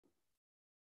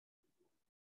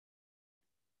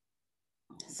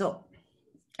So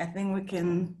I think we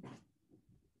can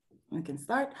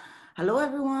start. Hello,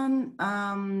 everyone.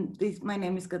 My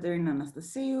name is Katerina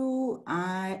Anastasiou.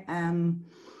 I am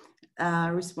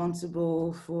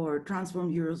responsible for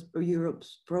Transform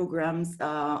Europe's programs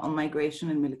on migration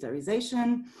and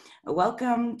militarization.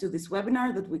 Welcome to this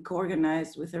webinar that we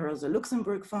co-organized with the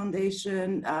Rosa-Luxemburg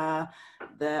Foundation,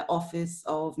 the Office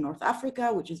of North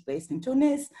Africa, which is based in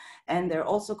Tunis. And they're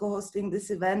also co-hosting this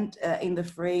event in the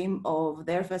frame of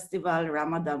their festival,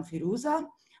 Ramadan Firuza.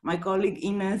 My colleague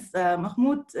Ines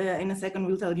Mahmoud in a second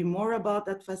will tell you more about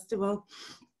that festival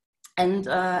and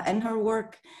her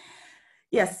work.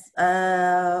 Yes,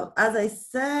 as I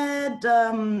said,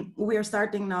 we are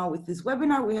starting now with this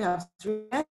webinar. We have 3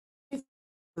 guests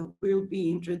will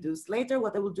be introduced later.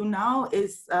 What I will do now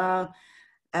is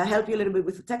help you a little bit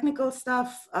with the technical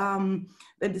stuff.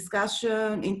 The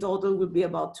discussion in total will be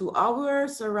about 2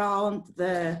 hours. Around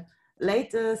the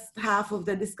latest half of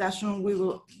the discussion, we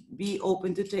will be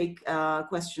open to take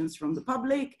questions from the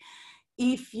public.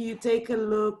 If you take a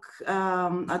look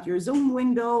at your Zoom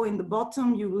window in the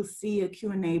bottom, you will see a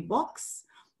Q&A box.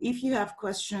 If you have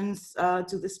questions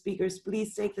to the speakers,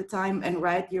 please take the time and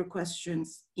write your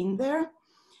questions in there.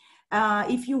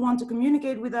 If you want to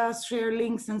communicate with us, share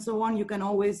links and so on, you can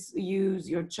always use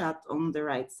your chat on the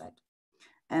right side.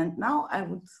 And now I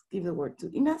would give the word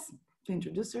to Ines to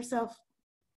introduce herself.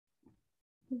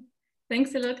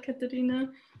 Thanks a lot,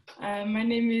 Katerina. My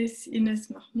name is Ines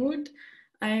Mahmoud.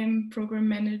 I'm Program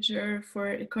Manager for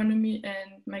Economy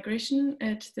and Migration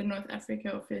at the North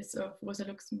Africa Office of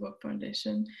Rosa-Luxemburg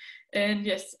Foundation. And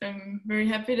yes, I'm very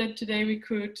happy that today we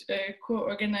could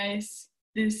co-organize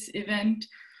this event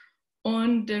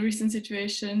on the recent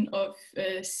situation of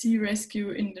sea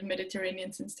rescue in the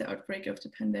Mediterranean since the outbreak of the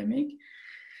pandemic.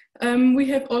 We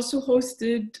have also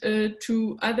hosted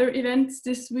 2 other events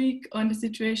this week on the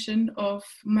situation of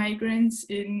migrants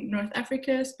in North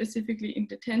Africa, specifically in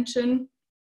detention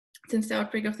since the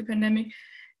outbreak of the pandemic.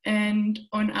 And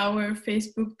on our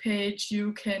Facebook page,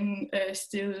 you can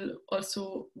still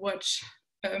also watch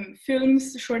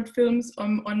short films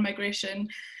on migration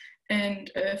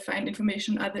and find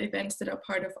information on other events that are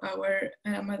part of our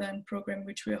Ramadan program,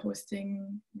 which we are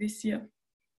hosting this year.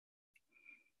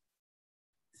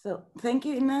 So thank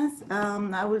you, Ines.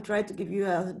 I will try to give you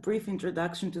a brief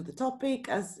introduction to the topic.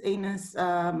 As Ines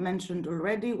mentioned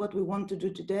already, what we want to do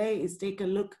today is take a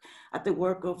look at the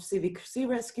work of civic sea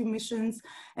rescue missions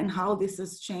and how this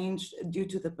has changed due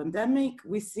to the pandemic.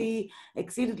 We see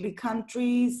exceedingly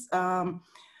countries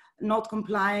not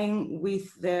complying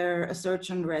with their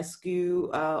search and rescue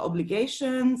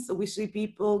obligations. We see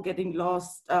people getting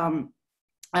lost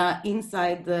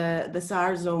inside the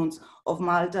SAR zones of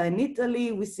Malta and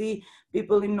Italy. We see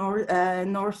people in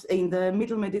in the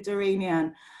middle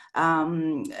Mediterranean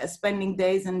spending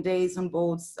days and days on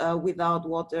boats without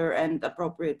water and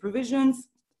appropriate provisions.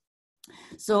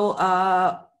 So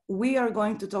we are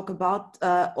going to talk about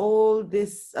all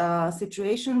this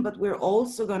situation, but we're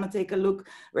also going to take a look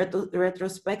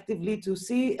retrospectively to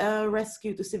sea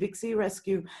rescue, to civic sea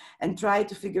rescue, and try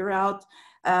to figure out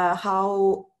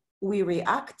how we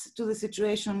react to the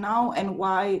situation now and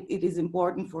why it is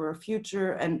important for our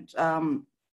future and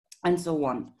so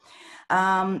on.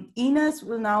 Ines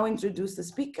will now introduce the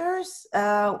speakers.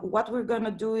 What we're going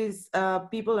to do is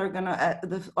people are going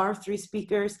to, our 3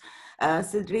 speakers,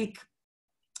 Cedric,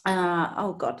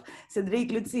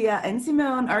 Lucia, and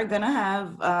Simeon are going to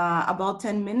have about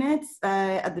 10 minutes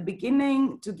at the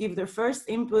beginning to give their first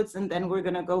inputs, and then we're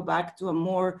going to go back to a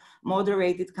more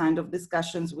moderated kind of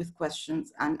discussions with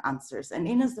questions and answers. And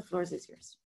Ines, the floor is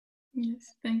yours.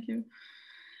 Yes, thank you.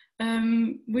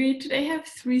 We today have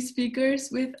 3 speakers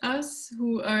with us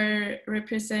who are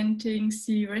representing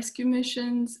sea rescue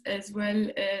missions as well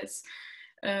as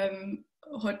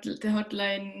the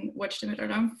hotline Watch Them at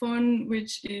Alarm Phone,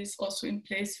 which is also in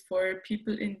place for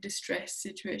people in distress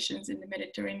situations in the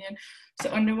Mediterranean.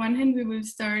 So on the one hand, we will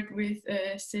start with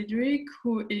Cedric,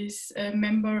 who is a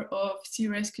member of Sea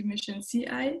Rescue Mission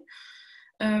CI.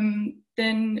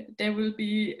 Then there will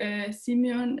be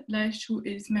Simeon Leisch, who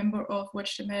is member of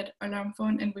Watch Them at Alarm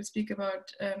Phone and will speak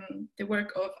about the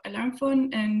work of Alarm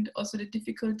Phone and also the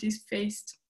difficulties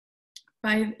faced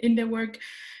in their work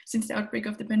since the outbreak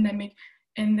of the pandemic.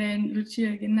 And then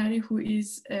Lucia Gennari, who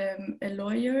is a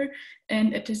lawyer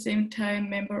and at the same time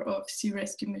member of Sea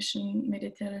Rescue Mission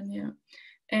Mediterranean.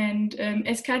 And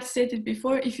as Kat stated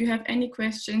before, if you have any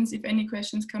questions, if any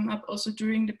questions come up also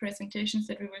during the presentations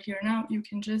that we will hear now, you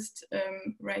can just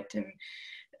write them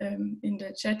in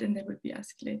the chat and they will be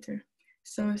asked later.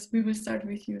 So we will start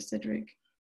with you, Cedric.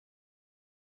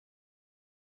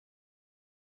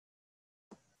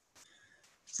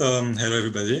 Hello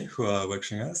everybody who are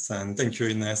watching us, and thank you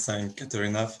Ines and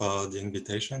Katerina for the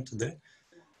invitation today.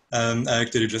 I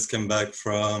actually just came back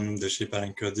from the ship I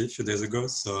anchored a few days ago,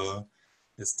 so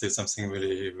it's still something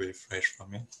really, really fresh for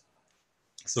me.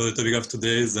 So the topic of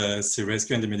today is sea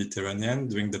rescue in the Mediterranean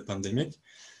during the pandemic.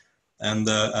 And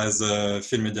as a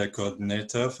field media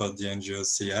coordinator for the NGO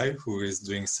CI, who is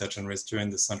doing search and rescue in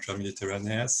the central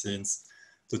Mediterranean since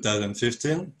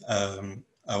 2015,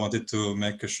 I wanted to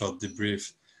make a short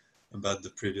debrief about the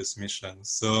previous mission.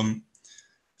 So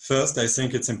first, I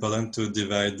think it's important to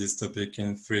divide this topic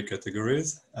in three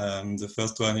categories. The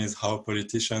first one is how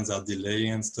politicians are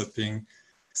delaying and stopping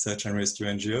search and rescue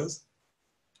NGOs,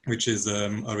 which is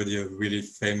already a really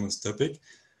famous topic.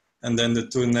 And then the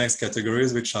two next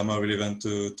categories, which are more relevant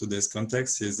to this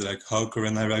context, is like how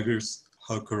coronavirus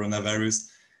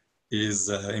is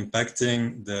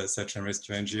impacting the search and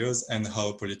rescue NGOs, and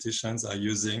how politicians are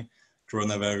using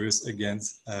coronavirus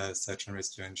against search and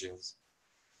rescue NGOs.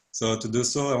 So to do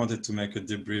so, I wanted to make a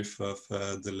debrief of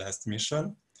the last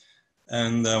mission.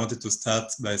 And I wanted to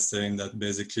start by saying that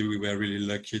basically we were really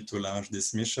lucky to launch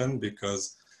this mission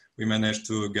because we managed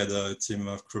to gather a team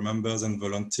of crew members and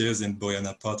volunteers in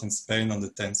Boyana port in Spain on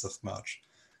the 10th of March.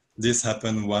 This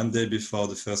happened one day before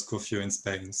the first curfew in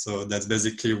Spain. So that's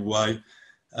basically why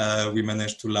we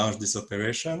managed to launch this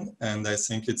operation. And I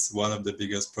think it's one of the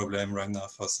biggest problems right now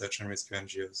for search and rescue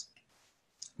NGOs,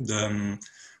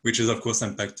 which is of course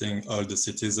impacting all the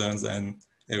citizens and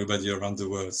everybody around the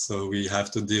world. So we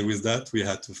have to deal with that. We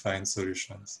had to find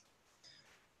solutions.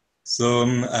 So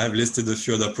I've listed a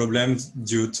few other problems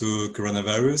due to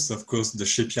coronavirus. Of course, the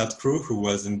shipyard crew who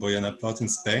was in Boyana port in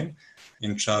Spain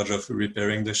in charge of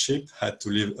repairing the ship had to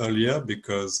leave earlier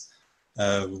because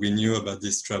we knew about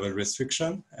this travel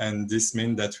restriction. And this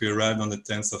meant that we arrived on the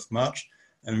 10th of March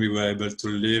and we were able to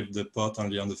leave the port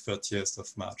only on the 30th of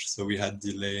March. So we had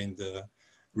delay in the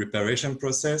reparation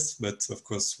process, but of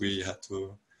course we had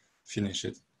to finish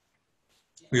it.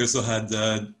 We also had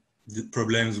the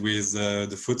problems with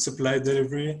the food supply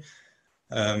delivery.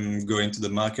 Going to the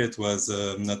market was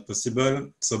not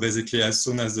possible. So basically, as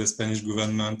soon as the Spanish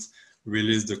government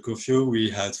released the curfew, we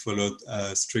had followed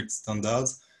strict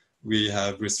standards. We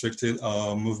have restricted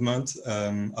our movement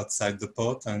outside the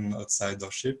port and outside our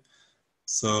ship.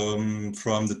 So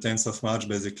from the 10th of March,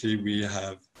 basically, we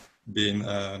have been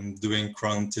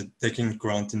taking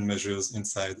quarantine measures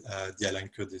inside the Al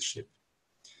Kurdish ship.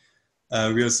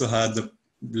 We also had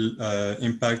the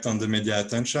impact on the media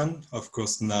attention. Of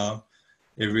course, now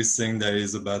everything that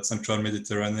is about Central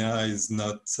Mediterranean is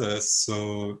not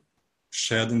so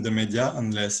shared in the media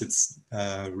unless it's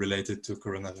related to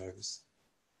coronavirus.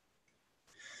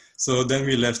 So then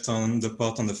we left on the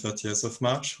port on the 30th of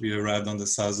March. We arrived on the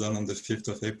Southern on the 5th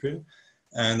of April.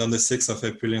 And on the 6th of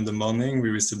April in the morning,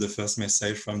 we received the first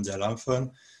message from the alarm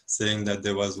phone saying that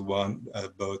there was one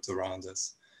boat around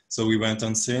us. So we went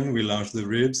on scene, we launched the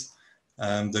ribs.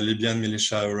 The Libyan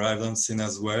militia arrived on scene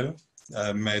as well,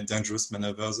 made dangerous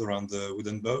maneuvers around the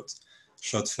wooden boat,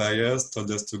 shot fires, told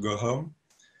us to go home.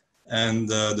 And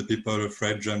the people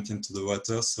afraid jumped into the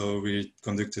water. So we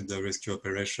conducted the rescue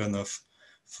operation of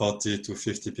 40 to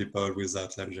 50 people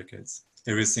without life jackets.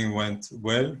 Everything went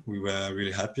well. We were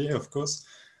really happy, of course,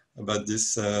 about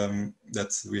this,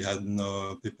 that we had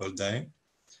no people dying.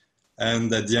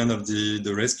 And at the end of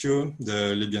the rescue,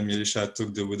 the Libyan militia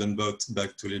took the wooden boat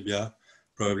back to Libya,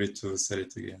 probably to sell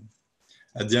it again.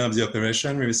 At the end of the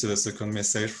operation, we received a second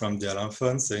message from the alarm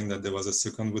phone saying that there was a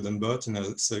second wooden boat in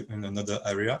another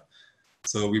area.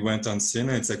 So we went on scene,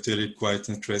 and it's actually quite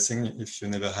interesting if you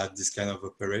never had this kind of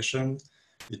operation.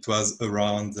 It was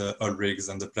around the oil rigs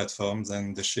and the platforms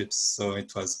and the ships. So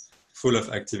it was full of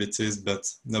activities, but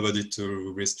nobody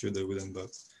to rescue the wooden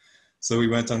boat. So we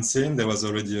went on scene. There was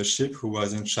already a ship who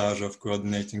was in charge of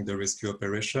coordinating the rescue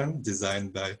operation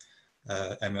designed by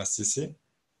MRCC.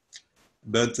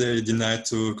 But they denied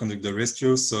to conduct the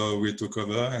rescue, so we took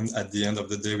over. And at the end of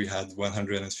the day, we had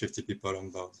 150 people on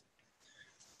board.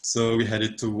 So we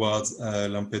headed towards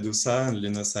Lampedusa and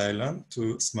Linus Island,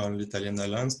 two small Italian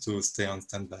islands, to stay on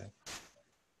standby.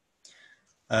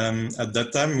 At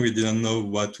that time, we didn't know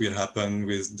what will happen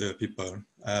with the people.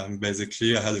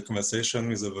 Basically, I had a conversation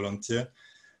with a volunteer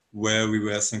where we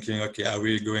were thinking, okay, are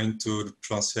we going to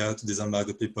transfer to disembark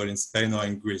the people in Spain or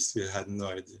in Greece? We had no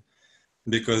idea.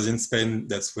 Because in Spain,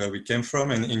 that's where we came from.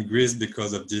 And in Greece,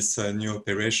 because of this new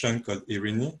operation called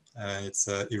IRINI, it's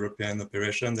a European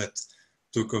operation that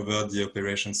took over the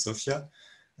Operation Sophia.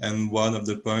 And one of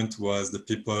the points was the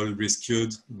people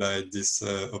rescued by this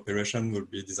operation will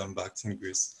be disembarked in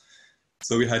Greece.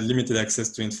 So we had limited access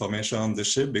to information on the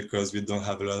ship because we don't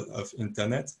have a lot of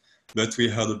internet. But we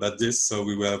heard about this, so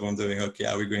we were wondering, okay,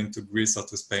 are we going to Greece or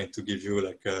to Spain, to give you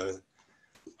like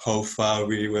how far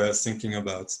we were thinking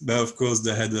about. But of course,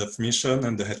 the head of mission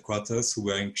and the headquarters who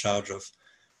were in charge of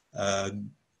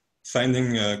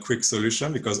finding a quick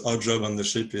solution, because our job on the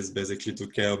ship is basically to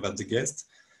care about the guests.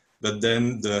 But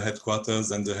then the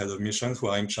headquarters and the head of mission who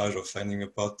are in charge of finding a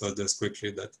port told us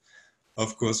quickly that,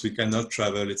 of course, we cannot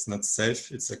travel. It's not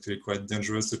safe. It's actually quite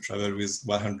dangerous to travel with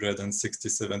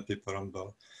 167 people on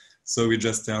board. So we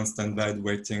just stay on standby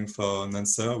waiting for an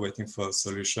answer, waiting for a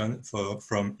solution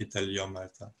from Italy or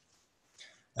Malta.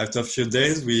 After a few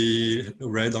days, we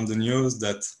read on the news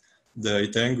that the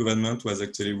Italian government was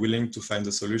actually willing to find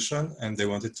a solution, and they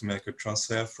wanted to make a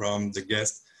transfer from the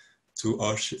guest to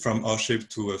from our ship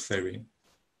to a ferry.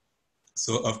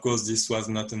 So of course, this was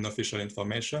not an official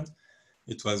information.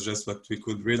 It was just what we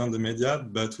could read on the media,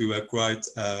 but we were quite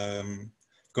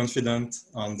confident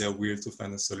on their will to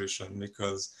find a solution,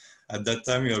 because at that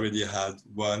time we already had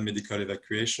one medical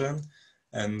evacuation,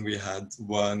 and we had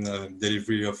one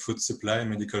delivery of food supply,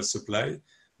 medical supply,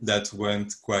 that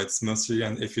went quite smoothly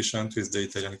and efficient with the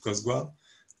Italian Coast Guard.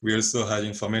 We also had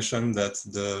information that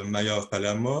the mayor of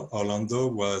Palermo, Orlando,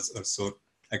 was also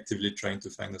actively trying to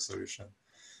find a solution.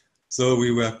 So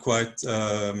we were quite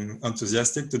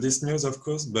enthusiastic to this news, of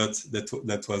course, but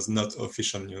that was not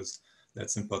official news.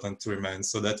 That's important to remind.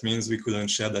 So that means we couldn't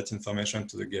share that information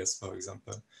to the guests, for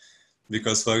example.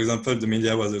 Because, for example, the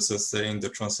media was also saying the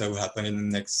transfer will happen in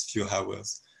the next few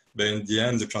hours. But in the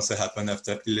end, the transfer happened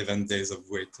after 11 days of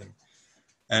waiting.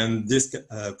 And this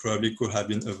probably could have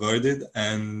been avoided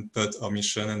and put our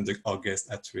mission and our guests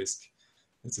at risk.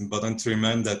 It's important to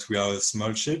remind that we are a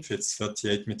small ship. It's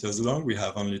 38 meters long. We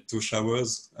have only 2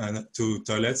 showers and 2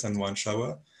 toilets and 1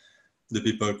 shower. The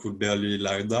people could barely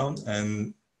lie down.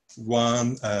 And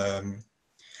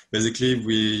basically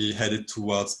we headed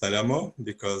towards Palermo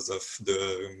because of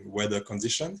the weather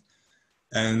conditions.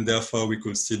 And therefore we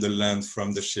could see the land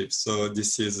from the ship. So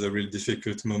this is a really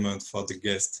difficult moment for the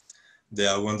guests. They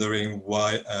are wondering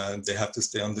why they have to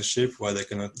stay on the ship, why they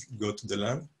cannot go to the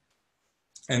land.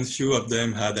 And few of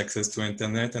them had access to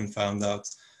internet and found out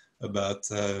about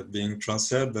being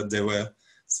transferred, but they were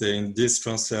saying this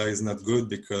transfer is not good,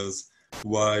 because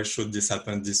why should this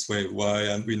happen this way? Why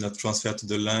are we not transferred to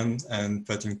the land and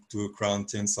put into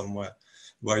quarantine somewhere?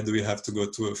 Why do we have to go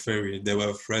to a ferry? They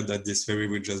were afraid that this ferry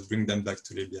would just bring them back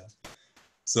to Libya.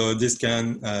 So this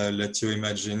can let you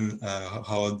imagine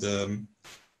how the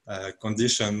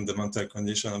the mental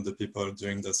condition of the people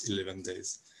during those 11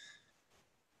 days.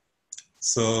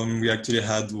 So we actually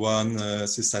had one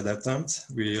suicide attempt.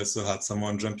 We also had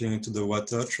someone jumping into the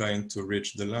water trying to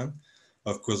reach the land.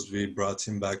 Of course, we brought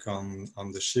him back on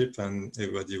the ship and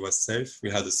everybody was safe.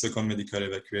 We had a second medical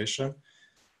evacuation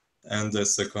and a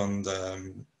second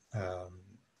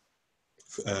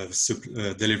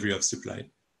delivery of supply.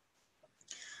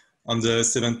 On the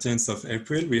 17th of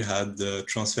April, we had the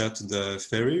transfer to the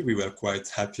ferry. We were quite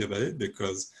happy about it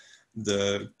because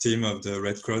the team of the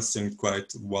Red Cross seemed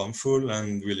quite warmful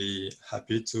and really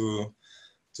happy to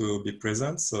be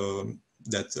present. So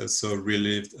that also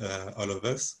relieved all of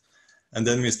us. And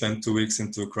then we spent 2 weeks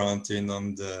into quarantine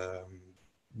on the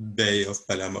Bay of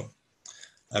Palermo.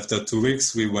 After 2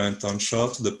 weeks, we went on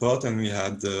shore to the port and we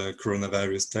had the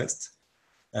coronavirus test.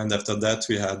 And after that,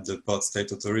 we had the port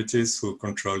state authorities who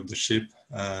controlled the ship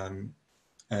and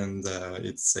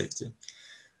its safety.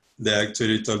 They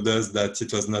actually told us that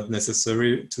it was not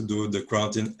necessary to do the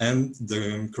quarantine and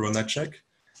the corona check.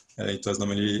 It was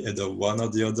normally either one or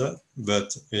the other,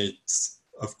 but it's,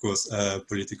 of course, a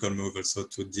political move also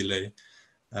to delay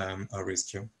our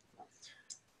rescue.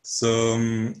 So,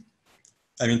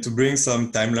 I mean, to bring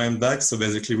some timeline back, so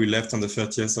basically we left on the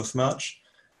 30th of March.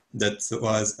 That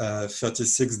was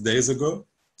 36 days ago.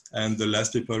 And the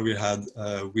last people we had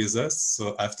with us,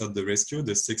 so after the rescue,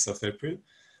 the 6th of April,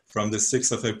 from the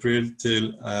 6th of April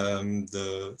till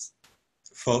the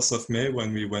 4th of May,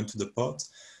 when we went to the port,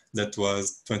 that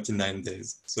was 29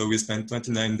 days. So we spent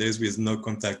 29 days with no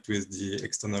contact with the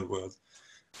external world,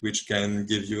 which can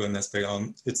give you an aspect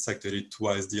on, it's actually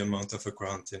twice the amount of a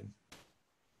quarantine.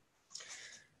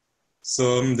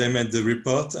 So they made the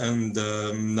report, and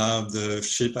now the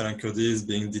ship Alankurdi is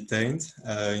being detained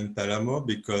in Palermo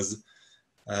because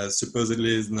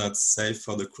supposedly it's not safe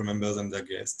for the crew members and their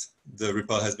guests. The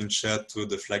report has been shared to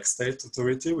the flag state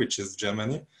authority, which is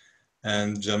Germany,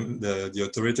 and the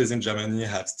authorities in Germany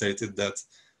have stated that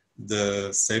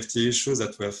the safety issues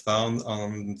that were found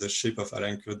on the ship of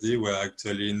Alankurdi were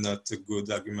actually not a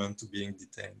good argument to being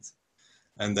detained.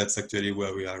 And that's actually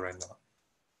where we are right now.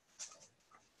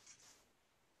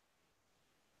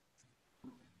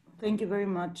 Thank you very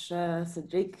much,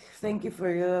 Cedric. Thank you for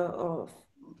your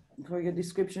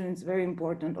description. It's very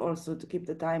important also to keep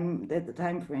the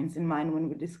time frames in mind when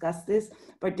we discuss this,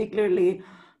 particularly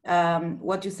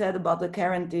what you said about the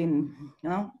quarantine.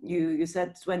 You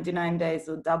said 29 days,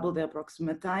 so double the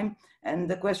approximate time. And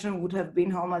the question would have been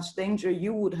how much danger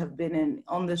you would have been in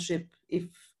on the ship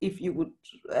if you would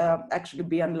actually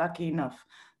be unlucky enough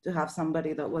to have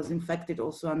somebody that was infected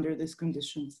also under these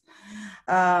conditions.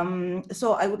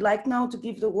 So I would like now to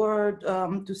give the word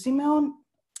to Simeon.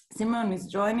 Simeon is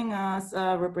joining us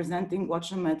representing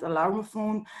WatchMed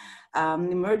Alarmophone,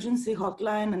 emergency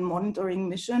hotline and monitoring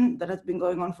mission that has been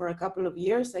going on for a couple of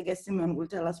years. I guess Simeon will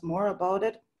tell us more about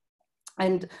it.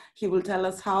 And he will tell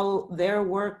us how their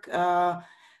work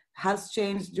has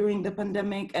changed during the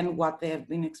pandemic and what they have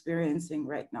been experiencing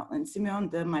right now. And Simeon,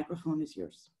 the microphone is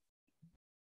yours.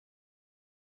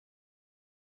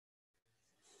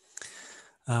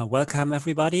 Welcome,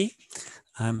 everybody.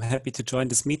 I'm happy to join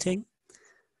this meeting.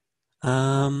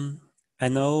 I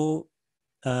know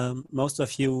most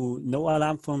of you know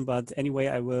Alarmphone, but anyway,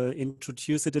 I will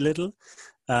introduce it a little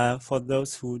for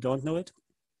those who don't know it.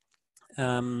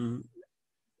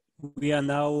 We are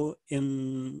now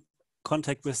in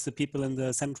contact with the people in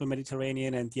the central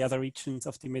Mediterranean and the other regions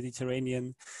of the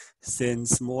Mediterranean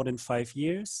since more than 5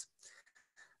 years.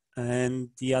 And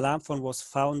the Alarmphone was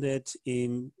founded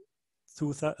in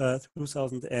 14,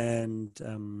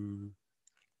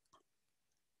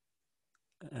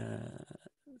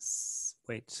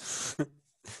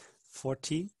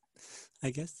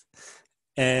 I guess.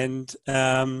 And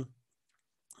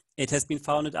it has been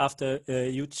founded after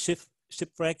a huge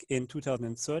shipwreck in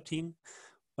 2013,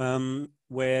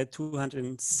 where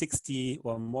 260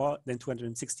 or more than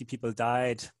 260 people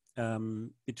died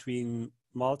between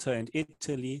Malta and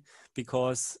Italy,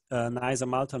 because neither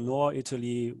Malta nor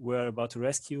Italy were about to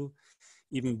rescue,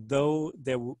 even though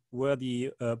there were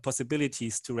the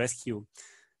possibilities to rescue,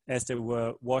 as there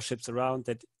were warships around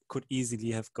that could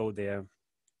easily have go there.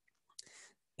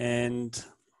 And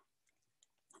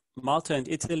Malta and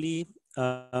Italy,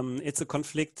 it's a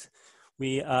conflict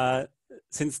we are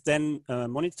since then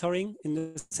monitoring in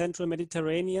the central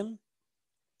Mediterranean.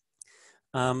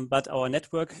 But our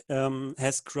network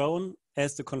has grown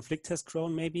as the conflict has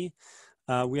grown, maybe.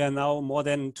 We are now more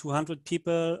than 200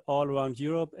 people all around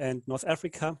Europe and North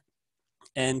Africa.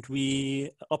 And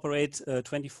we operate a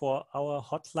 24-hour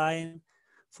hotline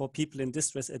for people in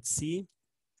distress at sea.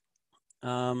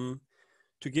 To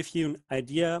give you an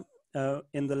idea,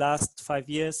 in the last 5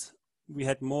 years, we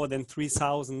had more than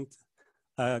 3,000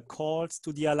 calls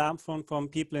to the Alarmphone from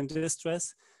people in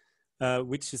distress,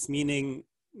 which is meaning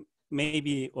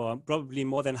maybe or probably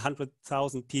more than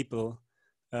 100,000 people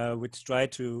which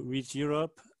tried to reach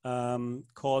Europe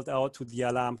called out to the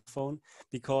Alarmphone,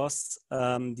 because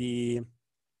the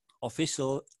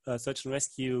official search and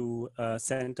rescue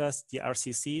centers, the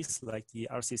RCCs, like the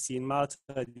RCC in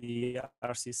Malta, the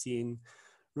RCC in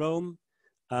Rome,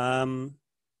 are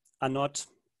not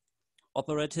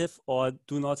operative or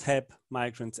do not help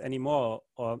migrants anymore,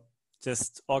 or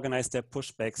just organize their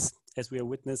pushbacks, as we are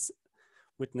witnessing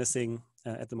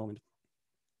at the moment.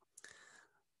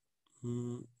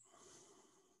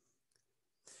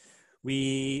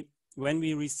 When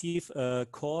we receive a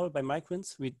call by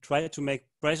migrants, we try to make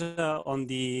pressure on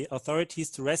the authorities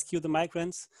to rescue the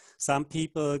migrants. Some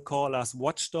people call us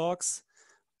watchdogs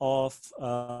of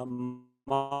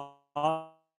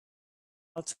Malta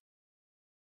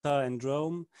and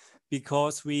Rome,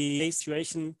 because we face the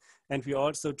situation and we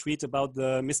also tweet about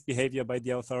the misbehavior by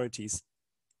the authorities.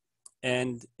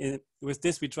 And with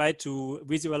this, we try to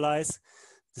visualize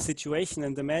the situation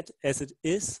in the Med as it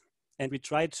is, and we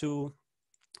try to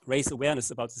raise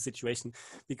awareness about the situation,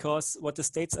 because what the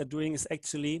states are doing is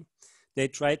actually they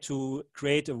try to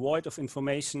create a void of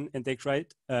information, and they try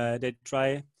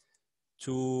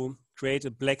to create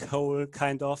a black hole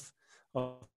kind of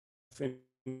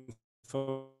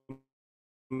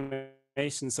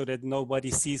information, so that nobody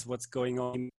sees what's going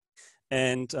on.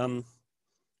 And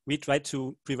we try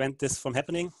to prevent this from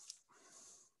happening.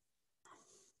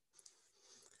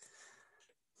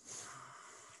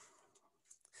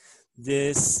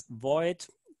 This void,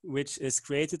 which is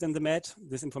created in the Med,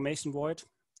 this information void,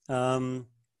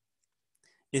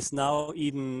 is now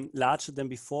even larger than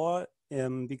before,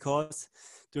 because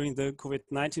during the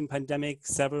COVID-19 pandemic,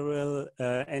 several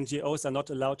NGOs are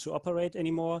not allowed to operate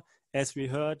anymore. As we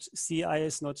heard, CI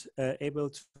is not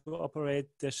able to operate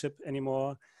their ship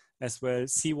anymore, as well.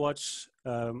 Sea-Watch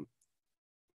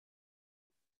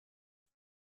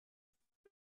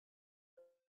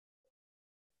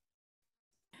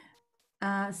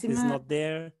is not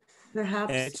there.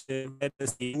 Perhaps. And that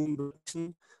is the Moonbird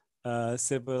mission,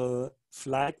 civil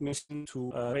flight mission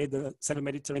to the Central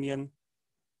Mediterranean.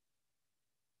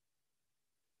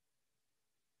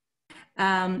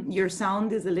 Your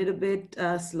sound is a little bit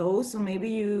slow, so maybe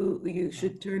you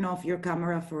should turn off your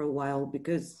camera for a while,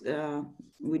 because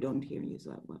we don't hear you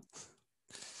so well.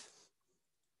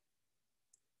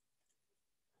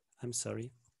 I'm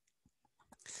sorry.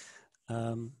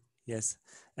 Yes,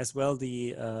 as well,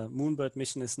 the Moonbird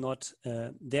mission is not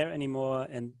there anymore,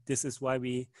 and this is why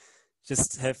we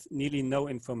just have nearly no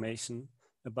information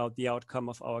about the outcome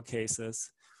of our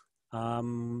cases.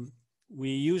 We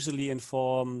usually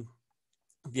inform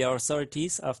the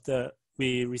authorities after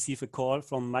we receive a call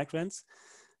from migrants,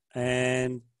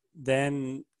 and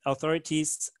then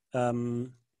authorities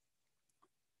do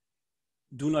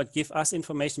not give us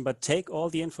information, but take all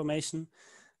the information,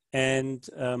 and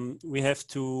we have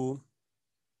to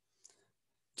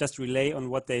just relay on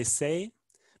what they say,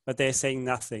 but they're saying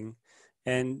nothing.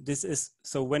 And this is,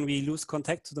 so when we lose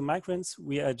contact to the migrants,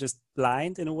 we are just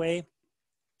blind in a way.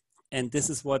 And this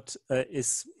is what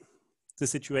is the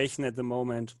situation at the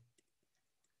moment.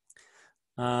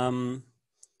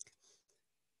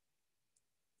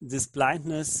 This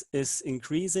blindness is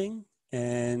increasing,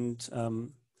 and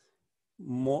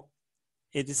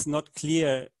it is not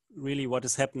clear really what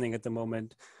is happening at the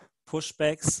moment.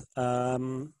 Pushbacks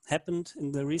happened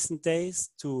in the recent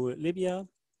days to Libya.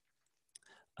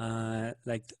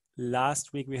 Like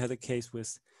last week, we had a case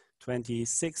with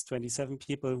 26, 27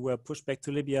 people who were pushed back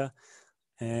to Libya,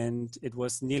 and it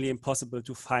was nearly impossible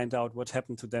to find out what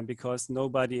happened to them because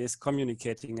nobody is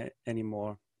communicating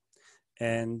anymore.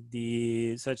 And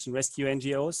the search and rescue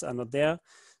NGOs are not there,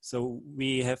 so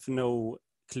we have no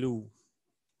clue,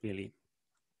 really.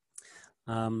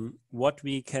 What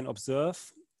we can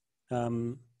observe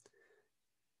in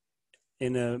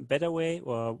a better way,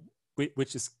 or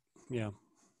which is, yeah,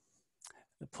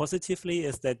 positively,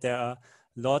 is that there are a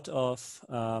lot of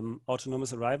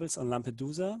autonomous arrivals on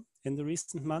Lampedusa in the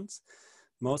recent months,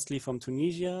 mostly from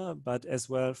Tunisia, but as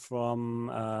well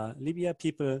from Libya.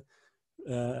 People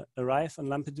arrive on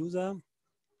Lampedusa,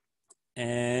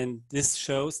 and this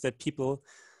shows that people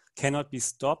cannot be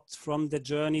stopped from their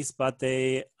journeys, but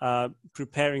they are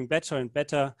preparing better and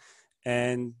better,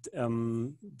 and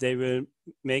they will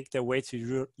make their way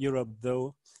to Europe,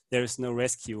 though there is no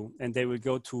rescue, and they will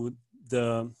go to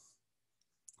the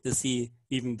sea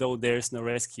even though there is no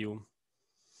rescue.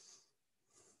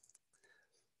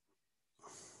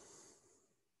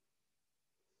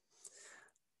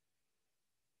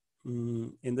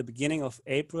 In the beginning of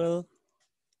April,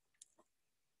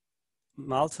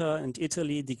 Malta and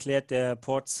Italy declared their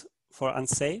ports for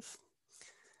unsafe,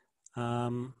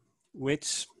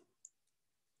 which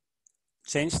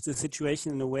changed the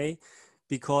situation in a way,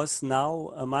 because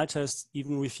now Malta is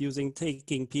even refusing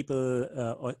taking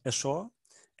people ashore,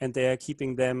 and they are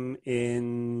keeping them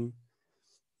in,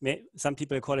 some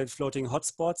people call it floating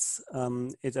hotspots.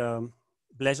 It are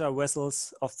pleasure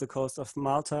vessels off the coast of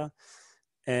Malta,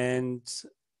 and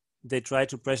they try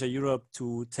to pressure Europe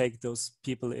to take those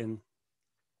people in.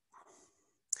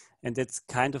 And it's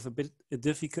kind of a bit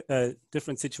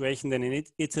different situation than in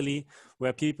Italy,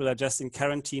 where people are just in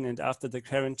quarantine, and after the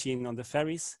quarantine on the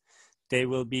ferries, they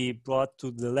will be brought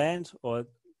to the land or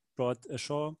brought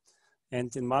ashore.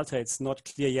 And in Malta, it's not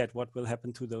clear yet what will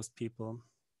happen to those people.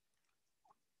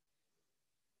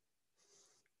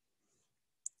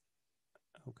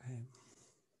 Okay.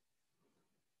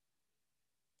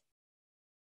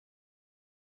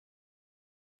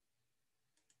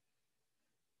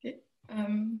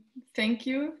 Thank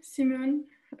you, Simon,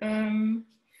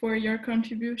 for your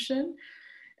contribution.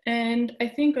 And I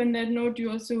think on that note,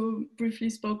 you also briefly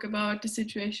spoke about the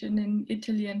situation in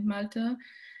Italy and Malta.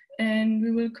 And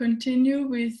we will continue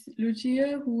with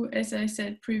Lucia, who, as I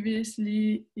said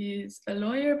previously, is a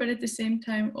lawyer, but at the same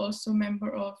time also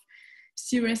member of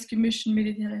Sea Rescue Mission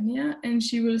Mediterranean. And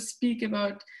she will speak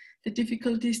about the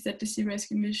difficulties that the Sea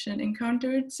Rescue Mission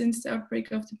encountered since the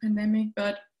outbreak of the pandemic,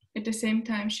 but at the same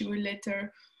time, she will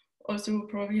later also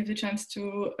probably have the chance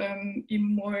to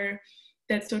even more,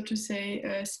 that so to say,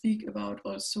 speak about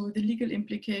also the legal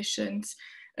implications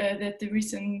that the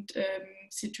recent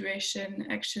situation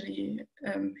actually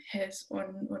has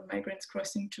on migrants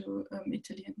crossing to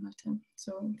Italy and Malta.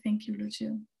 So thank you,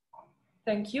 Lucia.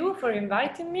 Thank you for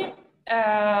inviting me.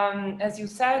 As you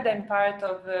said, I'm part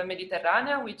of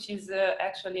Mediterranean, which is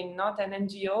actually not an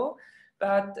NGO,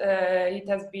 but it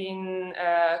has been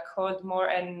called more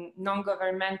a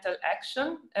non-governmental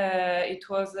action. It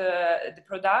was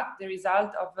the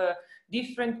result of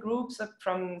different groups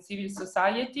from civil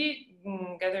society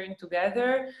gathering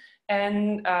together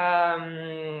and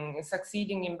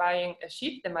succeeding in buying a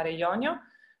ship, the Mare Ionio,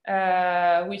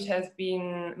 which has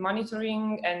been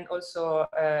monitoring and also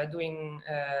doing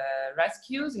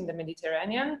rescues in the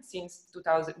Mediterranean since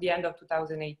the end of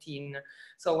 2018.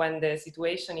 So when the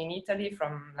situation in Italy,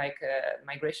 from like a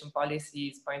migration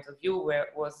policies point of view,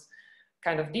 was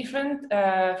kind of different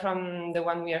from the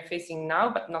one we are facing now,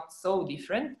 but not so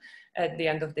different at the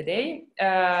end of the day.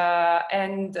 As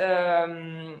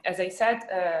I said,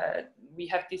 we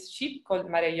have this ship called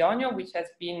Mare Ionio, which has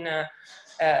been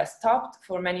stopped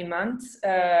for many months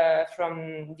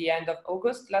from the end of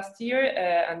August last year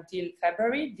until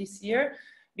February this year,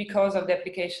 because of the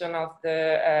application of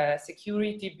the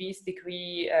security peace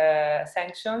decree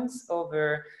sanctions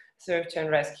over search and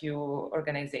rescue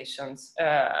organizations.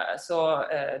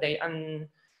 They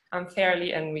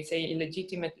unfairly, and we say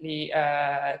illegitimately,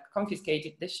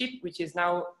 confiscated the ship, which is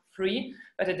now free,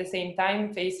 but at the same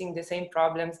time facing the same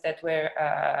problems that were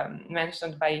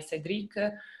mentioned by Cedric.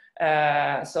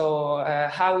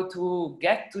 How to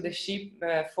get to the ship,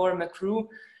 form a crew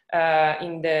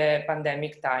in the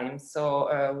pandemic times.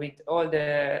 So with all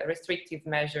the restrictive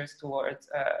measures towards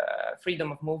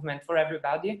freedom of movement for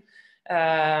everybody.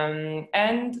 When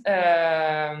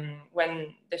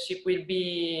the ship will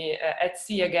be at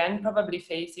sea again, probably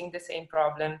facing the same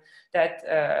problem that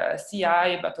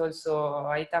CI, but also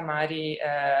Aita Mari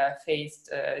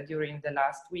faced during the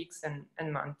last weeks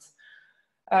and months.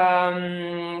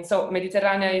 So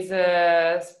Mediterranea is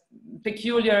a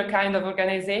peculiar kind of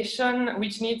organization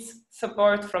which needs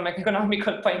support from an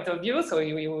economical point of view. So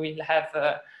we will have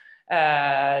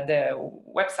the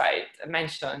website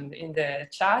mentioned in the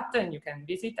chat, and you can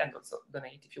visit and also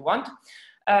donate if you want.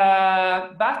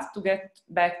 But to get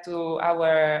back to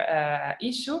our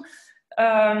issue,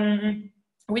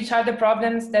 which are the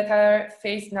problems that are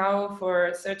faced now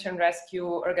for search and rescue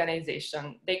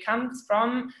organization? They come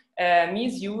from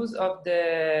misuse of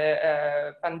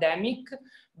the pandemic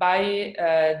by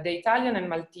the Italian and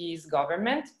Maltese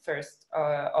government, first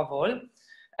of all,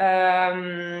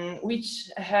 which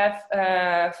have,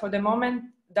 for the moment,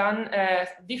 done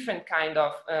different kind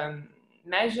of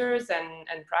measures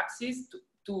and praxis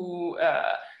to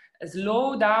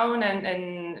slow down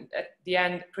and at the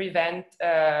end prevent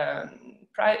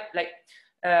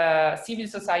civil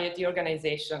society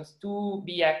organizations to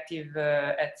be active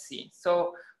at sea.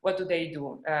 So what do?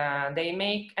 They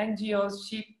make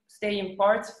NGOs stay in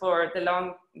ports for the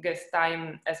longest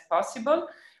time as possible,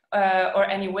 or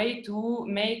any way to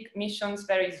make missions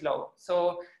very slow.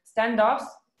 So standoffs,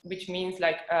 which means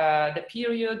like the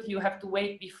period you have to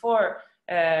wait before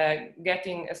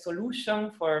getting a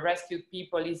solution for rescued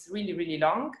people is really, really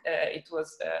long. It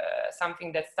was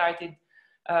something that started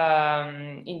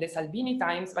in the Salvini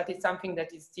times, but it's something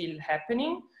that is still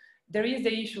happening. There is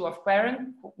the issue of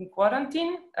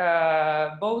quarantine,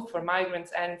 both for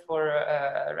migrants and for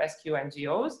rescue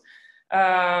NGOs.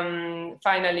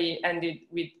 Finally ended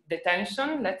with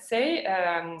detention, let's say.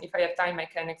 If I have time, I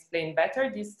can explain better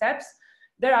these steps.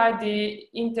 There are the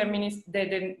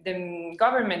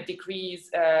government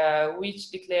decrees which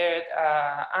declared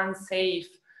unsafe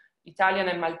Italian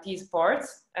and Maltese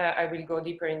ports. I will go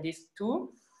deeper in this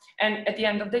too. And at the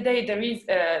end of the day, there is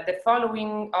the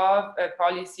following of a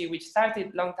policy which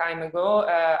started a long time ago,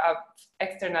 of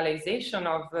externalization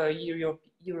of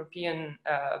European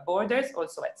borders,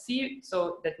 also at sea.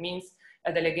 So that means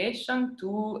a delegation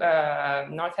to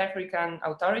North African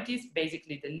authorities,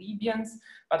 basically the Libyans,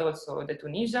 but also the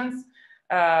Tunisians,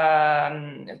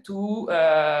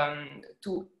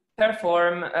 to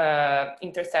perform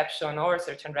interception or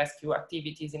search and rescue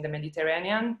activities in the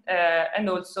Mediterranean, and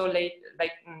also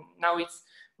now it's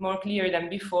more clear than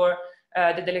before,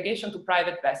 the delegation to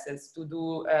private vessels to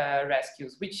do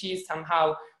rescues, which is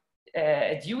somehow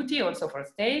a duty also for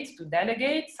states to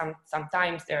delegate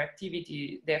sometimes the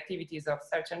activities of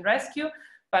search and rescue,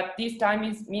 but this time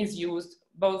is misused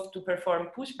both to perform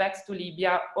pushbacks to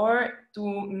Libya or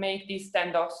to make these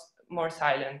standoffs more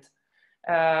silent.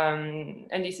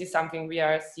 And this is something we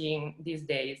are seeing these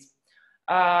days.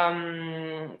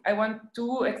 I want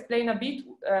to explain a bit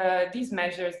these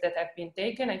measures that have been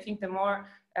taken. I think the more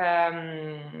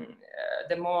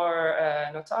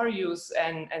notorious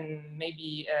and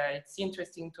maybe it's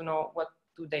interesting to know what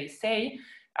do they say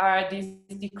are these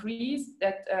decrees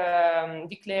that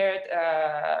declared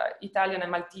Italian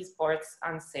and Maltese ports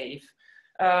unsafe.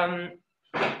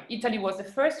 Italy was the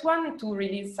first one to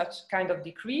release such kind of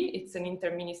decree. It's an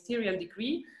interministerial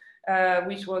decree,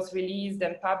 which was released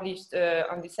and published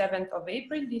on the 7th of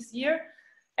April this year,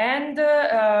 and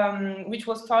which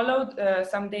was followed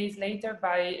some days later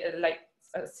by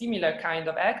a similar kind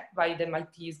of act by the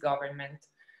Maltese government.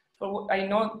 I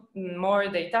know more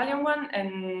the Italian one,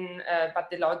 and but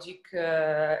the logic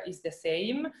is the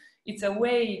same. It's a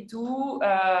way to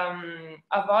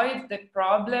avoid the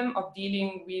problem of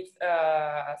dealing with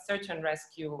search and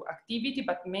rescue activity,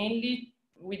 but mainly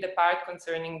with the part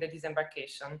concerning the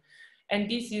disembarkation. And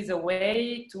this is a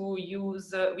way to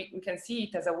use, we can see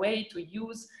it as a way to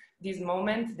use this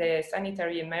moment, the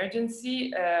sanitary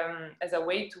emergency, as a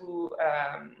way to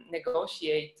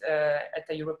negotiate at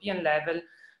the European level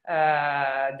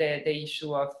the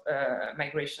issue of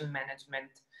migration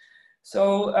management.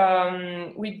 So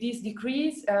with this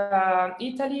decrees,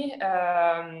 Italy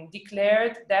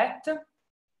declared that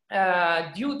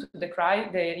due to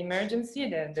the emergency,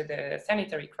 the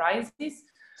sanitary crisis,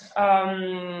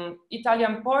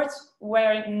 Italian ports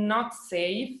were not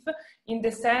safe in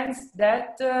the sense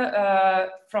that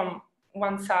from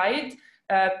one side,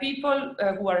 people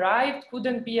who arrived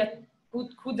couldn't be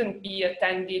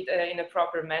attended in a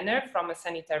proper manner from a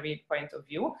sanitary point of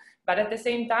view, but at the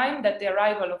same time that the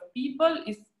arrival of people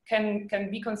can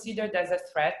be considered as a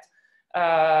threat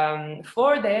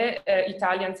for the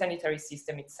Italian sanitary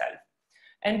system itself.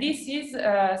 And this is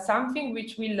something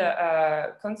which will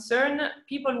concern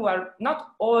people who are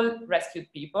not all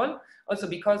rescued people, also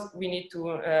because we need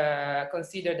to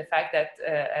consider the fact that,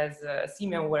 as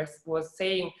Simeon was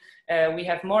saying, we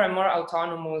have more and more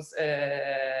autonomous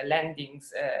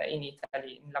landings in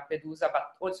Italy, in Lampedusa,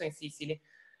 but also in Sicily.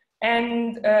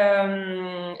 And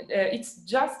it's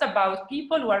just about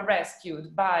people who are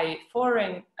rescued by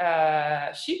foreign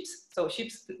ships, so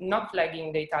ships not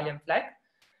flagging the Italian flag,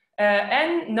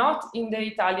 and not in the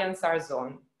Italian SAR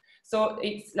zone. So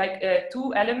it's like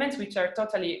two elements which are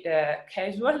totally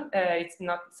casual. It's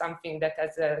not something that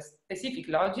has a specific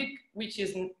logic, which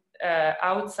is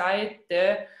outside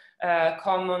the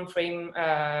common frame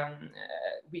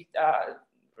with,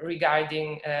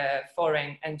 regarding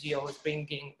foreign NGOs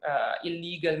bringing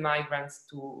illegal migrants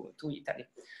to Italy.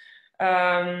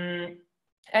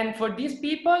 And for these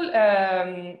people,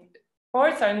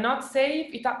 ports are not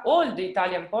safe. All the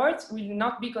Italian ports will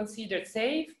not be considered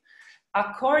safe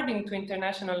according to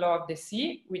international law of the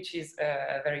sea, which is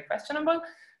very questionable,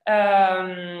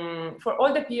 for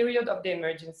all the period of the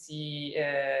emergency,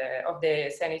 of the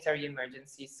sanitary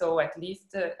emergency. So at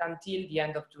least until the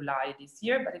end of July this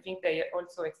year, but I think they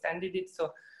also extended it.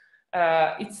 So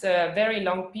it's a very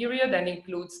long period and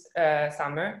includes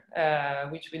summer,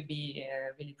 which will be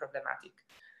really problematic.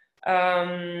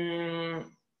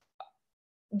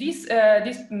 This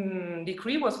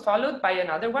decree was followed by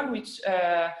another one, which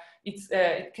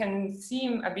it can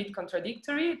seem a bit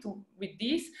contradictory with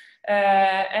this,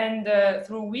 and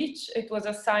through which it was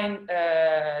assigned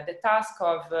the task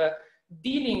of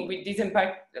dealing with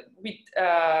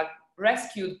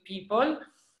rescued people,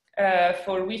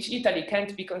 for which Italy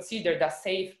can't be considered a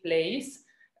safe place,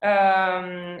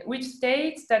 which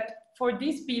states that for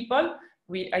these people,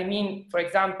 I mean, for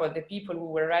example, the people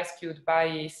who were rescued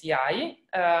by CI,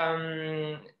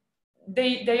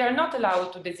 they are not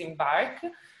allowed to disembark,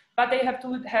 but they have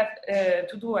to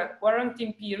do a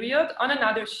quarantine period on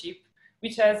another ship,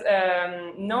 which has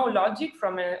no logic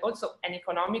from also an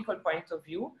economical point of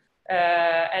view,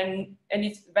 and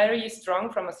it's very strong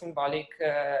from a symbolic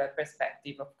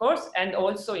perspective, of course, and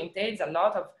also entails a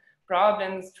lot of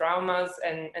problems, traumas,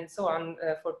 and so on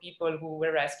for people who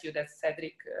were rescued, as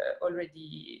Cedric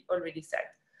already said.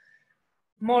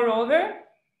 Moreover,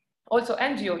 also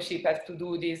NGO ship has to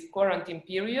do this quarantine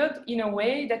period in a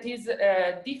way that is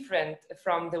different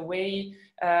from the way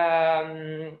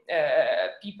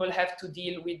people have to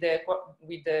deal with the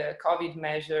COVID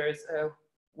measures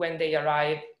when they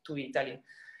arrive to Italy.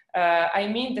 I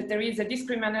mean that there is a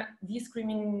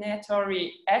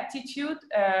discriminatory attitude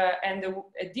and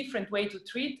a different way to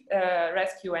treat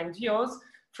rescue NGOs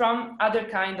from other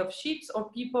kind of ships or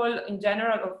people in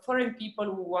general, or foreign people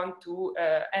who want to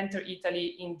enter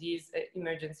Italy in this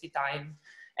emergency time.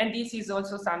 And this is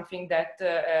also something that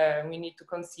we need to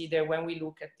consider when we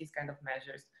look at these kind of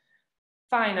measures.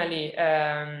 Finally,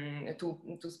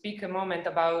 to speak a moment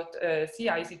about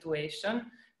CI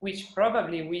situation, which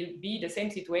probably will be the same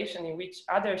situation in which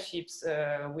other ships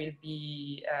will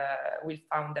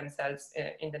found themselves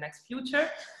in the next future,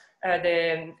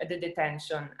 the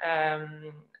detention.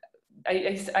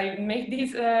 I make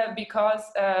this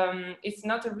because it's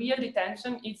not a real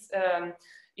detention, it's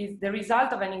the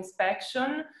result of an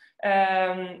inspection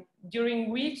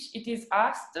during which it is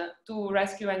asked to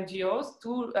rescue NGOs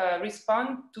to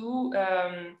respond to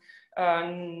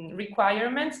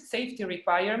requirements, safety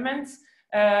requirements,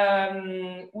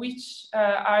 which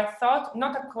are thought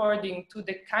not according to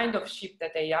the kind of ship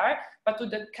that they are, but to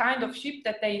the kind of ship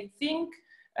that they think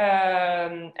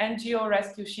NGO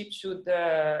rescue ships should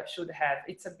have.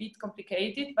 It's a bit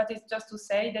complicated, but it's just to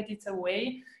say that it's a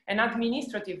way, an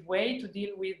administrative way to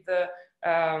deal with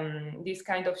this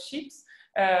kind of ships,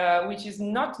 which is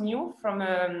not new from,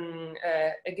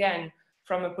 again,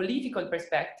 from a political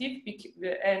perspective,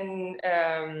 and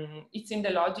it's in the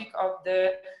logic of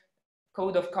the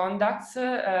code of conducts,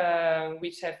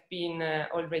 which have been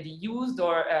already used,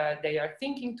 or they are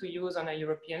thinking to use on a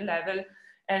European level,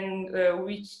 and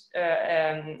which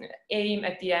aim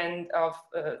at the end of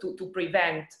to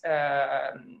prevent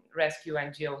rescue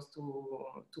NGOs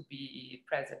to be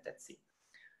present at sea.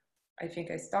 I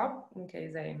think I stop in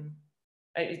case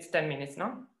it's 10 minutes,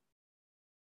 no?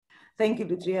 Thank you,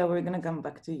 Lucia. We're going to come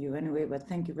back to you anyway, but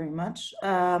thank you very much.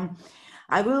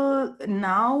 I will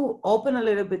now open a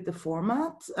little bit the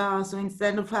format. So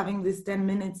instead of having these 10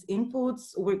 minutes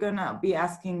inputs, we're going to be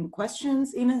asking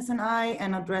questions, Ines and I,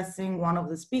 and addressing one of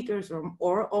the speakers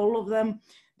or all of them,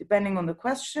 depending on the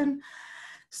question.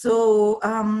 So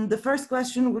the first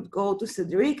question would go to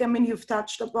Cédric. I mean, you've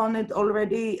touched upon it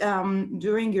already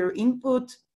during your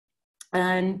input.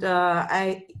 And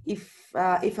if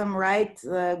I'm right,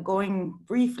 going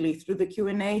briefly through the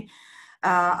Q&A,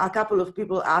 a couple of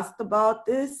people asked about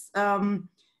this.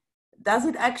 Does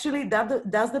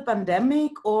the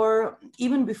pandemic, or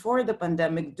even before the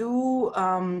pandemic, do,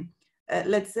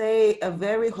 let's say, a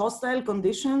very hostile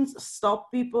conditions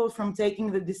stop people from taking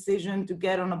the decision to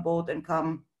get on a boat and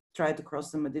try to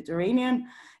cross the Mediterranean?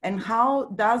 And how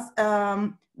does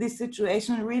this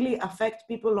situation really affect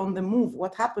people on the move?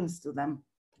 What happens to them?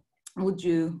 Would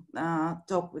you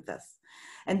talk with us?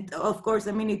 And of course,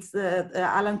 I mean, it's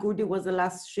Alan Kurdi was the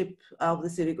last ship of the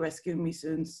civic rescue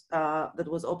missions that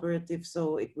was operative.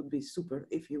 So it would be super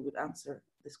if you would answer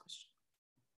this question.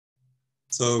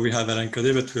 So we have Alan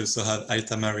Kurdi, but we also have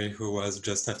Aita Mari, who was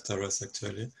just after us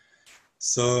actually.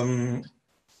 So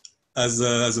as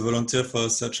a volunteer for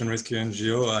search and rescue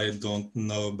NGO, I don't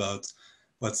know about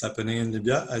what's happening in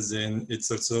Libya, as in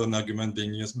it's also an argument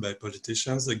being used by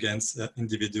politicians against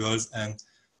individuals and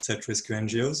search rescue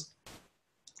NGOs.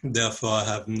 Therefore, I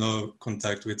have no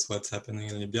contact with what's happening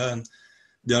in Libya. And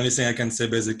the only thing I can say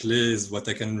basically is what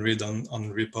I can read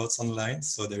on reports online.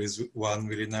 So there is one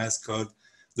really nice called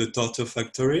The Torture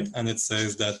Factory, and it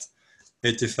says that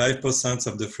 85%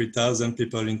 of the 3,000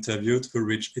 people interviewed who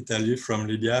reached Italy from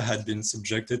Libya had been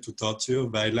subjected to torture,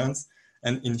 violence,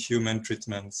 and inhuman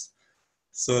treatments.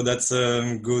 So that's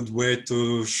a good way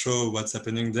to show what's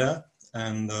happening there.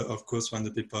 And of course,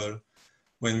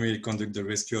 when we conduct the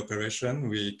rescue operation,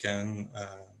 we can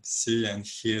see and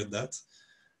hear that.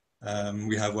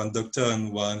 We have one doctor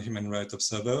and one human rights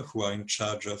observer who are in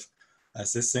charge of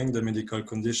assessing the medical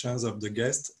conditions of the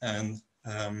guest, and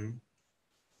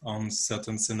on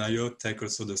certain scenarios, take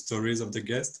also the stories of the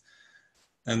guest.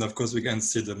 And of course, we can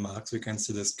see the marks, we can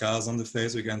see the scars on the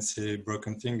face, we can see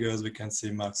broken fingers, we can see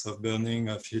marks of burning,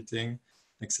 of hitting,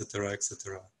 etc.,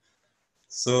 etc.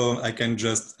 So I can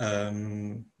just,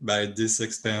 by this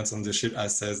experience on the ship,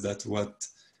 assess that what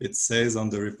it says on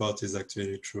the report is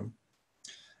actually true.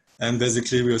 And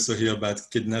basically, we also hear about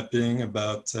kidnapping,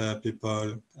 about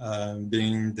people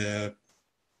getting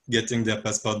their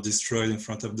passport destroyed in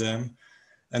front of them.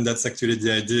 And that's actually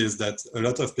the idea, is that a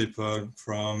lot of people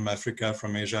from Africa,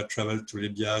 from Asia, travel to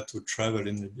Libya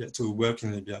to work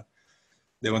in Libya.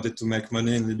 They wanted to make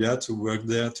money in Libya, to work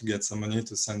there, to get some money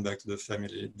to send back to the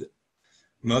family.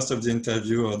 Most of the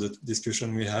interview or the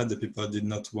discussion we had, the people did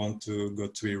not want to go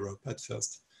to Europe at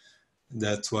first.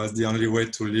 That was the only way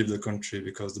to leave the country,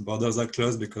 because the borders are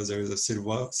closed, because there is a civil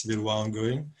war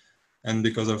ongoing. And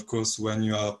because, of course, when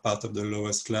you are part of the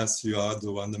lowest class, you are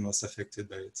the one the most affected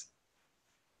by it.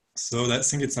 So I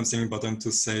think it's something important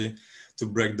to say, to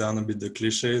break down a bit the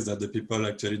cliches, that the people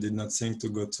actually did not think to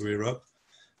go to Europe.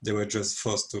 They were just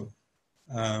forced to.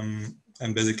 And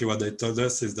basically what they told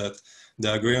us is that they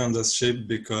are going on the ship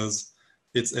because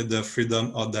it's either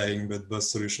freedom or dying, but both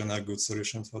solutions are good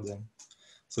solutions for them.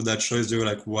 So that shows you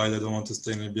like why they don't want to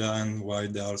stay in Libya, and why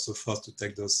they are also forced to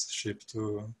take those ships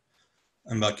to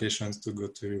embarkations to go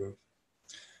to Europe.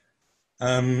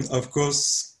 Of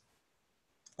course,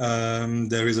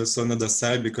 there is also another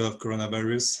side because of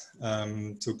coronavirus.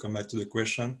 To come back to the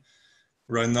question,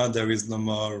 right now there is no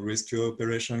more rescue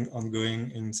operation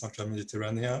ongoing in Central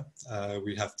Mediterranean.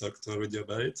 We have talked already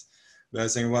about it, but I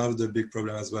think one of the big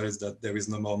problems as well is that there is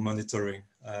no more monitoring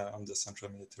on the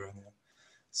Central Mediterranean.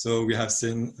 So we have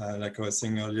seen, like I was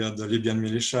saying earlier, the Libyan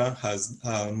militia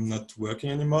are not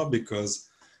working anymore because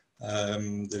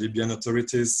the Libyan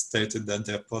authorities stated that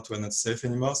their ports were not safe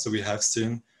anymore. So we have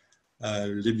seen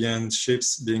Libyan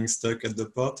ships being stuck at the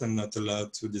port and not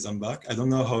allowed to disembark. I don't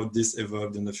know how this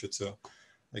evolved in the future.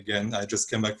 Again, I just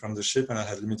came back from the ship and I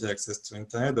had limited access to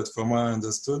internet, but from what I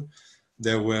understood,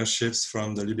 there were ships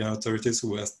from the Libyan authorities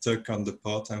who were stuck on the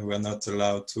port and were not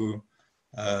allowed to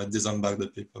disembark the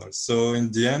people. So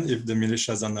in the end, if the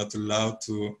militias are not allowed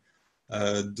to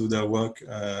do their work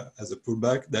as a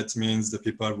pullback, that means the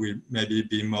people will maybe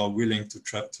be more willing to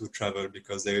travel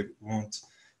because they won't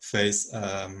face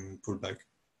pullback.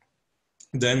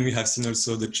 Then we have seen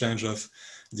also the change of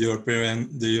the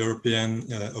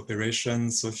European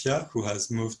operation Sophia, who has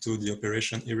moved to the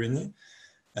operation Irene.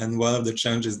 And one of the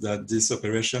changes is that this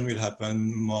operation will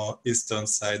happen more eastern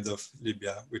side of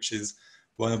Libya, which is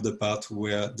one of the parts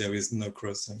where there is no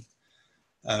crossing,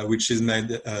 which is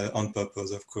made on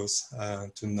purpose, of course,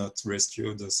 to not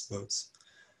rescue those boats.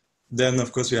 Then,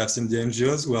 of course, we have seen the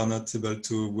NGOs who are not able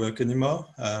to work anymore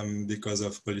because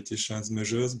of politicians'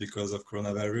 measures, because of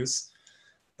coronavirus.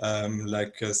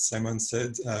 Like Simon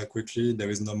said quickly, there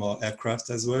is no more aircraft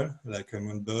as well, like a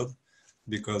Moonbird,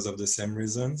 because of the same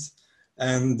reasons.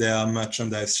 And there are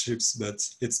merchandise ships, but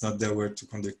it's not their work to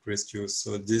conduct rescues.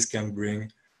 So this can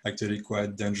bring actually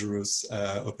quite dangerous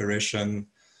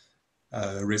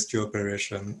rescue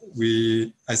operation.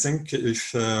 I think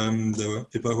if the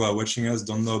people who are watching us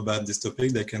don't know about this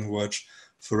topic, they can watch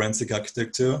Forensic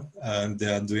Architecture, and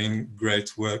they are doing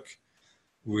great work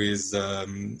with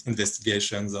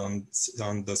investigations on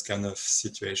those kind of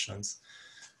situations.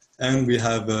 And we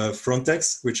have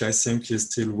Frontex, which I think is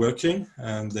still working,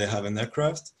 and they have an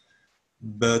aircraft,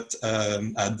 but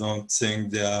I don't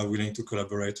think they are willing to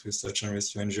collaborate with search and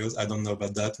rescue NGOs. I don't know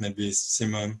about that. Maybe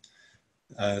Simon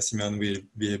will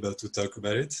be able to talk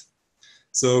about it.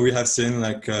 So we have seen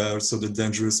like also the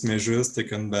dangerous measures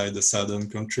taken by the southern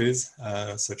countries,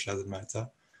 such as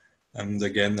Malta. And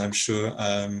again, I'm sure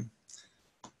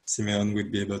Simeon will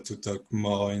be able to talk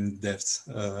more in depth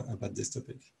about this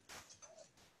topic.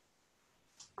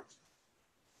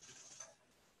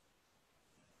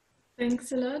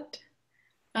 Thanks a lot.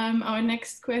 Our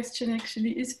next question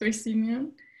actually is for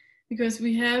Simeon, because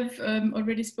we have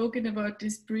already spoken about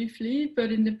this briefly,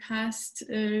 but in the past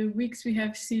weeks we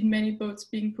have seen many boats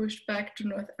being pushed back to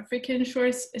North African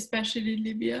shores, especially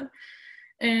Libya.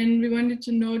 And we wanted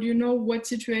to know, do you know what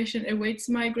situation awaits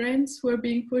migrants who are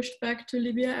being pushed back to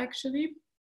Libya actually?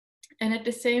 And at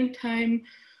the same time,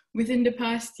 within the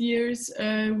past years,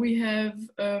 we have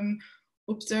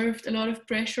observed a lot of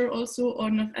pressure also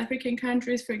on North African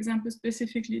countries, for example,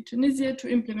 specifically Tunisia, to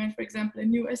implement, for example, a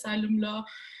new asylum law,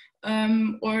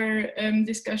 or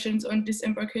discussions on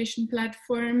disembarkation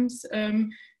platforms.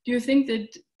 Do you think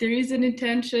that there is an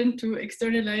intention to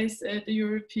externalize the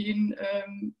European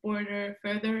border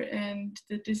further, and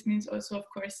that this means also, of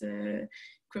course,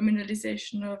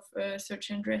 criminalization of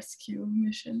search and rescue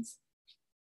missions?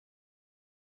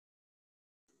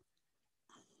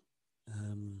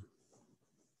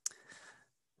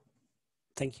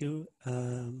 Thank you.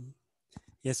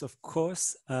 Yes, of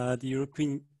course, the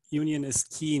European Union is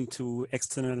keen to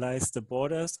externalize the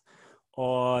borders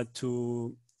or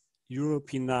to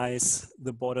Europeanize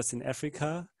the borders in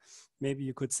Africa. Maybe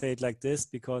you could say it like this,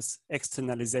 because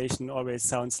externalization always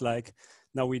sounds like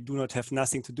now we do not have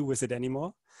nothing to do with it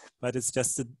anymore, but it's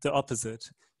just the opposite.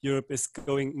 Europe is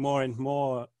going more and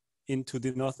more into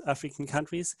the North African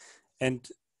countries and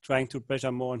trying to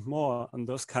pressure more and more on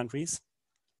those countries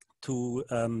to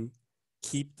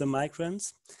keep the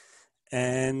migrants.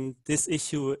 And this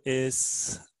issue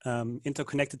is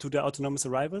interconnected to the autonomous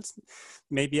arrivals.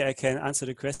 Maybe I can answer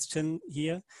the question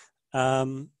here.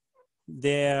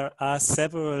 There are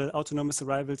several autonomous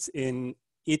arrivals in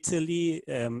Italy,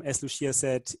 as Lucia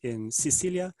said, in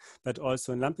Sicilia, but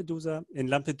also in Lampedusa. In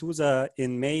Lampedusa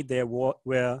in May, there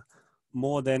were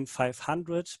more than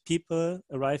 500 people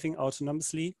arriving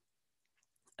autonomously.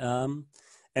 And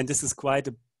this is quite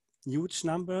a huge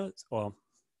number, or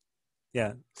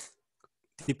yeah,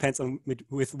 depends on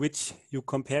with which you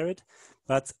compare it,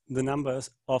 but the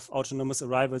numbers of autonomous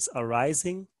arrivals are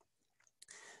rising.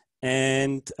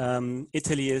 And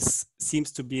Italy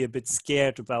seems to be a bit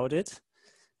scared about it.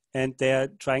 And they're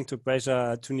trying to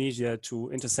pressure Tunisia to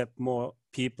intercept more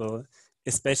people,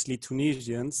 especially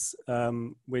Tunisians,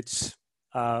 which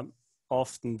are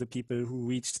often the people who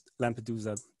reached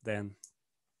Lampedusa then.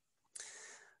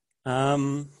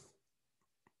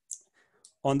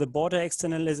 On the border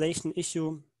externalization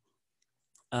issue,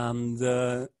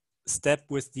 the step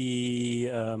with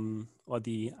the, or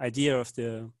the idea of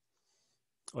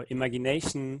or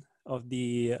imagination of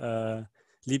the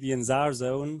Libyan SAR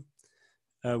zone,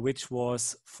 which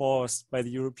was forced by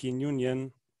the European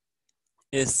Union,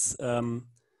 is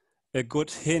a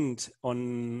good hint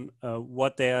on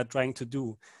what they are trying to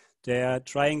do. They are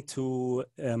trying to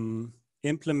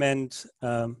implement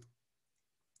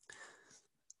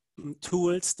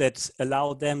tools that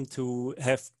allow them to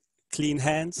have clean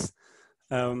hands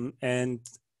and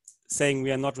saying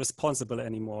we are not responsible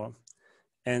anymore.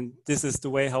 And this is the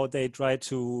way how they try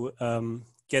to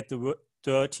get the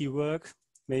dirty work,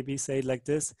 maybe say it like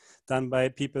this, done by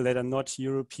people that are not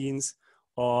Europeans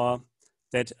or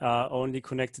that are only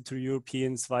connected to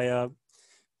Europeans via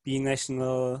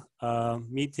binational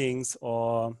meetings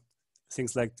or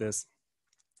things like this.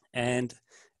 And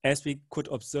as we could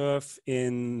observe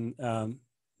in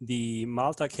the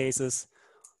Malta cases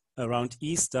around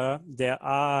Easter, there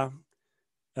are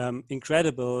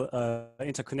incredible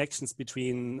interconnections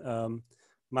between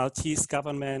Maltese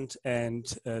government and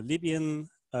Libyan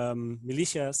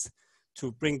militias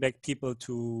to bring back people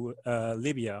to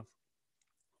Libya.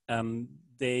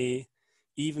 They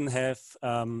even have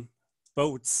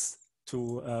boats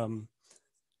to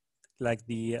like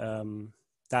the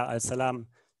Dar al-Salam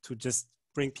to just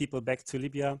bring people back to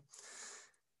Libya.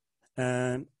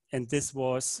 And this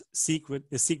was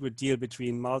a secret deal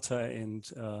between Malta and,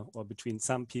 or between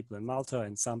some people in Malta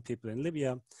and some people in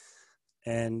Libya.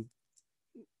 And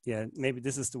yeah, maybe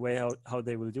this is the way how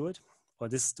they will do it, or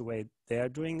this is the way they are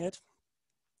doing it.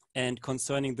 And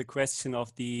concerning the question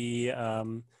of the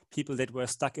people that were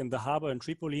stuck in the harbor in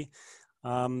Tripoli,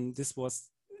 this was,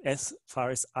 as far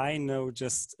as I know,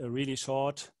 just a really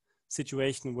short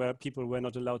situation where people were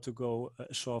not allowed to go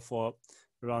ashore for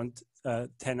around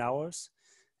 10 hours.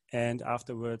 And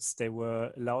afterwards they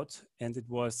were allowed, and it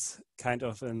was kind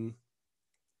of a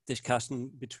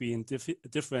discussion between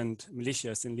different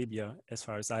militias in Libya, as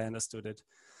far as I understood it.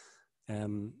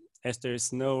 As there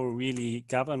is no really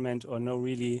government or no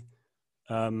really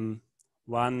one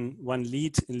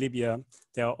lead in Libya,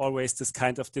 there are always this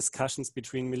kind of discussions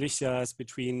between militias,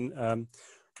 between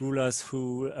rulers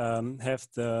who have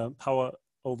the power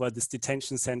over these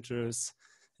detention centers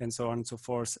and so on and so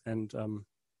forth. And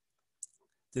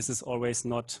this is always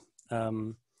not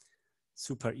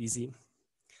super easy.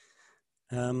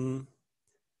 On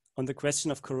the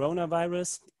question of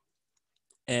coronavirus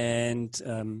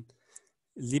and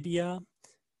Libya,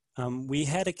 we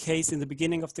had a case in the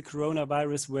beginning of the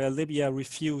coronavirus where Libya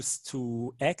refused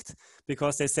to act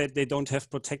because they said they don't have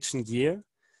protection gear,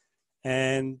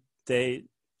 and they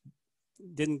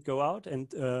didn't go out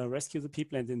and rescue the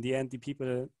people. And in the end, the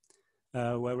people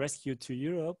were rescued to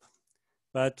Europe.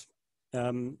 But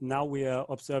now we are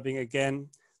observing again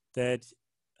that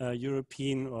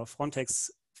European or Frontex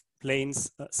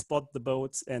planes spot the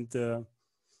boats, and the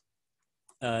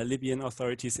Libyan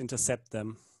authorities intercept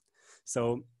them.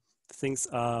 So things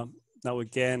are now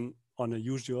again on a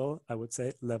usual, I would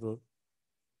say, level.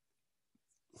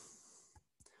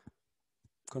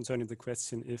 Concerning the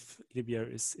question if Libya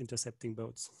is intercepting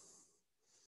boats.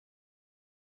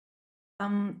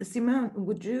 Simon,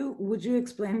 would you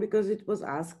explain, because it was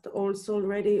asked also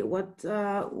already, what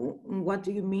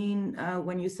do you mean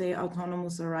when you say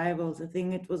autonomous arrivals? I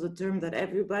think it was a term that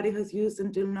everybody has used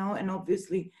until now, and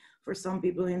obviously for some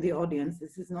people in the audience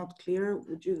this is not clear.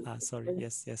 Would you? Sorry,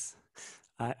 yes.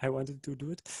 I wanted to do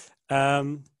it.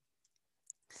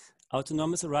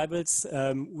 Autonomous arrivals,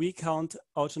 we count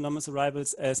autonomous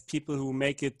arrivals as people who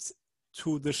make it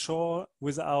to the shore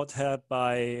without help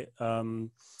by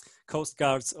Coast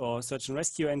Guards or search and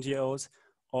rescue NGOs,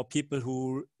 or people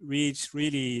who reach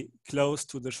really close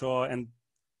to the shore and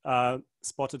are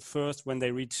spotted first when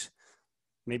they reach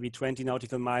maybe 20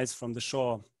 nautical miles from the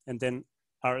shore, and then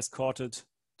are escorted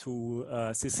to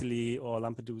Sicily or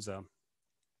Lampedusa.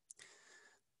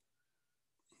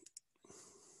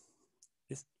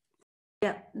 Yes.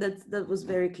 Yeah, that was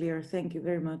very clear. Thank you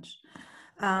very much.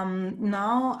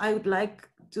 Now I would like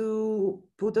to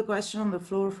put a question on the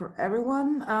floor for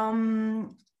everyone.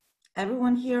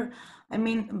 Everyone here, I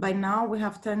mean, by now we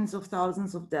have tens of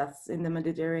thousands of deaths in the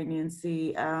Mediterranean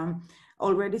Sea.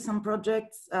 Already some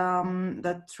projects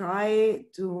that try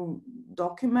to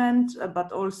document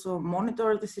but also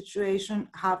monitor the situation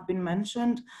have been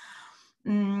mentioned.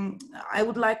 I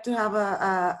would like to have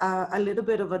a little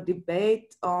bit of a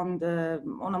debate on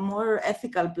a more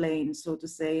ethical plane, so to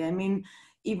say. I mean,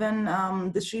 even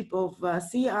the ship of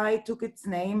CI took its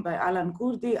name by Alan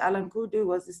Kurdi. Alan Kurdi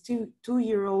was this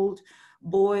two-year-old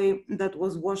boy that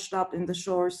was washed up in the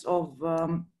shores of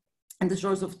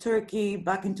Turkey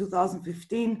back in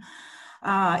 2015.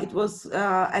 It was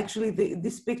actually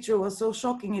this picture was so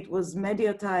shocking. It was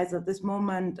mediatized at this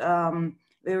moment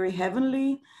very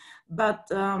heavily. But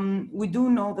we do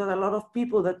know that a lot of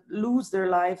people that lose their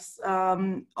lives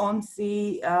on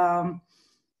sea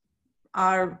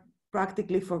are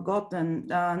practically forgotten.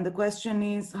 And the question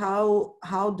is,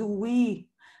 how do we,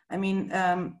 I mean,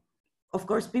 of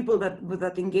course, people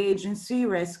that engage in sea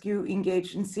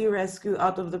rescue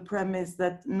out of the premise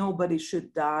that nobody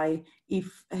should die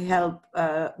if help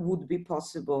would be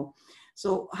possible.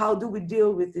 So how do we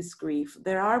deal with this grief?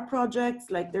 There are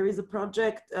projects, like there is a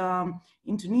project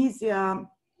in Tunisia,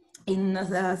 in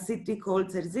a city called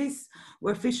Zerzis,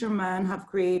 where fishermen have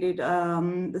created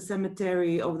the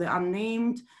cemetery of the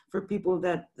unnamed for people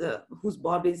that whose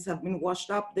bodies have been washed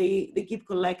up. They keep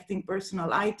collecting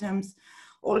personal items,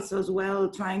 also as well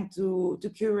trying to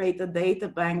curate a data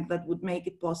bank that would make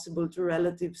it possible to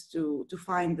relatives to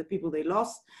find the people they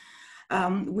lost.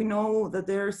 We know that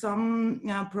there are some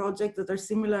projects that are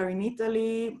similar in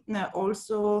Italy.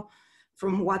 Also,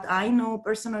 from what I know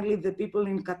personally, the people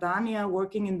in Catania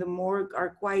working in the morgue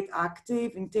are quite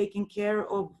active in taking care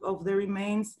of the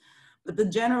remains. But the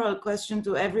general question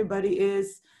to everybody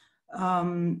is,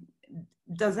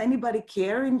 does anybody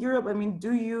care in Europe? I mean,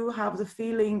 do you have the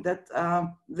feeling that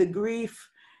the grief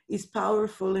is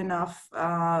powerful enough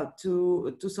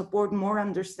to support more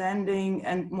understanding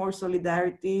and more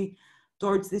solidarity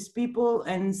towards these people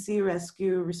and sea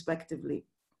rescue respectively?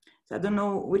 So I don't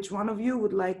know which one of you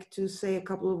would like to say a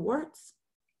couple of words.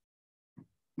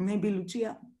 Maybe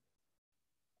Lucia.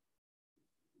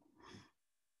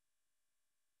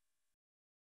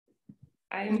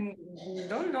 I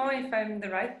don't know if I'm the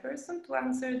right person to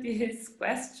answer this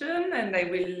question, and I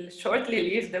will shortly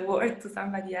leave the word to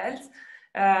somebody else.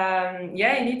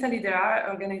 Yeah, in Italy there are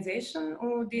organizations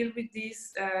who deal with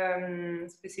these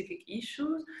specific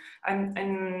issues. I'm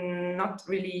not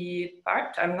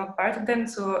part of them,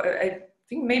 so I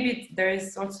think maybe there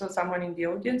is also someone in the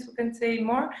audience who can say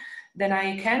more than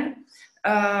I can.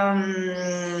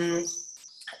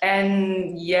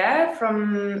 And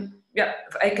yeah,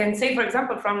 I can say, for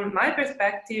example, from my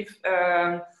perspective,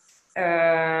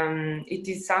 it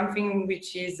is something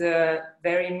which is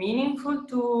very meaningful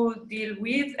to deal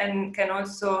with and can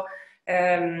also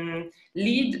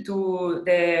lead to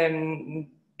the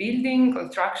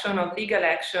construction of legal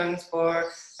actions for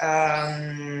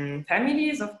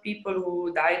families of people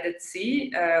who died at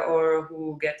sea or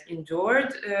who get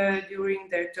injured during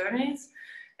their journeys.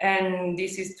 And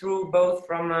this is true both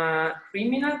from a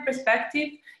criminal perspective,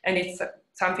 and it's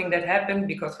something that happened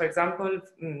because, for example,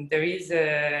 there is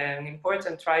an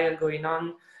important trial going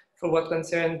on for what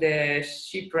concerned the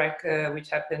shipwreck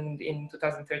which happened in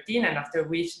 2013, and after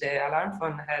which the alarm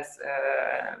fund has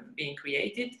been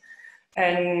created,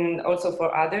 and also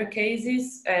for other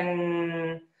cases,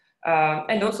 and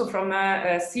also from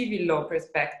a civil law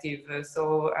perspective.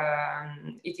 So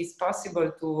it is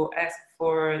possible to ask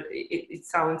for, it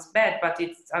sounds bad, but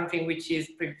it's something which is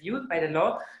previewed by the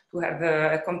law to have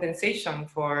a compensation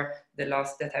for the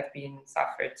loss that have been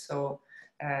suffered. So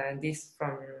this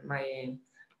from my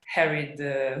harried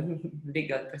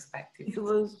legal perspective. It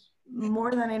was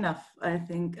more than enough, I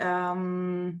think.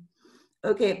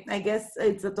 Okay, I guess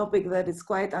it's a topic that is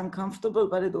quite uncomfortable,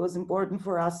 but it was important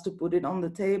for us to put it on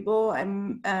the table.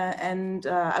 And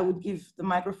I would give the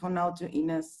microphone now to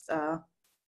Ines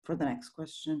for the next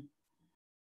question.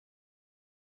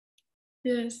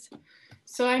 Yes.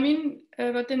 So I mean,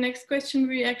 about the next question,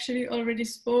 we actually already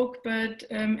spoke, but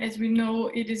as we know,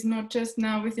 it is not just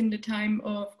now within the time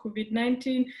of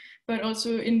COVID-19, but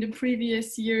also in the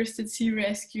previous years that sea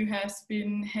rescue has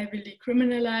been heavily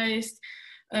criminalized.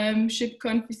 Ship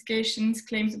confiscations,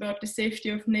 claims about the safety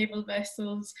of naval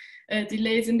vessels,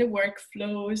 delays in the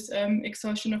workflows,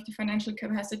 exhaustion of the financial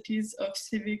capacities of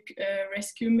civic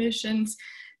rescue missions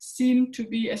seem to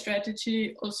be a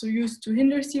strategy also used to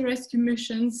hinder sea rescue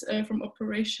missions from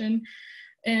operation.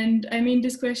 And I mean,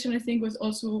 this question I think was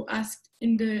also asked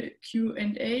in the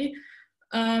Q&A.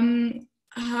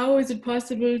 How is it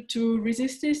possible to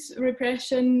resist this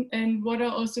repression, and what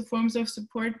are also forms of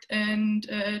support and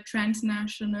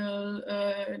transnational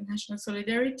national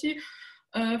solidarity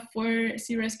for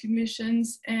sea rescue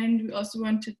missions? And we also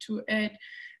wanted to add,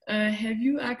 have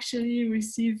you actually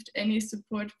received any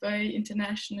support by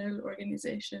international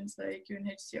organizations like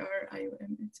UNHCR,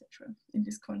 IOM, etc. in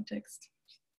this context?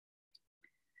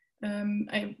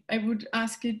 I would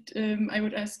ask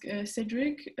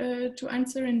Cedric to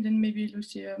answer, and then maybe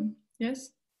Lucia.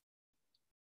 Yes?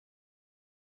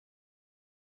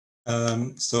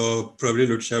 So probably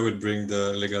Lucia would bring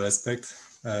the legal aspect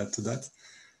to that.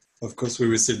 Of course, we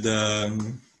received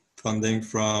funding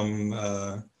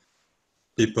from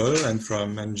people and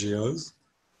from NGOs.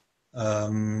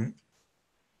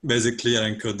 Basically,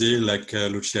 Alain Kurdi, like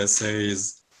Lucia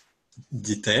says,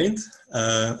 detained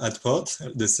at port,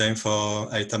 the same for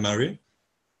Aita Mari.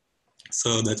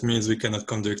 So that means we cannot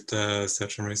conduct a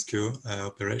search and rescue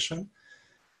operation.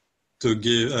 To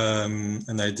give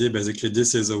an idea, basically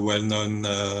this is a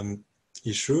well-known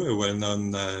issue, a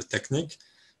well-known technique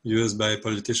used by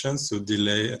politicians to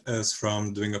delay us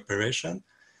from doing operation.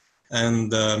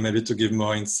 And maybe to give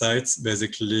more insights,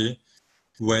 basically,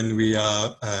 when we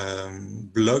are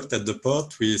blocked at the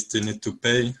port, we still need to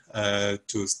pay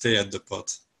to stay at the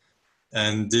port.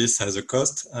 And this has a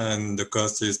cost, and the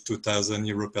cost is 2,000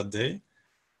 euros per day.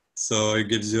 So it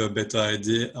gives you a better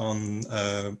idea on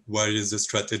what is the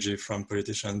strategy from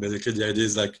politicians. Basically, the idea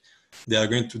is like they are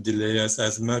going to delay us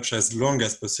as long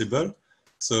as possible.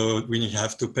 So we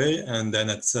have to pay, and then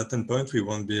at a certain point, we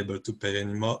won't be able to pay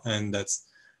anymore. And that's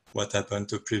what happened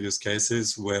to previous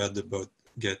cases where the boat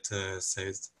get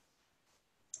seized.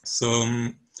 So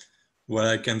what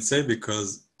I can say,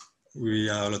 because we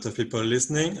are a lot of people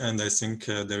listening, and I think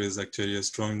there is actually a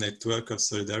strong network of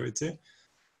solidarity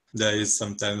that is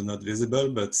sometimes not visible,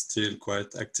 but still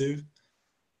quite active.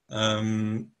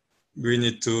 We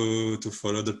need to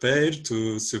follow the page,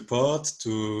 to support,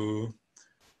 to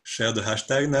share the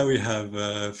hashtag. Now we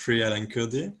have Free Alan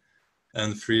Kurdi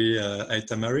and Free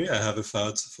Aita Mari. I have a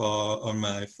thought for all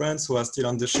my friends who are still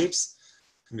on the ships,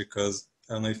 because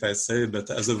I don't know if I say it, but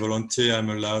as a volunteer, I'm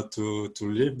allowed to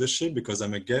leave the ship because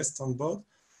I'm a guest on board.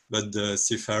 But the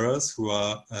seafarers who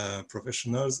are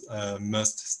professionals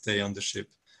must stay on the ship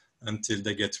until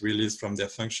they get released from their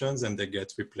functions and they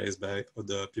get replaced by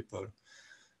other people.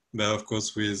 But of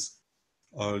course, with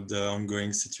all the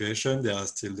ongoing situation, they are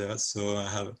still there. So I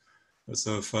have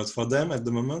also a thought for them at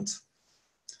the moment.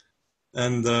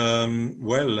 And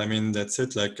well, I mean, that's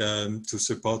it, like to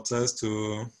support us,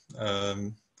 to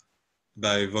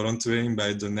by volunteering,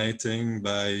 by donating,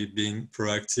 by being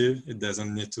proactive. It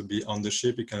doesn't need to be on the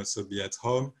ship. It can also be at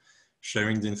home,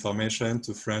 sharing the information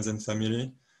to friends and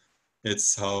family.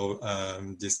 It's how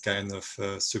this kind of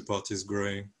support is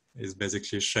growing, is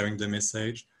basically sharing the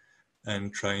message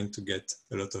and trying to get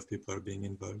a lot of people being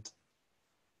involved.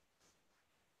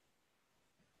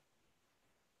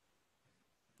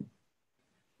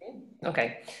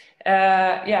 Okay.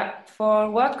 Yeah, for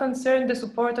what concerns the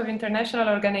support of international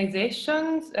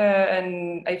organizations,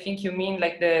 and I think you mean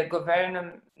like the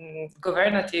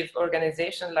governative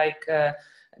organization like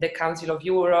the Council of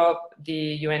Europe,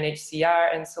 the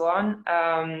UNHCR, and so on,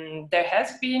 there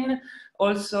has been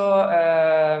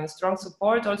also strong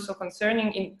support also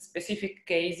concerning in specific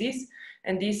cases.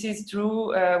 And this is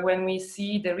true when we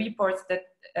see the reports that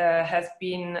has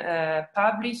been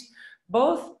published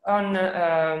both on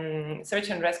search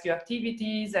and rescue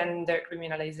activities and their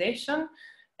criminalization,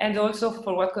 and also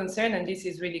for what concern, and this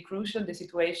is really crucial, the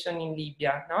situation in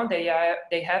Libya. No? They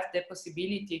have the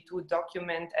possibility to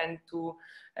document and to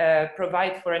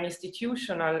provide for an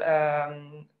institutional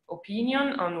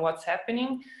opinion on what's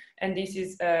happening, and this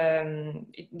is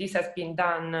this has been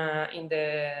done in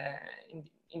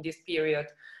this period.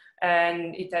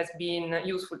 And it has been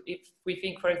useful. If we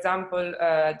think, for example,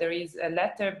 there is a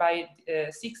letter by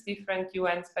 6 different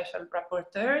UN special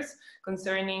rapporteurs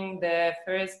concerning the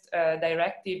first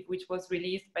directive, which was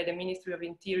released by the Ministry of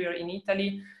Interior in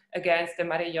Italy against the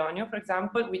Mare Jonio, for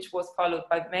example, which was followed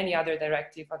by many other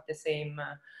directives of the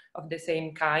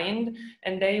same kind.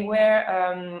 And they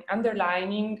were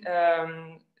underlining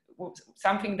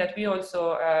something that we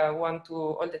also want to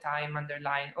all the time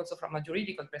underline, also from a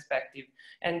juridical perspective,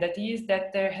 and that is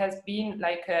that there has been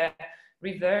like a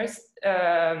reverse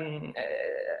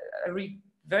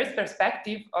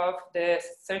perspective of the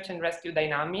search and rescue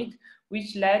dynamic,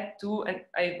 which led to, and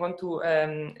I want to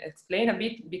explain a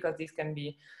bit because this can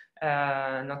be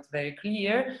not very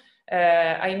clear.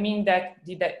 I mean that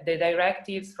the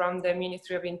directives from the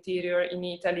Ministry of Interior in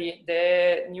Italy,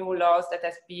 the new laws that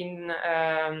has been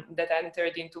that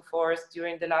entered into force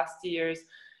during the last years,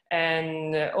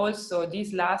 and also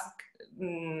these last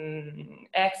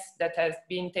acts that has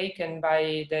been taken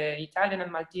by the Italian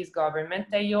and Maltese government,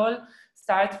 they all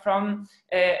start from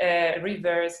a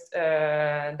reversed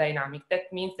dynamic.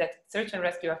 That means that search and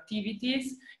rescue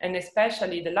activities, and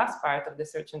especially the last part of the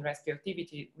search and rescue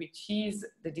activity, which is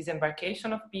the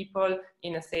disembarkation of people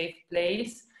in a safe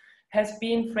place, has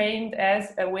been framed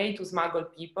as a way to smuggle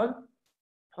people,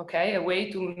 okay, a way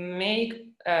to make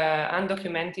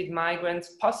undocumented migrants,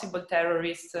 possible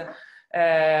terrorists,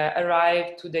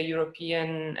 arrive to the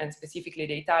European and specifically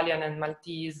the Italian and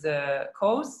Maltese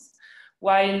coasts.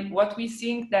 While what we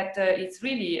think that it's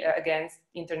really against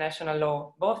international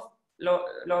law, both law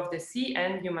of the sea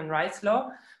and human rights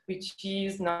law, which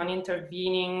is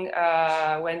non-intervening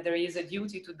when there is a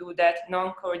duty to do that,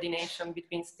 non-coordination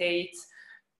between states,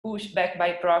 push back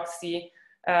by proxy,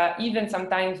 even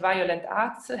sometimes violent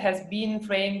acts, has been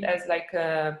framed as like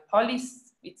a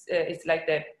policy. It's like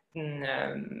the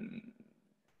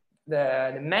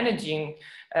managing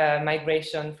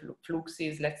migration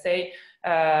fluxes, let's say,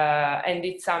 and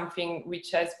it's something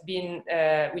which has been,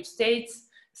 which states,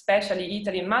 especially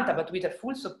Italy and Malta, but with the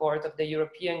full support of the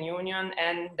European Union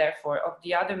and therefore of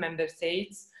the other member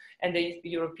states and the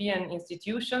European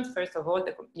institutions, first of all,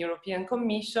 the European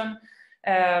Commission,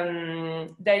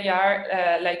 they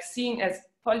are like seen as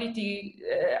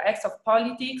acts of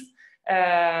politics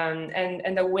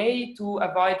and a way to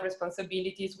avoid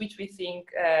responsibilities, which we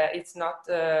think it's not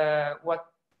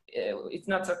it's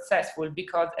not successful,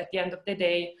 because at the end of the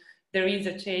day, there is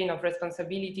a chain of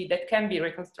responsibility that can be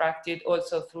reconstructed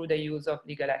also through the use of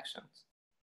legal actions.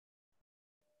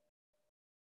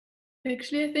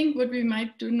 Actually, I think what we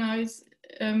might do now is,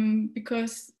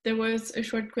 because there was a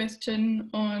short question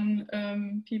on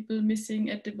people missing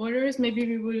at the borders, maybe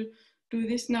we will do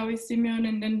this now with Simeon,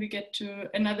 and then we get to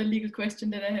another legal question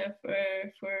that I have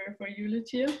for you,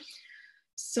 Lucia.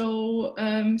 So,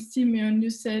 Simeon, you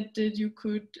said that you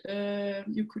could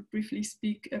briefly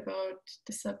speak about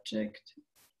the subject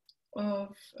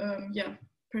of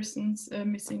persons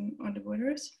missing on the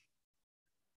borders.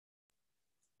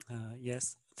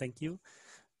 Yes, thank you.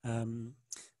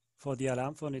 For the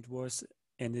alarm phone, it was,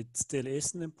 and it still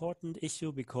is, an important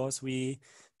issue, because we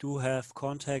do have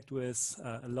contact with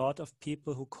a lot of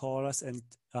people who call us and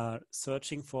are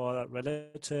searching for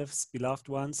relatives, beloved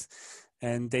ones,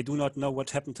 and they do not know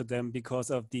what happened to them because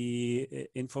of the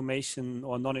information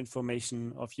or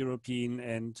non-information of European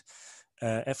and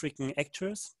African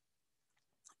actors.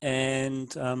 And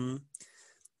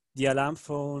the alarm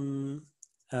phone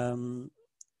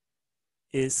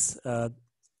is,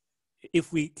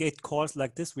 if we get calls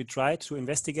like this, we try to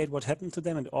investigate what happened to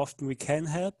them, and often we can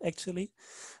help, actually.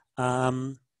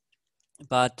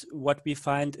 But what we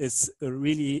find is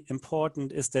really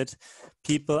important is that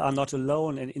people are not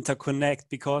alone and interconnect,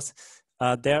 because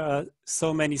there are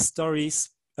so many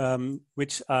stories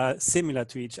which are similar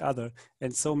to each other,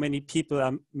 and so many people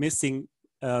are missing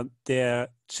their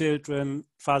children,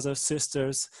 fathers,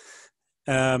 sisters,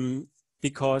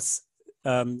 because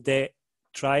they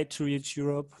tried to reach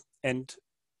Europe and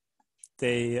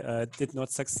they did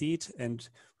not succeed, and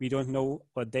we don't know,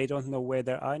 or they don't know where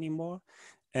they are anymore.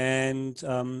 And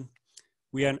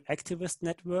we are an activist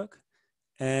network,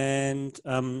 and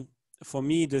for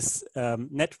me, this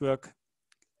network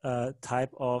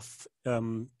type of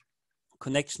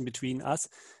connection between us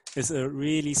is a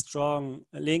really strong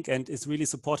link and is really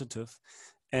supportive.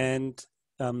 And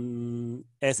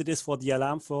as it is for the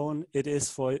alarm phone, it is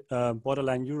for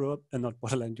borderline Europe, not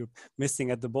borderline Europe,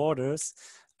 missing at the borders,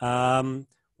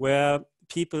 where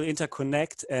people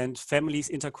interconnect and families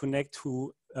interconnect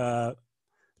who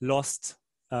lost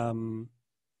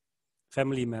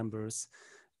family members.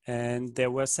 And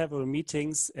there were several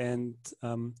meetings and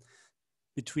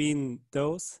between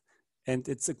those, and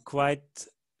it's a quite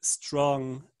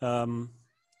strong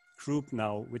group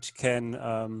now, which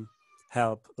can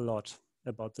help a lot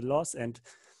about the loss, and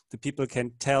the people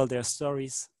can tell their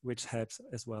stories, which helps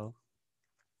as well.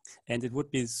 And it would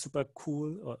be super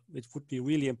cool, or it would be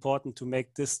really important to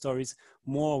make these stories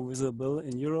more visible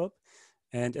in Europe.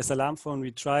 And as Alarm Phone,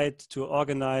 we tried to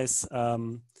organize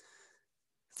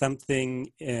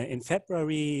something in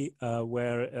February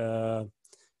where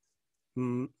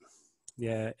an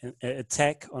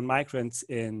attack on migrants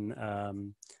in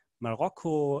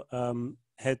Morocco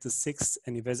had the 6th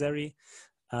anniversary,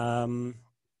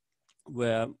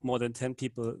 where more than 10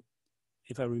 people,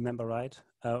 if I remember right,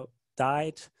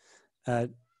 died.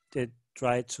 They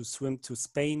tried to swim to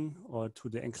Spain or to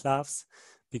the enclaves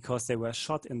because they were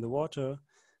shot in the water.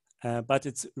 But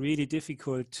it's really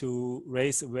difficult to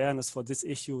raise awareness for these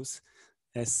issues,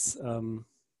 as I'm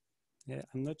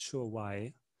not sure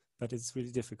why, but it's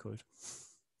really difficult.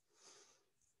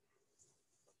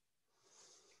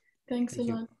 Thanks a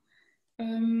lot.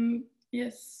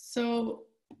 Yes, so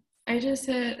I just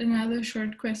had another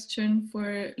short question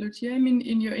for Lucia. I mean,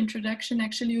 in your introduction,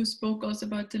 actually, you spoke also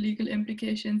about the legal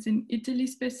implications in Italy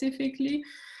specifically,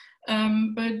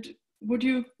 but would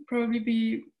you probably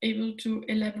be able to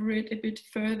elaborate a bit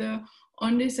further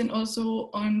on this, and also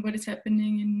on what is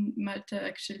happening in Malta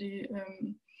actually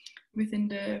within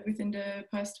the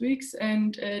past weeks,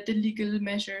 and the legal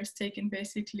measures taken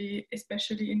basically,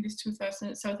 especially in these two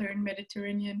southern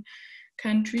Mediterranean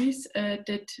countries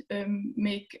that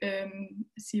make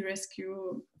sea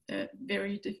rescue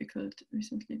very difficult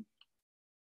recently?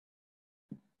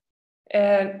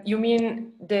 You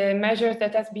mean the measures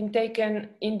that has been taken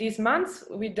in these months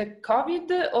with the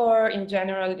COVID, or in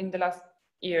general in the last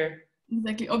year?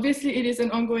 Exactly. Obviously, it is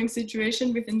an ongoing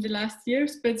situation within the last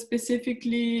years, but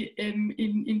specifically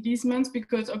in these months,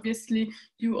 because obviously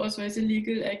you also as a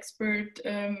legal expert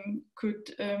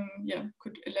could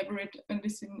elaborate on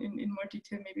this in more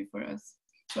detail maybe for us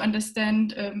to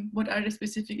understand what are the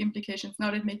specific implications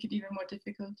now that make it even more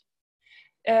difficult.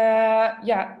 As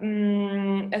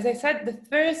I said, the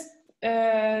first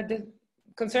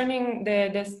concerning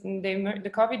the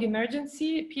COVID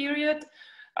emergency period,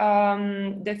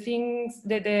 the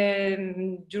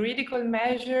juridical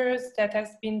measures that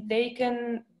has been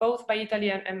taken both by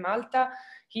Italy and Malta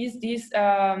is this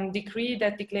decree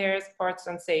that declares ports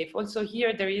unsafe. Also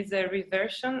here there is a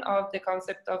reversion of the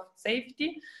concept of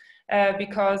safety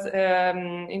because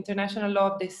international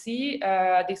law of the sea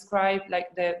describe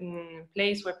like the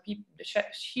place where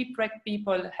shipwrecked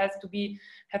people have to be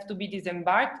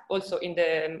disembarked also in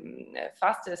the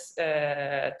fastest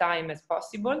time as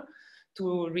possible,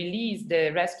 to release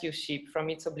the rescue ship from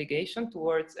its obligation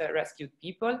towards rescued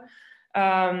people.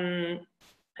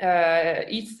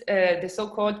 It's the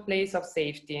so-called place of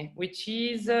safety, which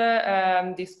is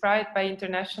described by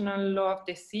international law of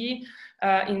the sea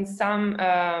in some,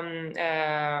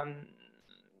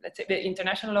 let's say the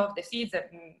international law of the sea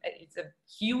it's a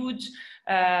huge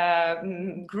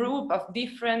group of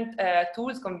different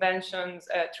tools, conventions,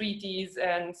 treaties,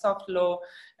 and soft law.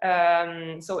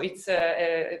 So it's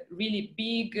a really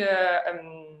big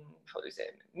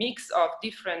mix of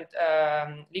different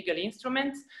legal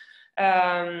instruments.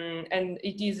 And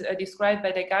it is described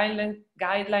by the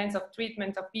guidelines of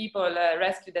treatment of people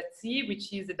rescued at sea,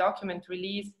 which is a document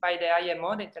released by the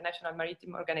IMO, the International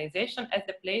Maritime Organization, as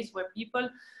the place where people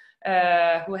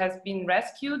who has been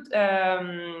rescued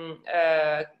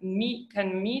can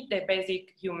meet their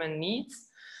basic human needs,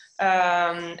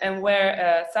 and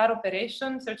where SAR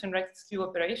operations, search and rescue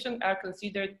operations, are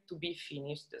considered to be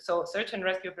finished. So search and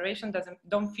rescue operation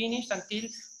don't finish until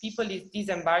people is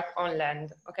disembarked on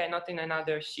land, okay, not in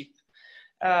another ship.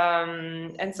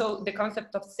 And so the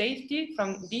concept of safety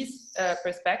from this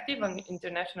perspective on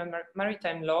international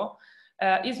maritime law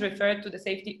is referred to the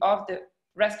safety of the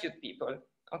rescued people,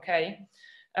 okay?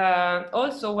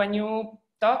 Also, when you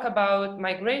talk about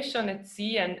migration at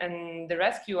sea and the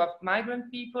rescue of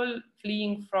migrant people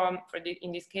fleeing from,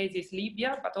 in this case is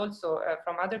Libya, but also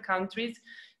from other countries,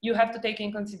 you have to take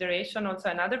in consideration also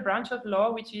another branch of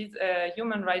law, which is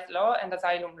human rights law and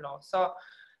asylum law. So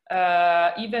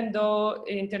even though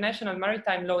international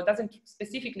maritime law doesn't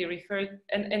specifically refer,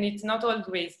 and it's not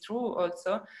always true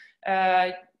also,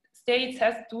 states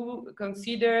have to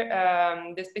consider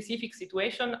the specific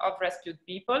situation of rescued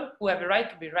people who have a right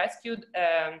to be rescued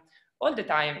all the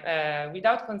time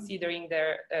without considering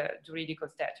their juridical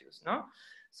status, no?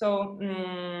 So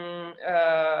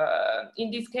in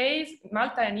this case,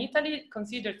 Malta and Italy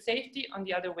considered safety on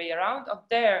the other way around of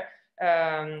their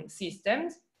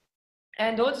systems,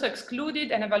 and also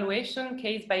excluded an evaluation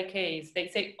case by case. They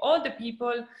say all the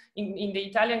people, in the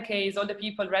Italian case, all the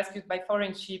people rescued by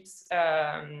foreign ships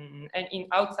and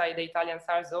outside the Italian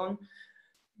SAR zone.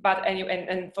 But anyway,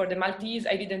 and for the Maltese,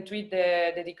 I didn't read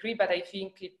the decree, but I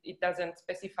think it doesn't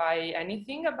specify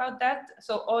anything about that.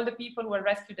 So all the people who are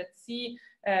rescued at sea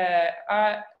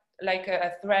are like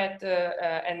a threat,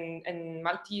 and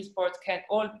Maltese ports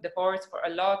all the ports for a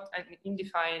lot and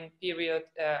indefined period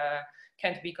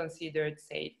can't be considered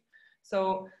safe.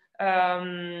 So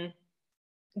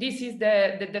this is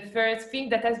the first thing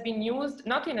that has been used,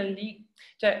 not in a league.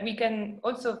 We can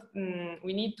also,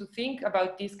 we need to think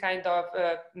about this kind of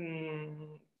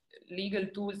legal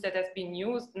tools that has been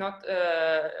used, not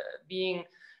being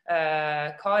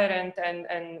coherent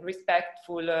and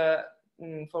respectful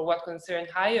for what concerns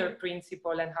higher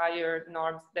principle and higher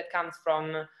norms that comes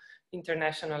from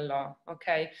international law,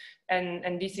 okay?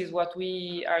 And this is what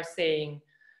we are saying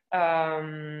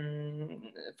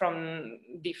from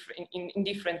in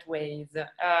different ways.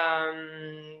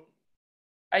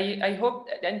 I hope,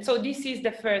 and so this is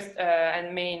the first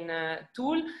and main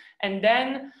tool. And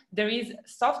then there is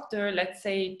softer, let's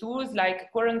say, tools like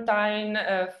quarantine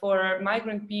for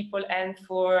migrant people and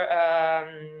for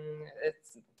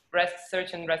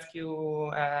search and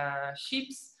rescue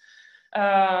ships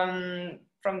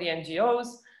from the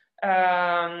NGOs.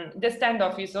 The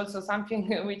standoff is also something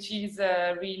which is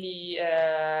really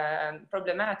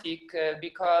problematic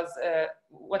because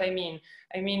what I mean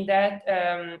that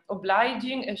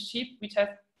obliging a ship which has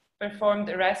performed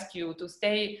a rescue to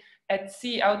stay at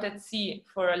sea, out at sea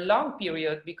for a long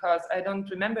period, because I don't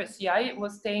remember, CI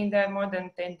was staying there more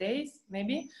than 10 days,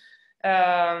 maybe.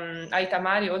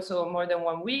 Aitamari also more than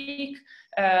 1 week.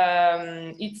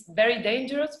 It's very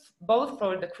dangerous, both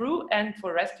for the crew and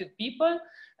for rescued people.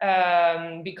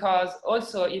 because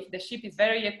also if the ship is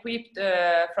very equipped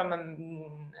from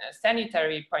a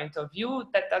sanitary point of view,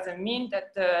 that doesn't mean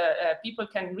that people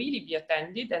can really be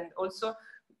attended. And also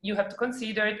you have to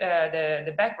consider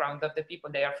the background of the people.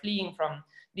 They are fleeing from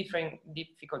different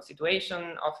difficult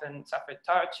situations, often suffered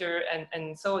torture.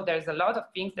 And so there's a lot of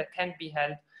things that can be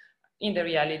held in the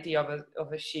reality of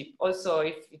a ship. Also,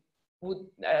 if it would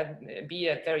be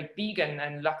a very big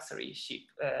and luxury ship,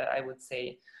 I would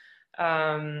say.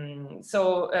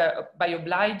 So by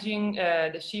obliging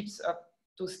the ships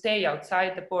to stay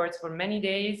outside the ports for many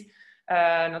days,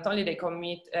 not only they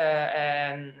commit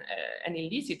an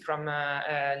illicit from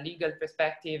a legal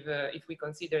perspective, if we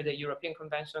consider the European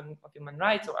Convention of Human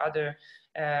Rights or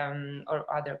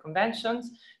other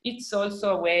conventions, it's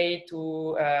also a way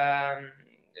to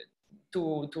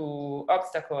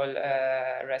obstacle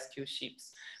rescue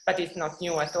ships. But it's not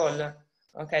new at all.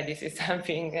 Okay, this is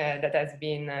something that has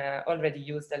been already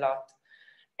used a lot.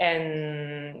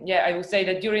 And yeah, I would say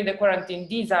that during the quarantine,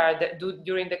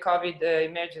 during the COVID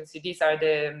emergency, these are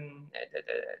the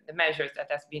measures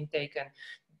that has been taken.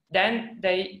 Then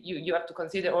you have to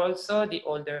consider also the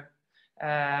older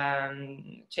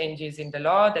changes in the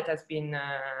law that has been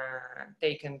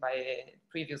taken by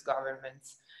previous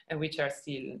governments and which are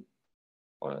still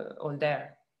all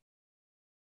there.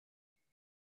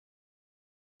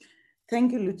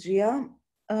 Thank you, Lucia.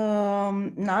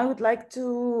 Now I would like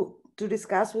to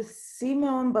discuss with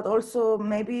Simon, but also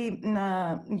maybe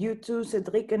you two,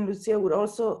 Cedric and Lucia, would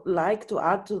also like to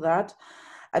add to that.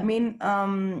 I mean,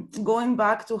 going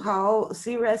back to how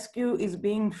sea rescue is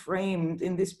being framed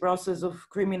in this process of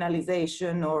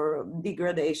criminalization or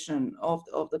degradation of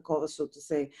the cause, so to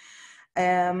say.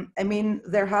 I mean,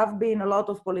 there have been a lot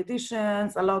of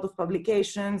politicians, a lot of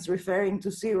publications referring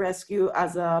to sea rescue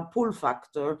as a pull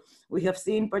factor. We have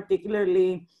seen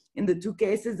particularly in the two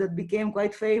cases that became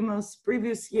quite famous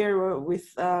previous year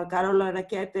with Carola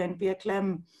Rackete and Pia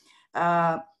Clem.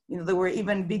 You know, there were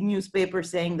even big newspapers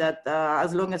saying that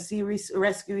as long as sea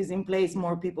rescue is in place,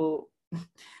 more people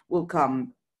will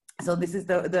come. So this is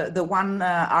the one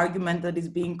argument that is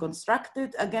being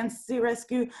constructed against sea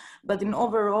rescue. But in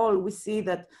overall, we see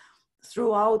that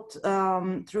throughout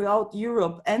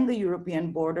Europe and the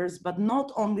European borders, but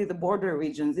not only the border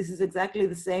regions. This is exactly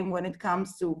the same when it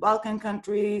comes to Balkan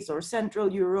countries or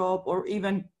Central Europe or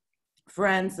even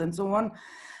France and so on.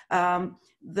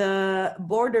 The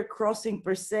border crossing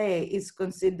per se is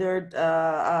considered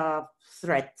a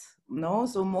threat. No,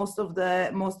 so most of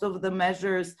the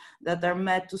measures that are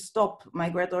meant to stop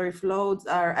migratory flows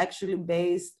are actually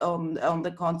based on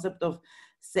the concept of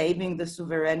saving the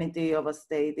sovereignty of a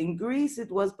state. In Greece, it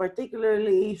was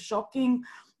particularly shocking.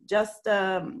 Just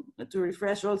to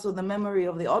refresh also the memory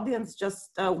of the audience,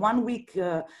 just 1 week,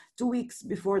 2 weeks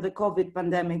before the COVID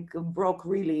pandemic broke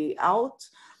really out,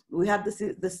 we had the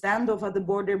standoff at the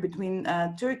border between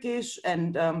Turkish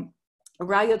and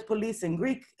riot police and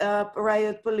Greek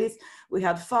riot police. We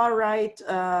had far-right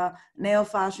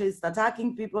neo-fascists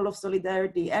attacking people of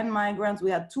solidarity and migrants. We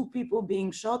had 2 people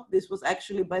being shot. This was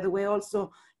actually, by the way,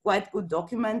 also quite good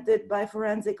documented by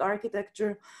forensic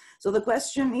architecture. So the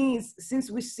question is, since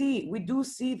we do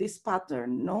see this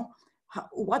pattern, no?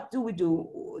 What do we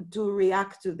do to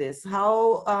react to this?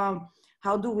 How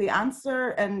do we answer,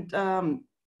 and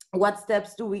what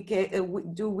steps do we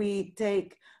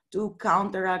take to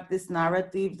counteract this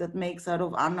narrative that makes out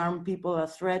of unarmed people a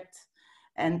threat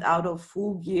and out of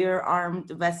full gear armed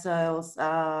vessels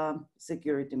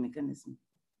security mechanism?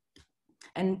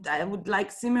 And I would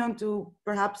like Simeon to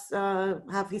perhaps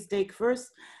have his take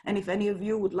first. And if any of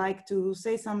you would like to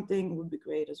say something, it would be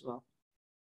great as well.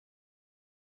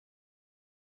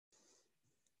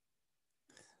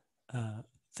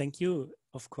 Thank you.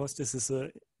 Of course, this is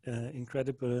an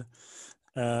incredible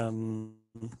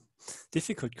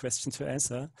difficult question to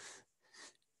answer,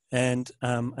 and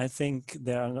I think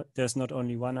there's not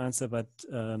only one answer, but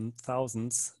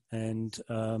thousands, and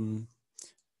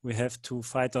we have to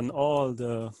fight on all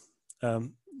the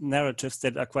narratives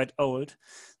that are quite old.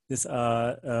 These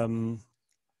are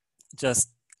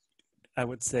just, I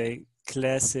would say,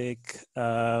 classic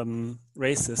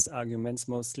racist arguments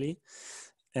mostly,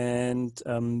 and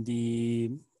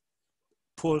the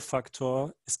pull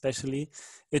factor, especially,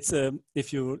 it's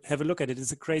if you have a look at it,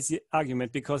 it's a crazy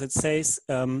argument because it says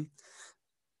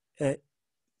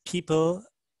people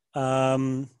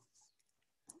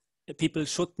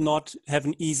should not have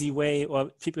an easy way,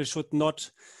 or people should not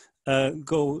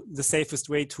go the safest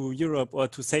way to Europe or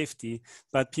to safety,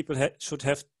 but people should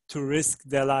have to risk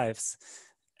their lives.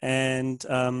 And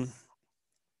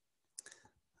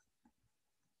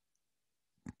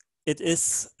it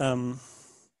is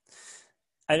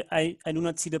I do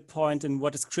not see the point in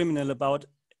what is criminal about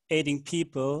aiding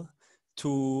people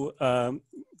to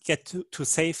get to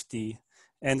safety.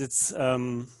 And it's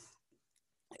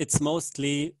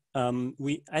mostly,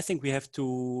 I think we have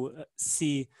to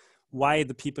see why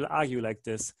the people argue like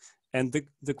this. And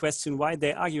the question why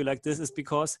they argue like this is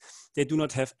because they do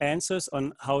not have answers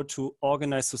on how to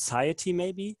organize society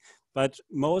maybe, but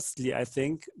mostly I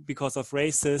think because of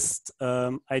racist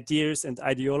ideas and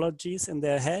ideologies in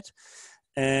their head.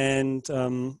 And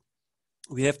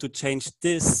we have to change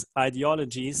these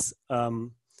ideologies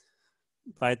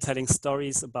by telling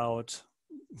stories about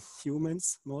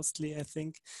humans mostly, I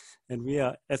think. And we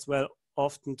are as well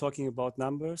often talking about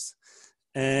numbers.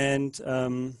 And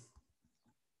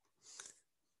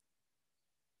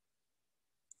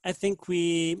I think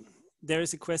there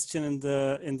is a question in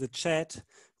the chat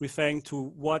referring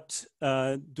to what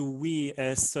do we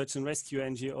as search and rescue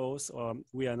NGOs, or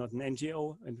we are not an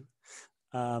NGO, and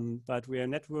but we are a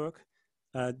network,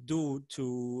 do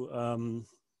to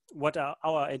what are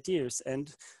our ideas.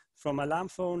 And from Alarm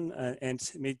Phone and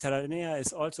Mediterranea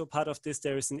is also part of this.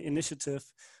 There is an initiative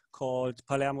called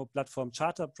Palermo Platform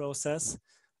Charter Process,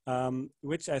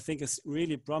 which I think is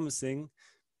really promising.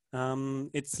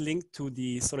 It's linked to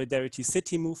the Solidarity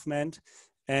City movement.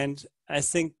 And I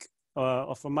think,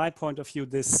 from my point of view,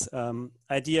 this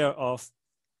idea of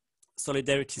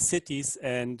solidarity cities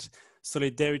and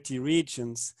solidarity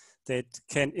regions that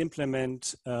can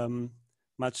implement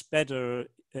much better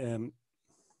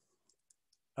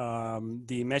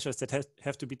the measures that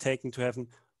have to be taken to have an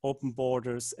open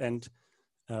borders and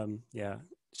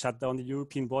shut down the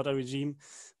European border regime.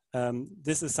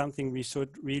 This is something we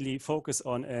should really focus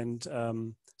on and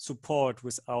support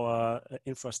with our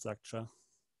infrastructure.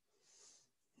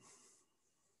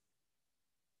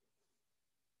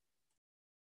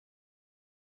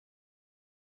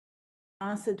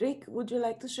 Cedric, would you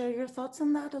like to share your thoughts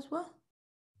on that as well?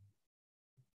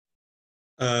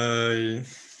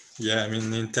 Yeah, I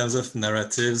mean, in terms of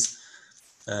narratives,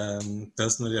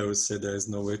 personally, I would say there is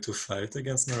no way to fight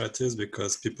against narratives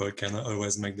because people cannot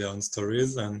always make their own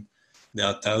stories, and there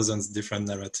are thousands of different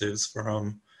narratives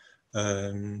from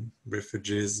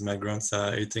refugees, migrants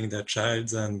are eating their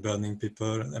child and burning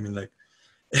people. I mean, like,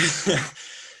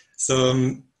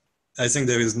 so I think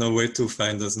there is no way to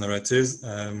find those narratives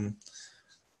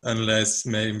unless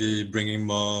maybe bringing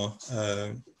more,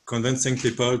 convincing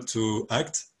people to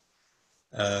act,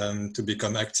 to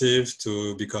become active,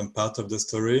 to become part of the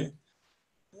story.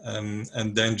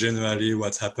 And then generally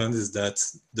what happens is that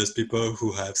those people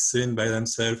who have seen by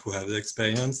themselves, who have the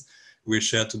experience, will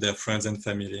share to their friends and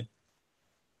family.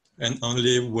 And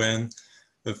only when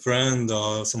a friend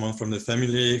or someone from the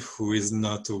family who is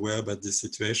not aware about this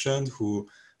situation, who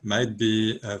might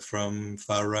be from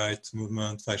far-right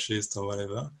movement, fascist or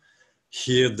whatever,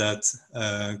 hear that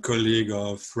a colleague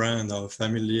or friend or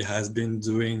family has been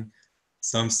doing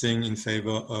something in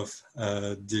favor of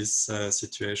this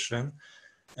situation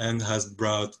and has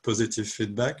brought positive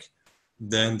feedback,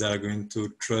 then they are going to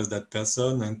trust that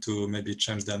person and to maybe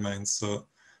change their mind. So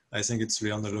I think it's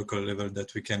really on the local level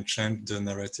that we can change the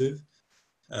narrative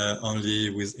only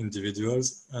with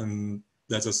individuals. And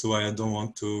that's also why I don't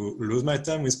want to lose my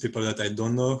time with people that I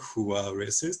don't know who are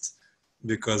racist,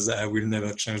 because I will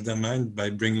never change their mind by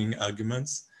bringing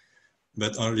arguments.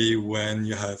 But only when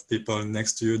you have people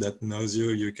next to you that knows you,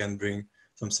 you can bring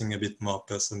something a bit more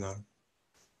personal.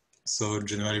 So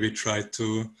generally we try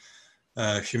to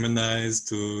humanize,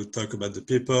 to talk about the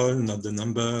people, not the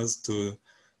numbers, to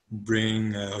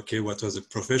bring, okay, what was the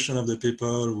profession of the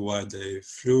people, why they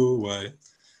flew, why.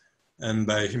 And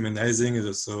by humanizing is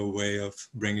also a way of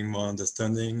bringing more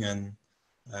understanding and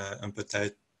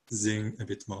empathizing a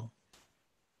bit more.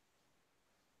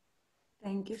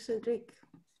 Thank you, Cedric.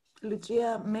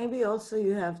 Lucia, maybe also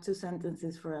you have 2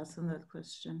 sentences for us on that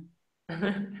question.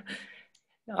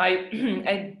 No,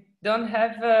 I don't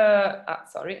have, a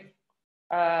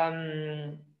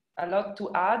lot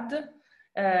to add.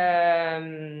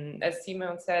 As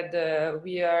Simon said,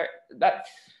 but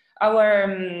our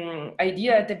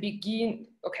idea at the beginning,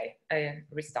 okay, I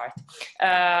restart.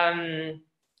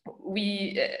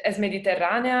 We, as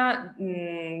Mediterranea,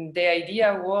 the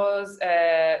idea was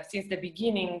since the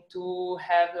beginning to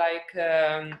have like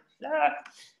a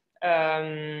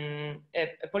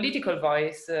political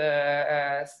voice,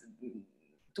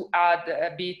 to add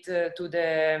a bit to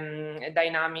the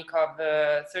dynamic of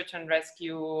search and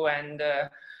rescue and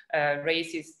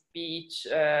racist speech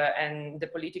and the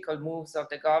political moves of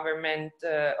the government,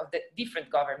 of the different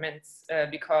governments,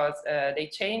 because they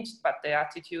changed, but the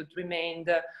attitude remained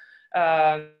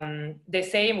the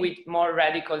same, with more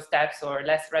radical steps or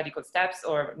less radical steps,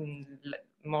 or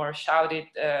more shouted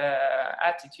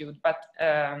attitude, but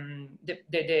the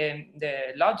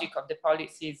logic of the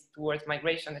policies towards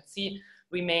migration at sea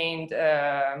remained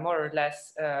more or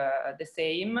less the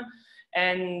same.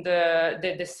 And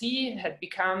the sea had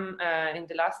become, in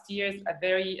the last years, a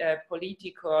very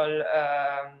political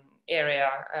area,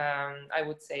 I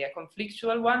would say a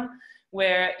conflictual one,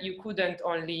 where you couldn't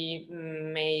only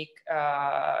make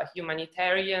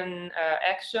humanitarian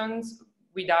actions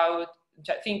without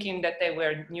thinking that they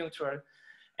were neutral.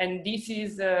 And this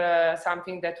is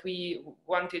something that we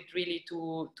wanted really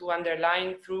to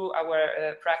underline through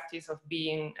our practice of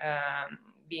being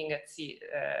at sea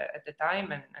at the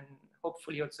time, and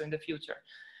hopefully also in the future.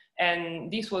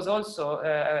 And this was also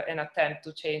an attempt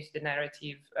to change the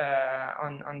narrative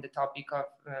on the topic of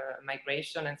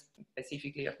migration, and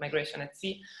specifically of migration at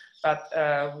sea. But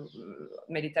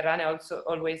Mediterranean also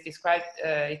always described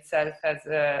itself as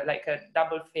like a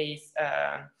double-phase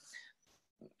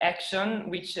action,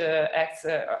 which acts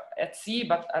at sea,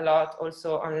 but a lot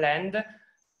also on land,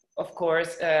 of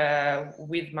course,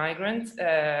 with migrants.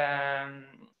 And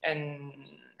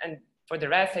for the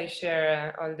rest, I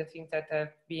share all the things that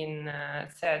have been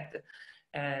said.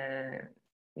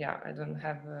 Yeah, I don't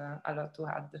have a lot to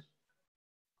add.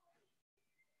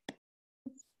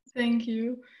 Thank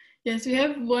you. Yes, we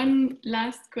have one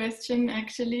last question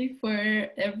actually for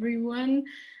everyone.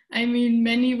 I mean,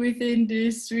 many within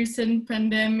this recent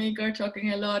pandemic are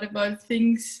talking a lot about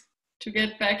things to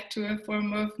get back to a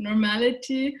form of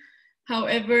normality.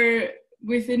 However,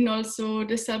 within also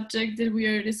the subject that we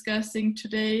are discussing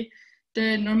today,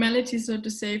 the normality, so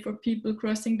to say, for people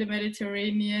crossing the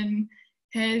Mediterranean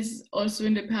has also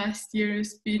in the past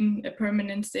years been a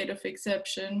permanent state of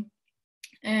exception.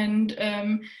 And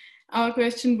our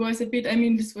question was a bit, I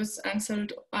mean, this was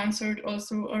answered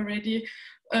also already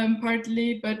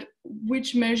partly, but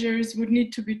which measures would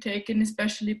need to be taken,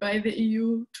 especially by the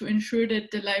EU, to ensure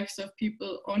that the lives of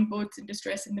people on boats in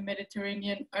distress in the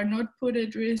Mediterranean are not put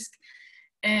at risk,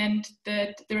 and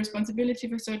that the responsibility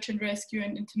for search and rescue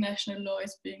and international law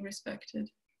is being respected?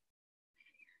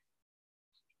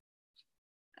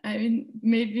 I mean,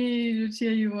 maybe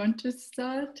Lucia, you want to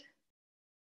start?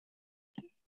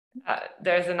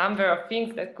 There's a number of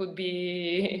things that could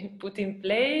be put in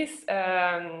place.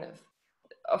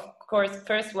 Of course,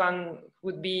 first one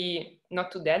would be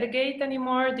not to delegate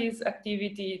anymore this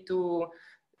activity to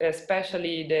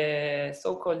especially the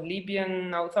so-called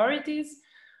Libyan authorities.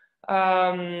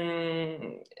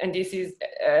 And this is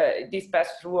this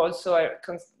passed through also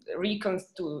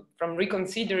from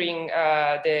reconsidering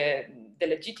the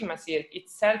legitimacy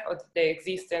itself of the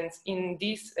existence in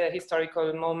this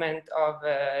historical moment of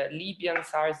Libyan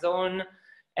SAR zone.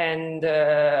 And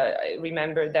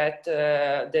remember that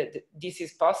this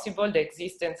is possible, the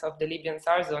existence of the Libyan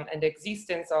SAR zone and the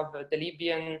existence of the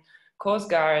Libyan Coast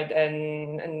Guard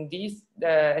and this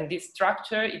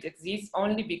structure, it exists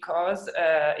only because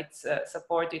it's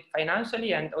supported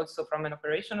financially and also from an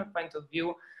operational point of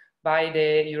view by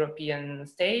the European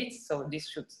states. So this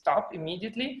should stop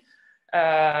immediately.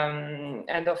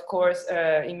 And of course,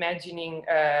 imagining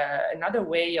another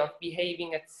way of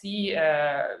behaving at sea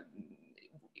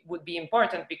would be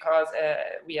important, because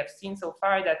we have seen so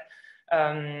far that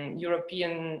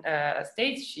European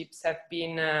state ships have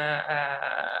been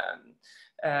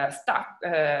stuck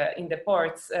in the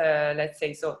ports, let's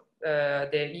say. So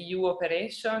the EU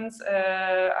operations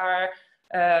are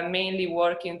mainly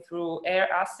working through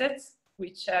air assets,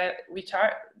 which are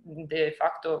de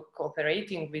facto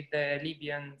cooperating with the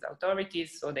Libyan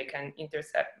authorities so they can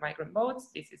intercept migrant boats.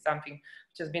 This is something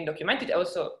which has been documented.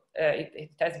 Also,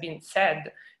 it has been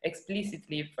said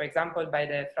explicitly, for example, by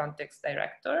the Frontex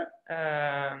director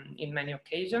in many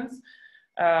occasions.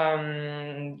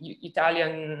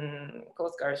 Italian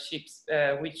Coast Guard ships,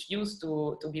 which used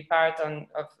to be part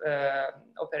of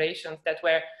operations that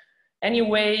were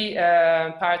anyway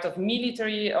part of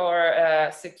military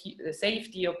or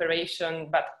safety operation,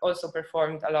 but also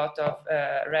performed a lot of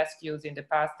rescues in the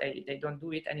past. They don't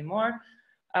do it anymore.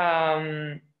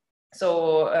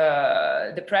 So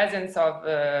the presence of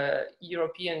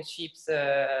European ships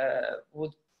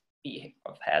would be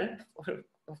of help,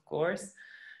 of course.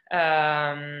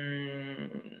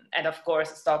 And of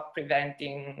course, stop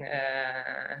preventing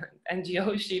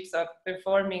NGO ships of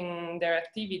performing their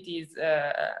activities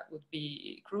would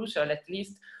be crucial, at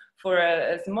least for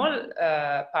a small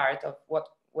part of what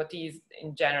is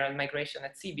in general migration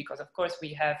at sea, because of course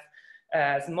we have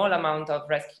a small amount of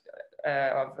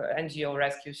NGO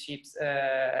rescue ships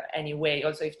anyway.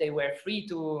 Also, if they were free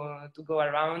to go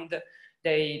around,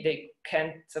 they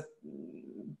can't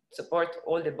support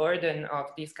all the burden of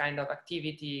this kind of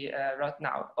activity right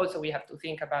now. Also, we have to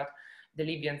think about the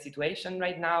Libyan situation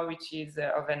right now, which is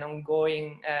of an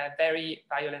ongoing, very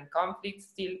violent conflict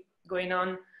still going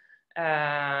on.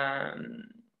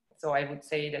 So I would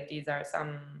say that these are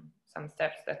some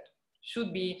steps that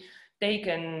should be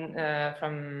taken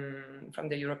from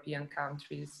the European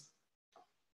countries.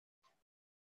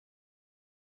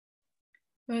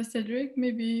 Cedric,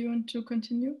 maybe you want to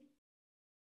continue?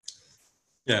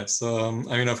 Yeah, so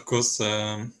I mean, of course,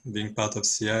 being part of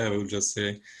CI, I would just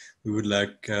say we would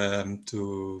like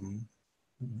to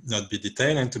not be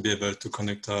detained and to be able to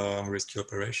conduct our rescue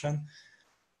operation.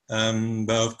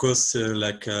 But of course,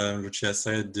 like Lucia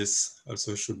said, this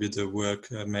also should be the work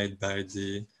made by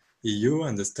the EU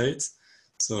and the states.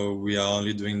 So we are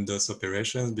only doing those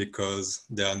operations because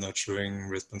they are not showing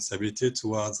responsibility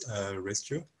towards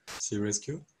rescue, sea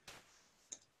rescue.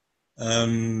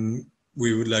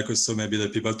 We would like also maybe the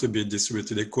people to be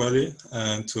distributed equally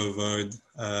and to avoid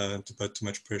to put too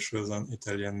much pressure on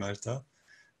Italy and Malta,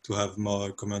 to have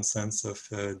more common sense of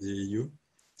the EU.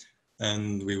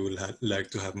 And we would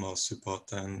like to have more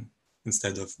support and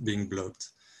instead of being blocked.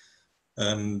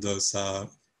 And those are,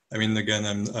 I mean, again,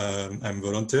 I'm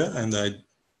volunteer and I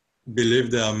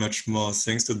believe there are much more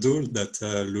things to do that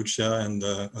Lucia and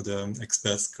other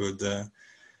experts could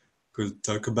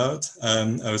talk about.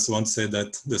 I also want to say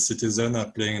that the citizens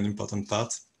are playing an important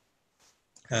part,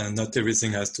 and not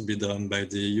everything has to be done by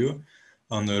the EU.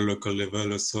 On a local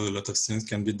level also a lot of things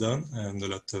can be done, and a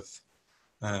lot of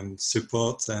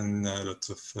support and a lot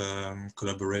of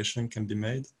collaboration can be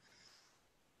made.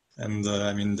 And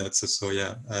I mean, that's also,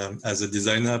 yeah, as a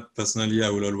designer, personally, I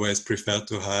will always prefer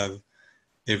to have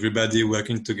everybody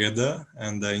working together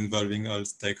and involving all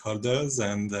stakeholders.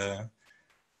 And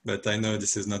but I know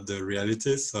this is not the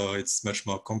reality, so it's much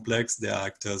more complex. There are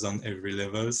actors on every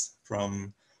levels,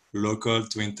 from local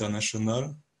to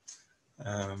international,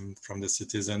 from the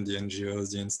citizen, the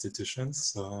NGOs, the institutions.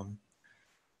 So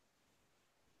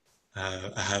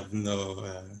I have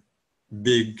no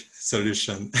big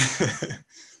solution.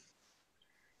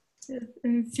 Yes,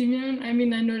 and Simeon, I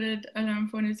mean, I know that Alarm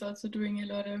Phone is also doing a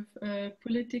lot of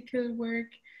political work.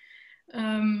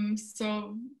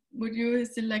 So would you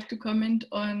still like to comment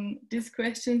on this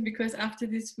question? Because after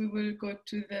this, we will go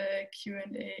to the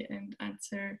Q&A and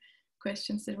answer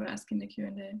questions that were asked in the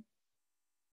Q&A.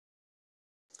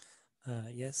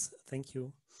 Yes, thank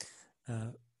you.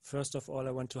 First of all,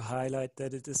 I want to highlight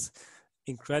that it is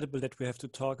incredible that we have to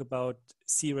talk about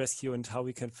sea rescue and how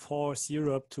we can force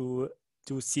Europe to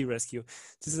do sea rescue.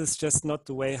 This is just not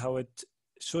the way how it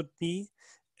should be.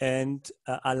 And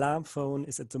Alarm Phone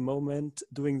is at the moment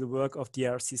doing the work of the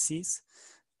RCCs,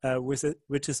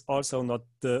 which is also not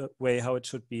the way how it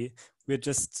should be. We're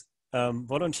just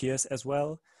volunteers as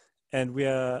well. And we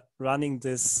are running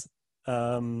this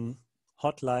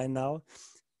hotline now.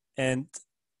 And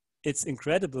it's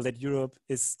incredible that Europe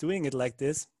is doing it like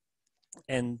this.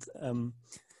 And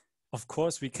of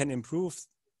course, we can improve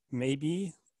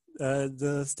maybe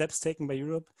the steps taken by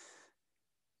Europe.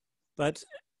 But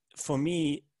for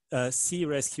me, sea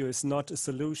rescue is not a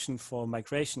solution for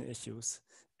migration issues.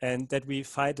 And that we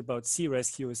fight about sea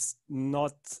rescue is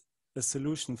not a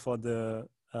solution for the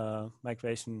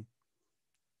migration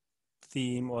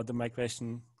theme or the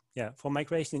migration, for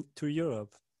migration to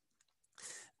Europe.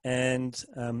 And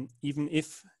even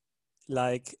if,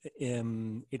 like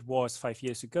it was 5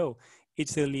 years ago,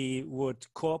 Italy would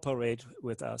cooperate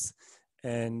with us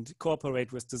and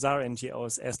cooperate with the ZAR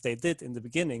NGOs as they did in the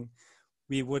beginning,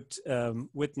 we would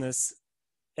witness,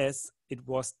 as it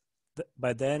was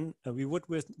by then, we would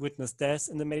witness deaths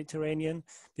in the Mediterranean,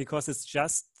 because it's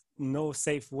just no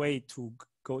safe way to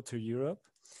go to Europe.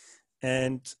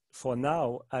 And for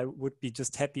now, I would be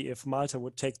just happy if Malta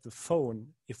would take the phone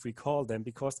if we call them,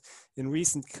 because in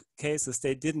recent cases,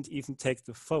 they didn't even take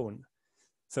the phone.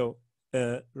 So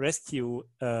rescue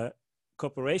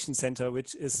cooperation center,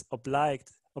 which is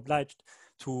obliged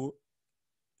to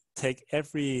take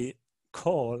every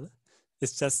call,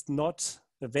 is just not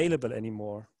available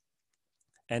anymore.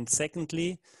 And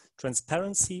secondly,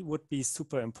 transparency would be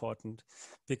super important,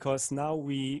 because now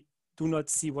we do not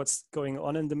see what's going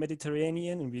on in the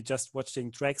Mediterranean, and we're just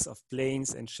watching tracks of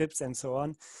planes and ships and so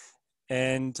on.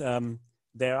 And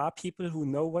there are people who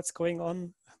know what's going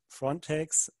on,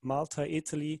 Frontex, Malta,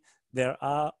 Italy. There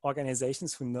are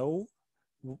organizations who know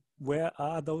where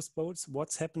are those boats,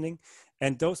 what's happening.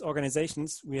 And those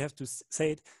organizations, we have to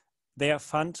say it, they are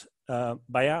funded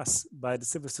by us, by the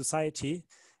civil society.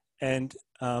 And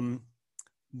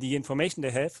the information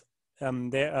they have,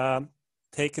 they are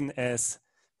taken as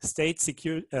state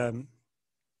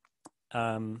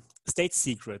state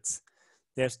secrets.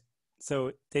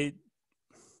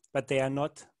 But they are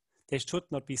not. They should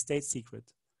not be state secret.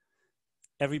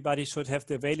 Everybody should have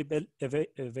the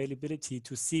availability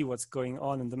to see what's going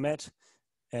on in the Med,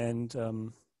 and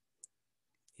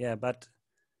yeah. But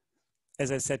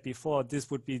as I said before,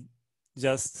 this would be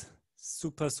just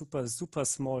super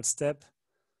small step,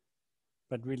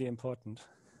 but really important.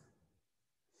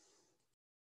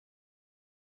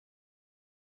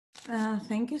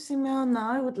 Thank you, Simeon.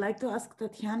 Now I would like to ask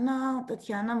Tatiana.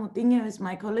 Tatiana Moutinho is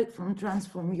my colleague from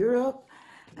Transform Europe,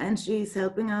 and she's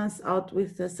helping us out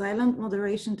with the silent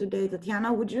moderation today.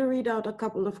 Tatiana, would you read out a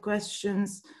couple of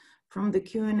questions from the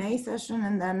Q&A session,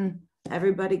 and then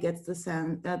everybody gets the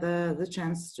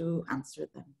chance to answer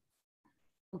them.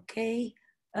 Okay,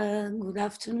 good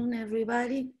afternoon,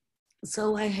 everybody.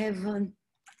 So I have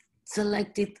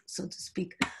selected, so to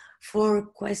speak, 4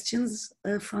 questions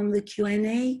from the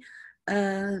Q&A,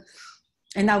 and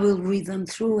I will read them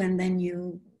through, and then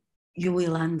you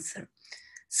will answer.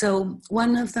 So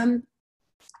one of them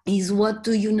is, what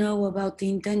do you know about the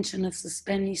intention of the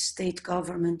Spanish state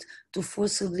government to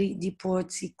forcibly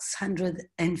deport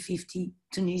 650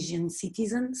 Tunisian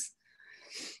citizens?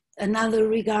 Another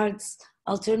regards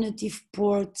alternative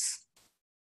ports.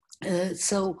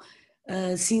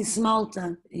 Since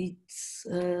Malta, it's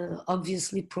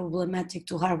obviously problematic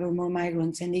to harbor more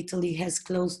migrants, and Italy has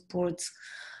closed ports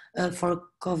for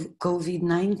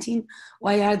COVID-19,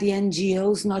 why are the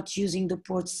NGOs not using the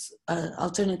ports,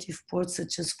 alternative ports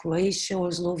such as Croatia or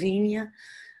Slovenia,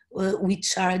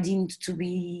 which are deemed to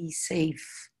be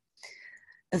safe?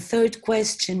 A third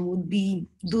question would be,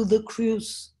 do the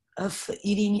crews of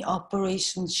Irini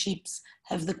operation ships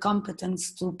have the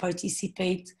competence to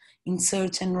participate in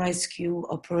search and rescue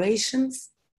operations?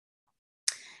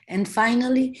 And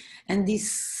finally, and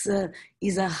this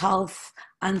is a half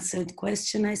answered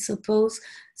question, I suppose,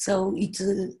 so it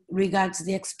regards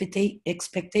the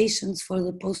expectations for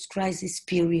the post-crisis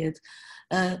period.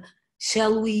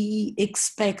 Shall we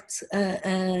expect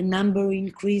a number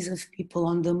increase of people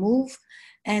on the move,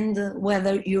 and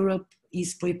whether Europe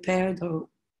is prepared, or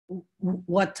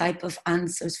what type of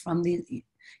answers from the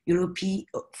Europe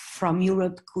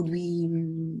could we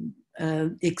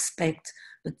expect?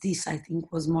 But this, I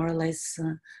think, was more or less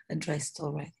addressed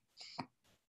already.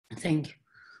 Thank you.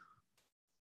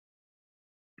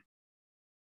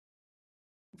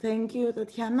 Thank you,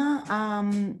 Tatiana.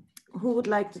 Who would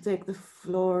like to take the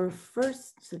floor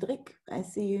first? Cedric, I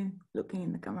see you looking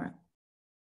in the camera.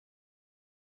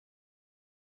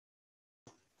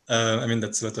 I mean,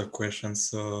 that's a lot of questions,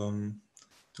 so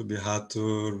it would be hard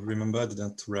to remember. I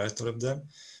didn't write all of them,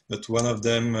 but one of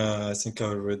them, I think I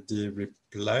already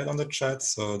replied on the chat.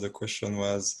 So the question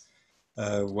was,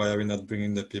 why are we not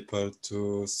bringing the people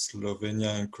to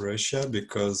Slovenia and Croatia?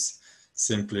 Because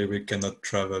simply we cannot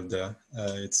travel there.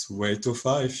 It's way too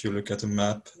far. If you look at a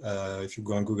map, if you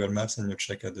go on Google Maps and you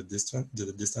check out the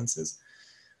distances,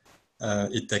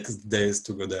 it takes days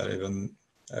to go there. Even,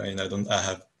 I mean, I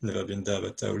have never been there,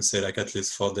 but I would say like at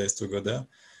least 4 days to go there.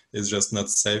 It's just not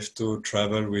safe to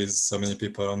travel with so many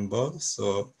people on board.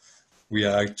 So we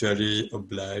are actually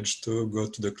obliged to go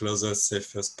to the closest,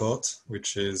 safest port,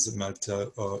 which is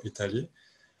Malta or Italy.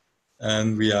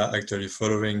 And we are actually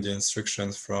following the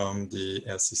instructions from the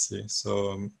LCC.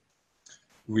 So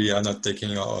we are not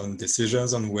taking our own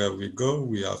decisions on where we go.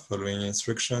 We are following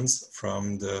instructions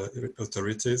from the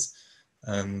authorities.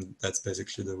 And that's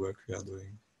basically the work we are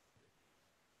doing.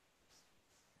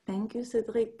 Thank you,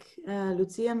 Cedric.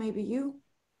 Lucia, maybe you?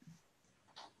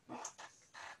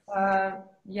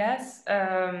 Yes,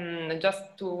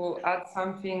 just to add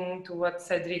something to what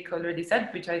Cedric already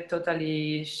said, which I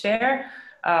totally share.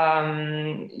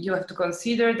 You have to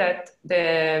consider that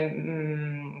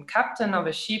the captain of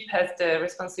a ship has the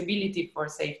responsibility for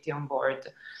safety on board.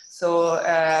 So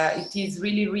it is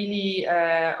really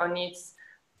on its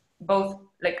both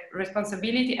like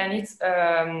responsibility and its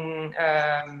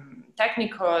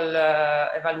technical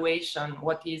evaluation,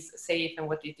 what is safe and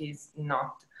what it is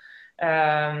not.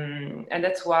 And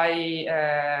that's why,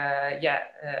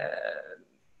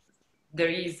 there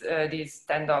is this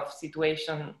standoff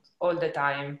situation all the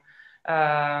time.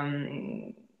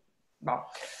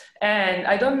 And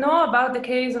I don't know about the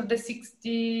case of the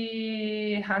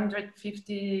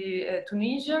 150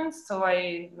 Tunisians, so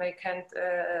I can't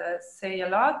say a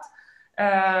lot.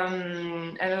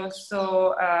 And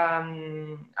also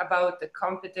about the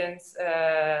competence,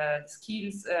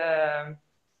 skills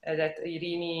that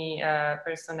Irini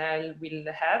personnel will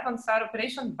have on SAR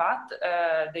operation, but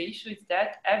the issue is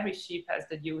that every ship has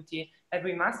the duty,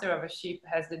 every master of a ship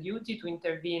has the duty to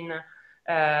intervene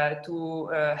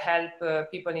to help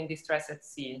people in distress at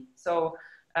sea. So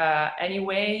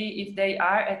anyway, if they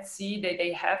are at sea,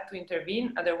 they have to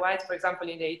intervene. Otherwise, for example,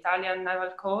 in the Italian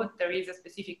Naval Code, there is a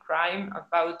specific crime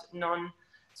about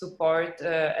non-support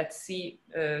at sea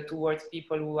towards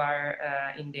people who are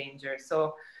in danger.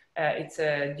 So it's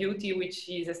a duty which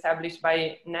is established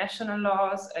by national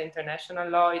laws, international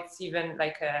law. It's even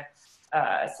like a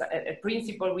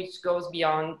principle which goes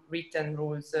beyond written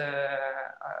rules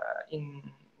in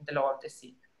the law of the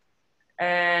sea.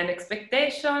 And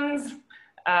expectations,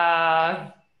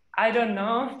 I don't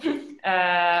know.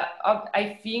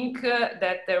 I think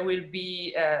that there will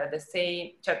be the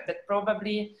same, that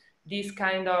probably these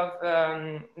kind of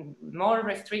more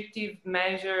restrictive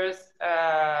measures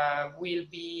will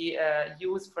be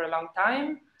used for a long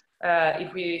time.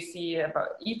 If we see about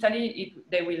Italy,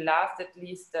 they will last at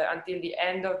least until the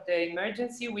end of the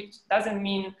emergency, which doesn't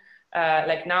mean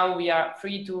like now we are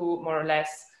free to more or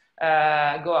less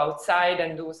go outside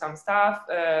and do some stuff,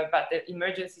 but the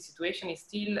emergency situation is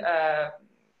still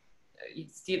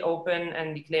it's still open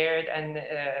and declared, and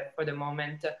for the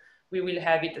moment we will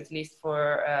have it at least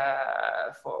for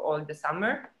all the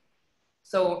summer.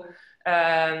 So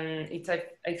I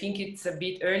think it's a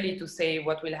bit early to say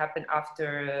what will happen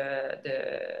after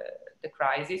the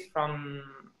crisis from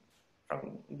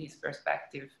this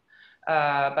perspective,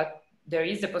 but there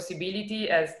is a possibility,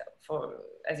 as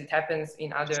it happens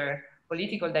in other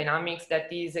political dynamics, that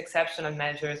these exceptional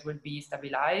measures will be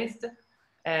stabilized,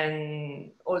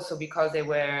 and also because they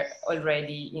were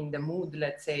already in the mood,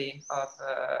 let's say, of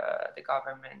the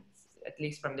government, at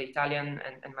least from the Italian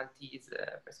and Maltese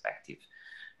perspective.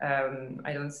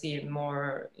 I don't see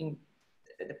more in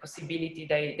the possibility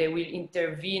they will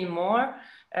intervene more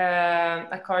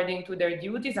according to their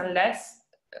duties, unless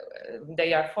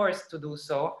they are forced to do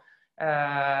so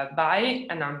by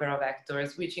a number of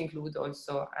actors, which include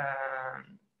also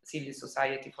civil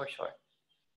society for sure.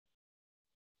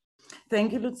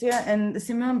 Thank you, Lucia. And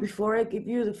Simon, before I give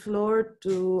you the floor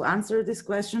to answer this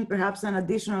question, perhaps an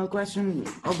additional question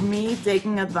of me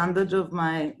taking advantage of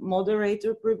my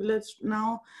moderator privilege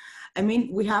now. I mean,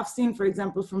 we have seen, for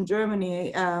example, from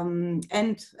Germany,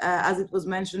 as it was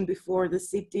mentioned before,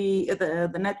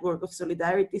 the network of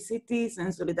solidarity cities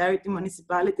and solidarity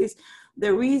municipalities,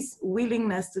 there is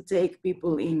willingness to take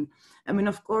people in. I mean,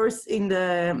 of course, in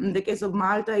the case of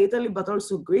Malta, Italy, but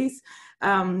also Greece,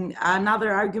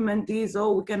 another argument is,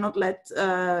 oh, we cannot let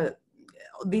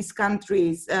these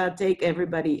countries take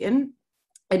everybody in,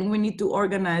 and we need to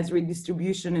organize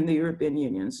redistribution in the European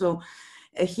Union. So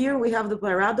here we have the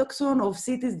paradoxon of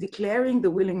cities declaring the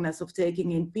willingness of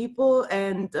taking in people,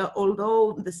 and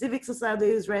although the civic society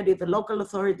is ready, the local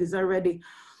authorities are ready,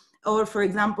 or for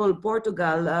example,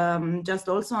 Portugal just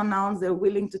also announced they're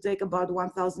willing to take about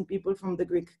 1,000 people from the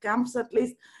Greek camps at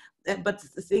least, but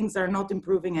things are not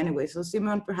improving anyway. So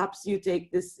Simon, perhaps you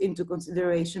take this into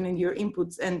consideration in your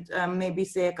inputs, and maybe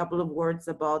say a couple of words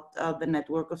about the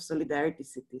network of solidarity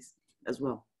cities as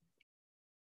well.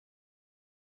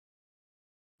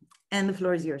 And the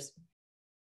floor is yours.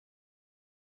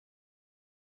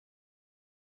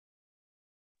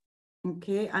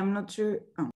 Okay, I'm not sure.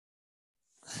 Oh.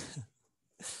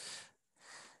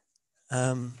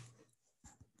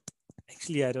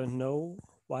 Actually, I don't know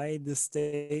why the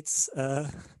states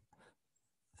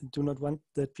do not want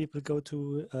that people go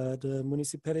to the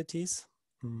municipalities.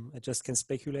 I just can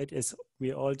speculate, as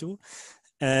we all do.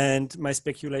 And my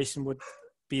speculation would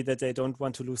be that they don't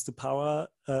want to lose the power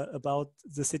about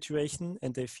the situation,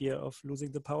 and they fear of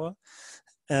losing the power.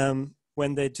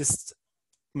 When they just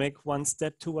make one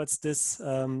step towards this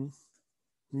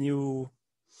new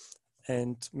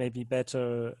and maybe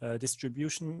better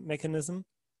distribution mechanism.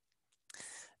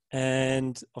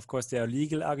 And of course, there are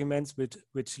legal arguments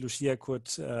which Lucia could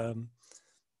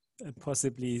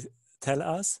possibly tell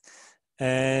us.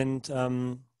 And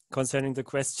concerning the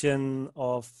question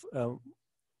of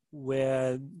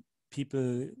where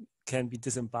people can be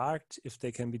disembarked, if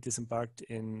they can be disembarked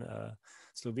in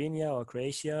Slovenia or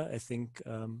Croatia, I think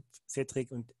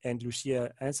Cedric and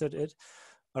Lucia answered it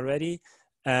already.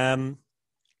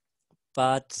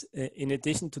 But in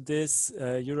addition to this,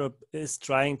 Europe is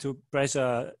trying to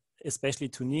pressure especially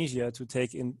Tunisia to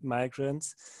take in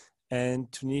migrants,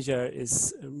 and Tunisia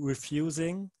is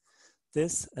refusing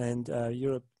this, and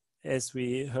Europe, as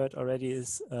we heard already,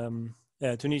 is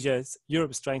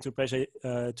Europe is trying to pressure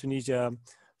Tunisia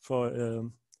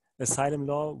for asylum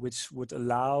law, which would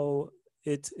allow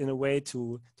it in a way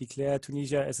to declare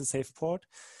Tunisia as a safe port,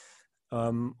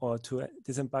 or to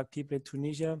disembark people in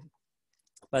Tunisia.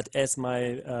 But as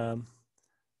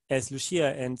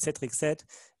Lucia and Cedric said,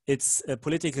 it's a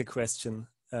political question.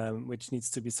 which needs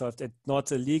to be solved, and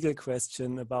not a legal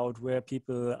question about where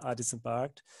people are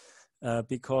disembarked,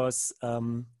 because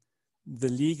the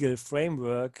legal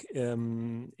framework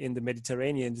in the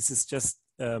Mediterranean, this is just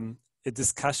a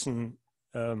discussion,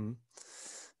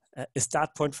 a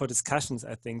start point for discussions,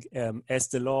 I think, as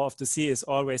the law of the sea is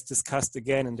always discussed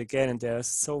again and again, and there are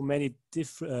so many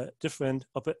different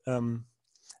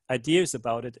ideas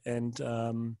about it.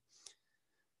 And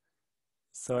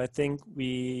so I think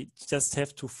we just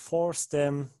have to force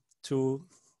them to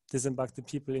disembark the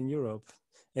people in Europe.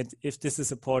 And if this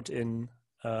is a port in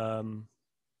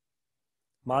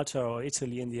Malta or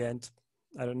Italy in the end,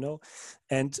 I don't know.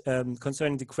 And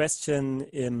concerning the question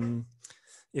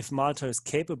if Malta is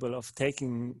capable of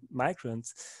taking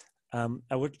migrants,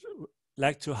 I would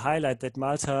like to highlight that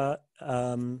Malta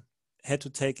had to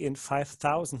take in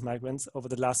 5,000 migrants over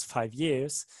the last 5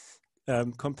 years,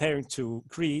 comparing to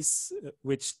Greece,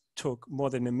 which took more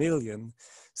than 1 million.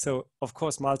 So of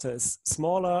course Malta is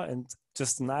smaller and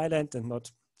just an island, and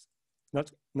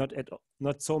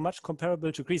not so much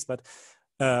comparable to Greece, but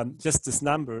just these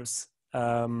numbers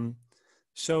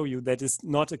show you that it's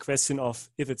not a question of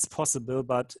if it's possible,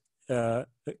 but a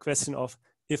question of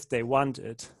if they want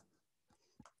it.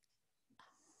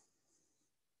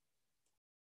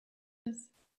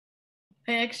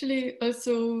 I actually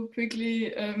also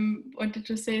quickly wanted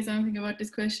to say something about this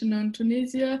question on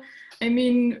Tunisia. I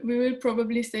mean, we will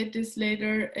probably say this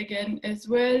later again as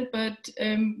well, but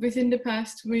within the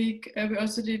past week, we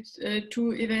also did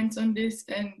 2 events on this,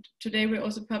 and today we're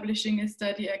also publishing a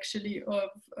study actually of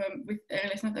with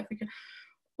Airlines North Africa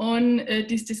on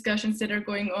these discussions that are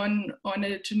going on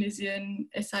a Tunisian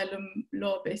asylum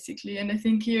law, basically. And I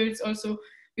think here it's also,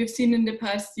 we've seen in the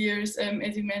past years,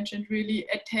 as you mentioned, really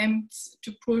attempts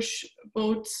to push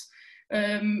boats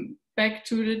back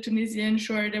to the Tunisian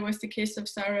shore. There was the case of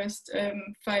Sarast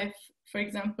 5, for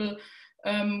example,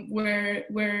 where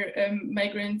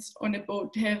migrants on a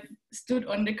boat have stood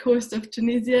on the coast of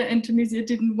Tunisia, and Tunisia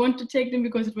didn't want to take them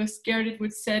because it was scared it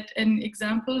would set an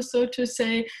example, so to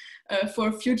say,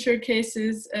 for future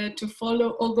cases to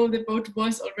follow, although the boat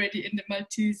was already in the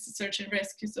Maltese search and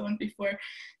rescue zone before.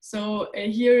 So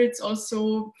here it's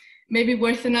also maybe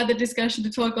worth another discussion to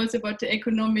talk also about the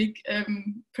economic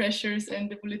pressures and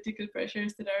the political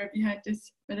pressures that are behind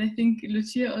this. But I think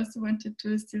Lucia also wanted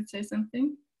to still say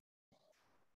something.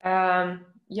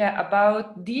 Yeah,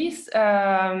 about this,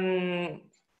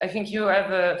 I think you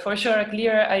have for sure a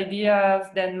clearer ideas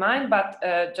than mine, but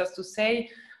just to say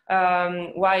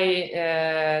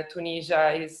why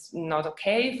Tunisia is not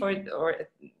okay for, or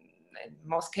in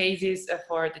most cases,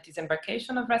 for the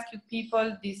disembarkation of rescued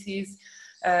people. This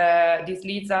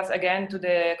leads us again to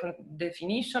the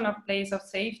definition of place of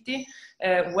safety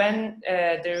when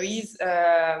there is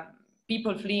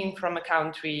people fleeing from a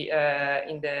country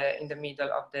in the middle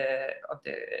of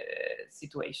the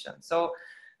situation. So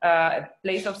a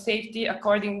place of safety,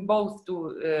 according both to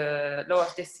law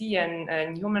of the sea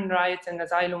and human rights and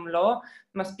asylum law,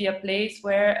 must be a place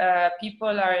where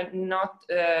people are not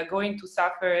going to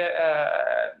suffer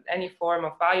any form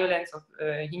of violence, of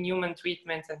inhuman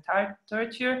treatments and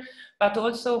torture, but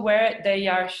also where they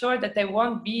are sure that they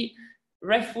won't be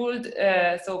refueled,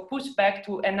 so pushed back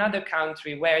to another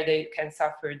country where they can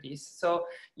suffer this. So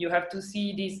you have to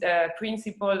see this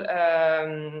principle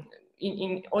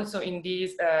also in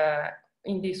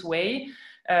this way.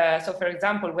 So for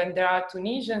example, when there are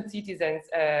Tunisian citizens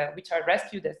which are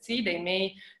rescued at sea, they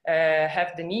may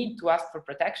have the need to ask for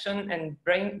protection, and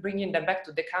bringing them back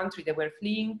to the country they were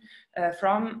fleeing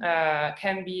from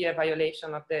can be a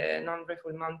violation of the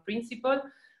non-refoulement principle.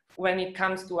 When it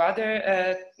comes to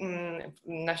other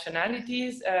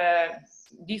nationalities,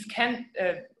 this can't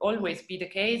always be the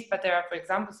case, but there are, for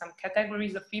example, some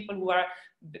categories of people who are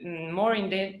more in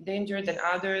danger than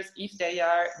others if they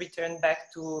are returned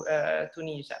back to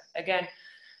Tunisia. Again,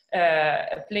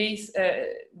 a place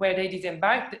where they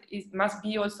disembarked must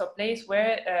be also a place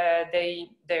where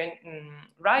their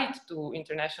right to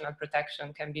international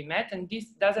protection can be met, and this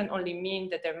doesn't only mean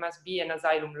that there must be an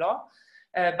asylum law,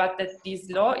 but that this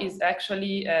law is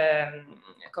actually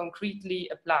concretely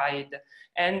applied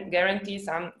and guarantees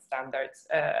some standards.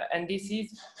 And this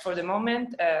is, for the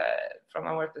moment, from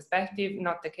our perspective,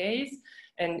 not the case.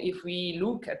 And if we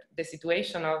look at the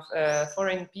situation of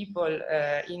foreign people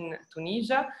in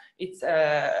Tunisia, it's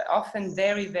often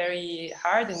very, very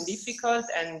hard and difficult,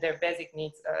 and their basic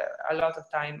needs a lot of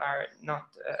time are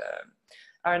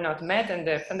not met, and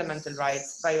their fundamental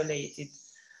rights violated.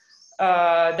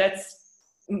 That's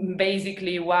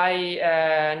basically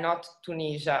why not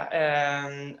Tunisia,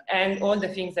 and all the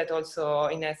things that also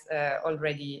Ines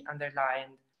already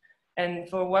underlined. And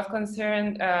for what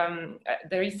concerns,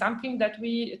 there is something that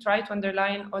we try to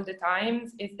underline all the time,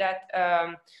 is that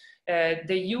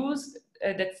the use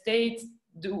that states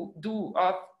do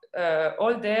of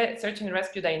all the search and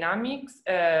rescue dynamics,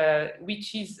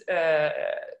 which is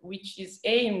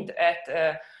aimed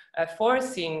at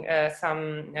forcing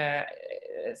some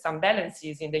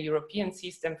balances in the European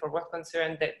system for what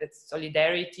concerns the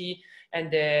solidarity and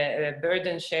the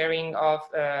burden sharing of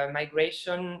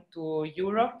migration to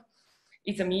Europe.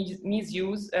 It's a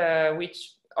misuse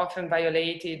which often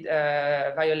violates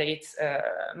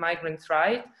migrants'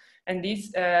 rights, and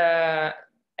this,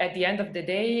 at the end of the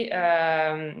day,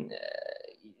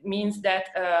 means that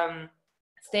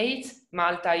states,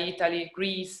 Malta, Italy,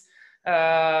 Greece,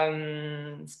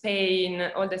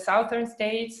 Spain, all the southern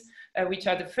states, which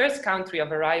are the first country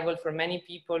of arrival for many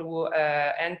people who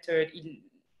entered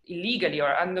illegally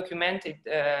or undocumented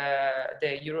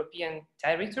the European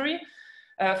territory,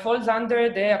 falls under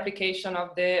the application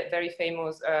of the very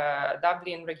famous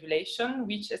Dublin regulation,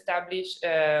 which established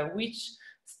which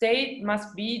state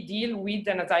must deal with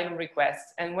an asylum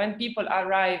request. And when people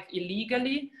arrive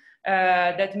illegally,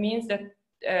 that means that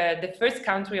the first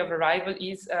country of arrival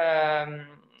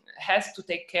has to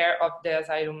take care of the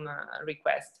asylum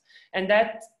request. And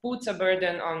that puts a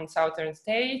burden on southern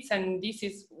states, and this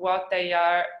is what they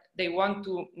want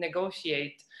to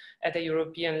negotiate at the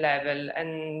European level.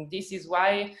 And this is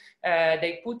why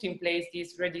they put in place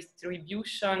this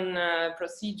redistribution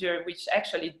procedure, which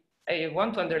actually, I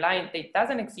want to underline, it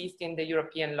doesn't exist in the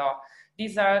European law.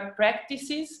 These are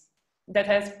practices that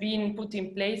has been put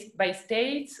in place by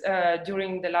states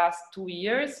during the last 2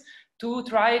 years to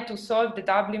try to solve the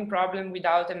Dublin problem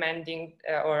without amending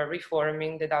or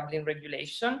reforming the Dublin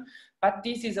regulation. But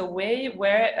this is a way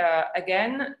where,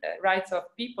 again, rights of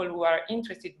people who are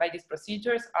interested by these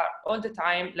procedures are all the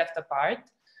time left apart.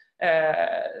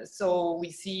 So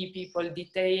we see people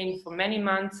detained for many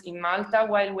months in Malta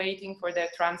while waiting for their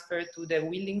transfer to the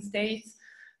willing states,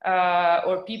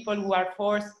 or people who are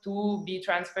forced to be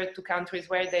transferred to countries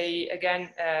where they,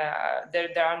 again,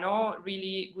 there are no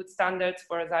really good standards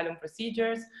for asylum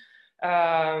procedures.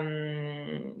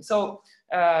 So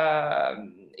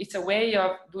it's a way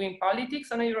of doing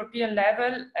politics on a European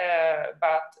level,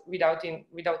 but without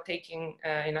taking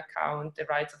in account the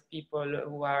rights of people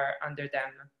who are under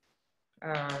them.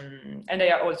 And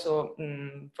they are also,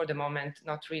 for the moment,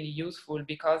 not really useful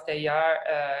because they are,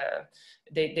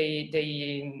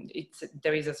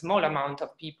 there is a small amount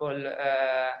of people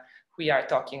we are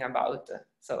talking about.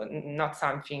 So not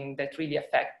something that really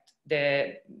affect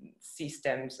the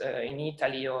systems in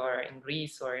Italy or in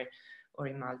Greece or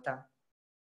in Malta.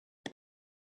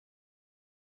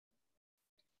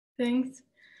 Thanks.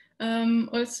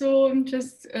 Also,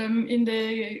 just in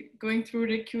the going through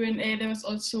the Q&A, there was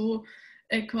also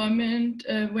a comment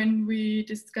when we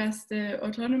discussed the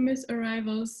autonomous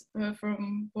arrivals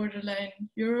from borderline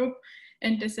Europe,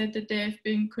 and they said that they have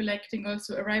been collecting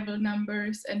also arrival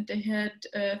numbers, and they had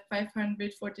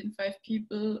 545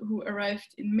 people who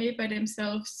arrived in May by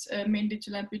themselves, mainly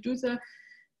to Lampedusa.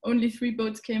 Only 3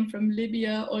 boats came from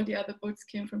Libya, all the other boats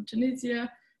came from Tunisia,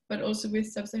 but also with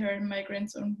sub-Saharan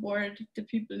migrants on board. The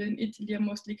people in Italy are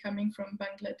mostly coming from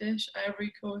Bangladesh,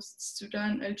 Ivory Coast,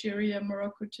 Sudan, Algeria,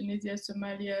 Morocco, Tunisia,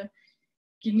 Somalia,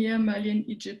 Guinea, Mali, and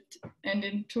Egypt. And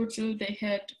in total, they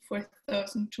had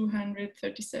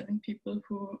 4,237 people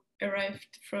who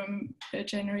arrived from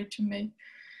January to May.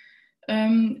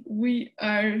 We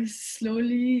are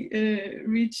slowly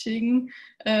reaching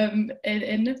an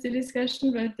end of the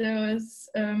discussion, but there was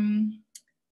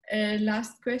a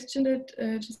last question that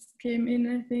just came in,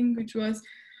 I think, which was,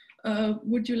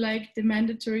 would you like the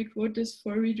mandatory quotas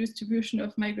for redistribution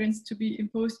of migrants to be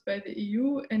imposed by the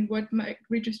EU, and what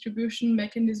redistribution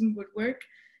mechanism would work?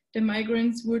 The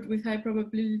migrants would, with high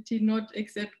probability, not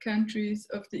accept countries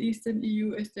of the Eastern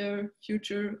EU as their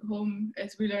future home,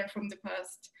 as we learned from the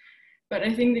past. But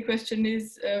I think the question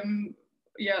is,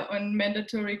 yeah, on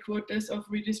mandatory quotas of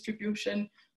redistribution,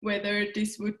 whether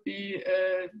this would be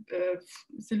a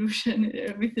solution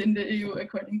within the EU,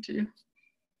 according to you.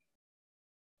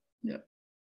 Yeah.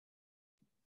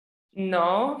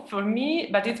 No, for me,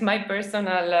 but it's my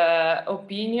personal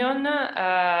opinion.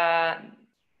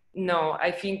 No,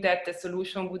 I think that the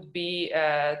solution would be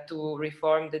to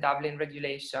reform the Dublin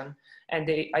regulation. And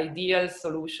the ideal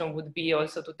solution would be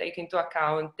also to take into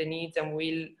account the needs and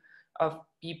will of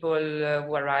people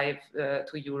who arrive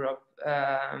to Europe.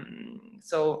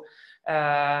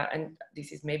 And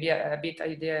this is maybe a bit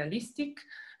idealistic,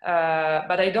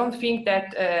 but I don't think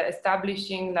that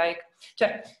establishing like,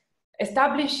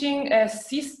 establishing a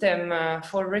system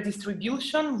for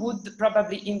redistribution would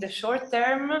probably in the short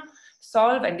term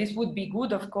solve, and this would be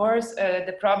good, of course,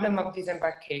 the problem of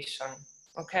disembarkation.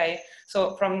 Okay,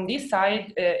 so from this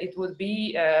side, it would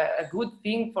be a good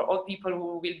thing for all people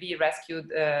who will be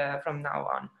rescued from now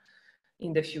on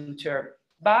in the future.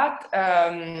 But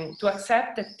to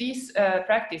accept that this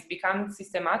practice becomes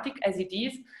systematic as it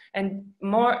is, and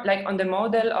more like on the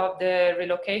model of the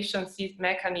relocation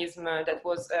mechanism that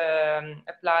was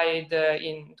applied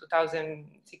in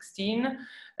 2016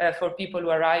 for people who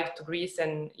arrived to Greece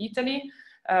and Italy,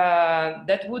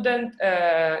 that wouldn't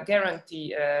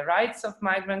guarantee rights of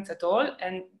migrants at all.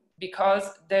 And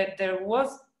because there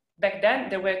was, back then,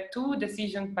 there were two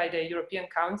decisions by the European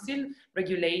Council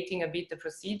regulating a bit the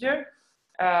procedure.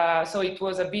 So it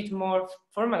was a bit more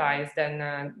formalized than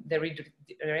the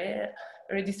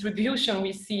redistribution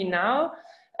we see now.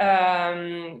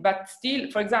 But still,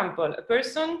 for example, a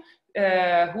person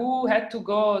who had to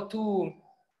go to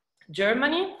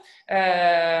Germany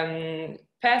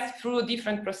passed through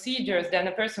different procedures than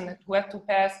a person who had to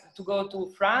go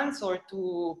to France or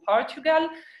to Portugal,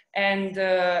 and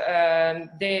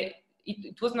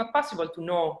it was not possible to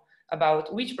know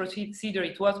about which procedure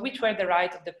it was, which were the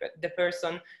rights of the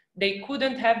person. They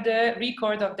couldn't have the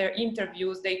record of their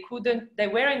interviews. They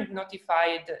weren't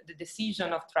notified the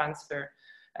decision of transfer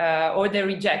or the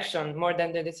rejection, more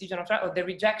than the decision of or the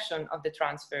rejection of the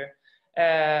transfer.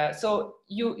 So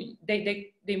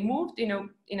they moved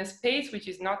in a space which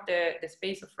is not the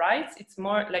space of rights. It's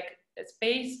more like a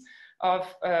space of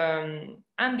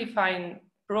undefined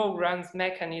programs,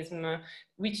 mechanism,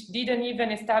 which didn't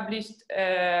even establish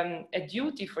a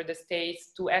duty for the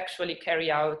states to actually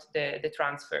carry out the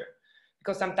transfer.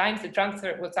 Because sometimes the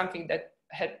transfer was something that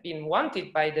had been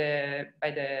wanted by the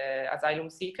asylum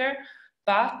seeker,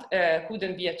 but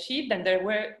couldn't be achieved, and there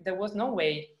was no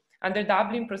way. Under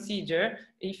Dublin procedure,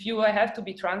 if you have to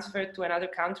be transferred to another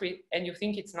country and you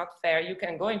think it's not fair, you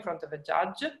can go in front of a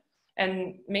judge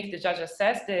and make the judge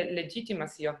assess the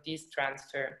legitimacy of this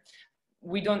transfer.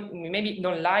 We maybe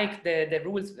don't like the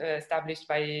rules established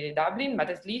by Dublin,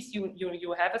 but at least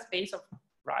you have a space of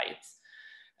rights.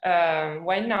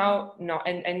 While now, no,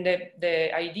 and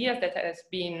the ideas that has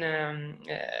been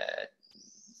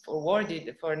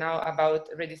forwarded for now about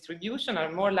redistribution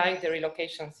are more like the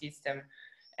relocation system.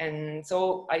 And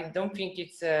so I don't think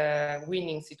it's a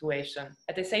winning situation.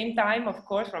 At the same time, of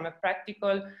course, from a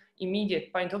practical,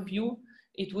 immediate point of view,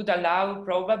 it would allow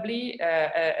probably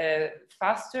a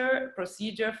faster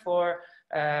procedure for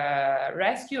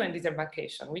rescue and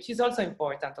disembarkation, which is also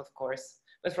important, of course.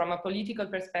 But from a political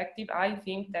perspective, I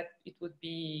think that it wouldn't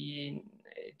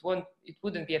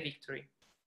be a victory.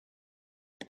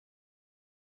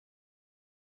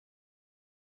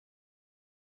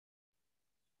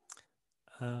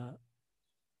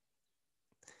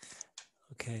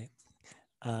 Okay,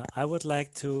 I would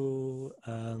like to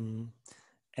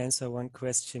answer one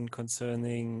question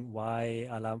concerning why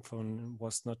Alarmphone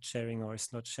was not sharing or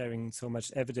is not sharing so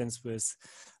much evidence with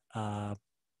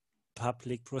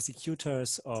public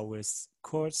prosecutors or with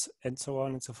courts and so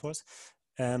on and so forth.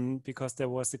 Because there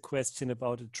was a question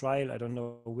about a trial, I don't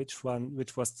know which one,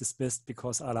 which was dismissed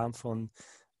because Alarmphone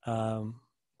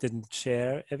didn't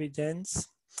share evidence.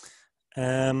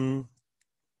 From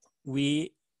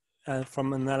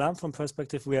an Alarmphone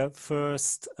perspective, we are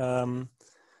first,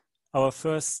 our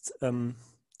first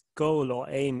goal or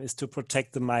aim is to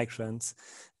protect the migrants.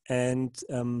 And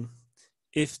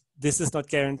if this is not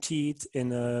guaranteed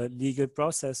in a legal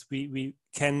process, we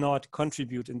cannot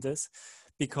contribute in this,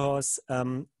 because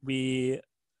we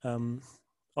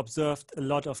observed a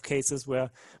lot of cases where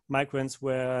migrants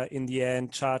were in the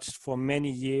end charged for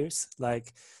many years,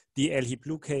 like the El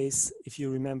Hiblu case, if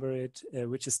you remember it,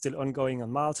 which is still ongoing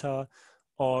on Malta,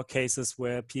 or cases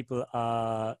where people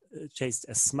are chased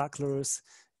as smugglers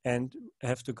and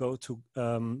have to go to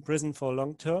prison for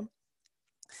long term.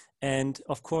 And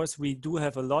of course, we do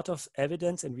have a lot of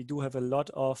evidence and we do have a lot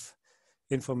of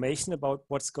information about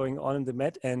what's going on in the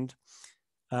Med, and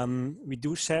we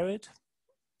do share it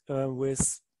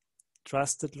with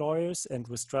trusted lawyers and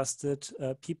with trusted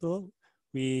people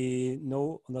we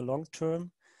know on the long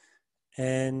term.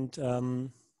 And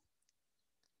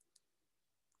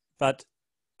but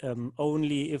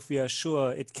only if we are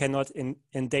sure it cannot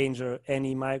endanger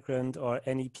any migrant or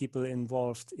any people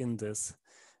involved in this,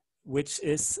 which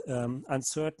is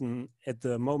uncertain at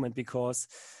the moment, because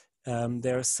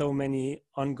there are so many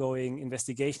ongoing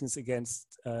investigations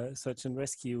against search and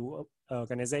rescue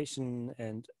organization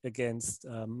and against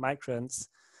migrants,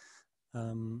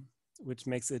 which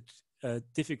makes it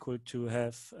difficult to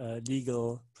have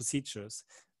legal procedures.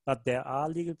 but there are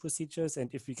legal procedures,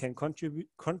 and if we can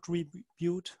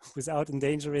contribute without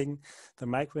endangering the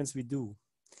migrants, we do.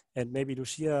 And maybe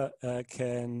Lucia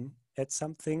can add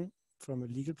something from a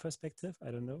legal perspective.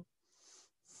 I don't know.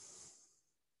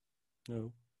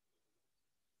 No.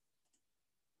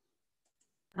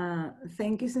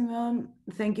 Thank you, Simone.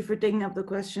 Thank you for taking up the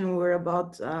question. We're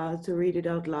about to read it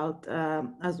out loud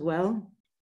as well.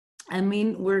 I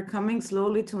mean, we're coming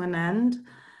slowly to an end.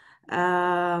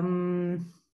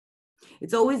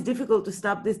 It's always difficult to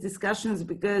stop these discussions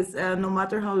because no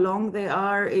matter how long they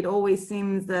are, it always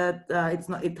seems that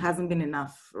it hasn't been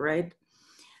enough, right?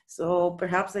 So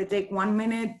perhaps I take 1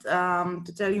 minute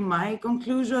to tell you my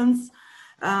conclusions.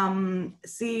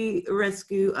 Sea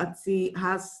rescue at sea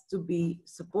has to be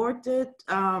supported.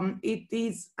 It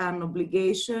is an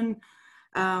obligation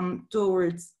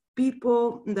towards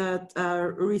people that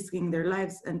are risking their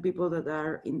lives and people that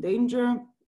are in danger.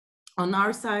 On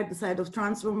our side, the side of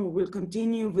Transform, we will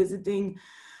continue visiting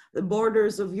the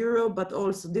borders of Europe, but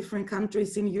also different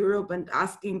countries in Europe, and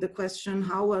asking the question,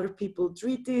 how are people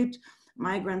treated,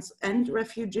 migrants and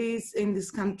refugees in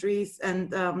these countries,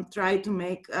 and try to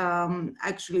make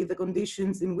actually the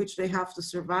conditions in which they have to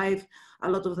survive a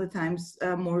lot of the times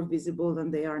more visible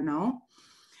than they are now.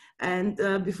 And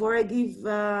before I give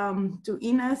to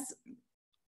Ines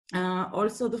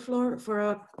also the floor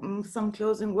for some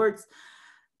closing words,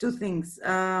 two things.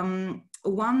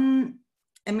 One,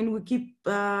 I mean, we keep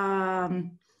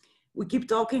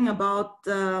talking about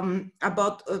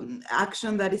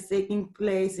action that is taking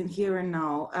place in here and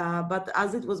now. But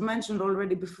as it was mentioned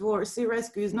already before, sea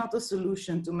rescue is not a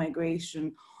solution to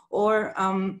migration, or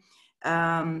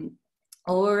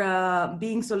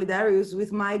being solidarious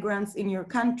with migrants in your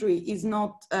country is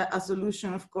not a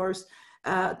solution, of course,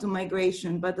 to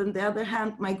migration. But on the other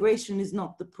hand, migration is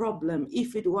not the problem.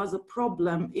 If it was a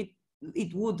problem,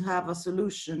 it would have a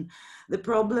solution. The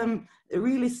problem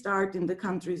really starts in the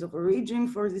countries of origin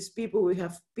for these people. We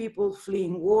have people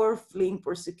fleeing war, fleeing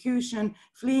persecution,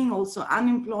 fleeing also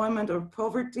unemployment or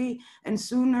poverty, and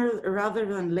sooner rather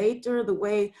than later, the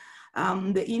way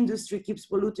the industry keeps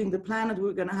polluting the planet,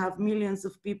 we're going to have millions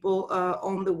of people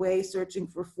on the way searching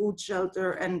for food,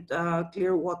 shelter, and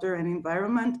clear water and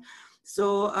environment.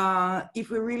 So if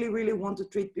we really, really want to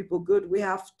treat people good, we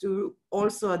have to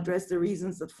also address the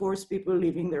reasons that force people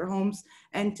leaving their homes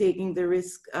and taking the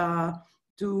risk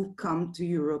to come to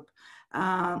Europe.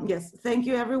 Yes, thank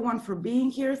you everyone for being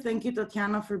here. Thank you,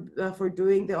 Tatiana, for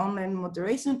doing the online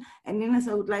moderation. And Ines,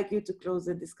 I would like you to close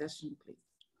the discussion, please.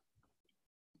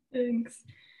 Thanks.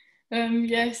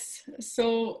 Yes,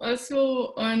 so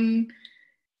also on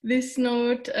this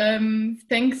note,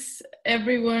 thanks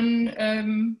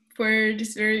everyone for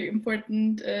this very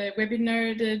important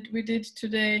webinar that we did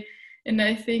today. And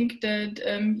I think that,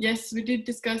 yes, we did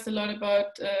discuss a lot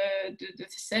about the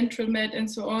central med and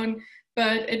so on,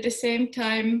 but at the same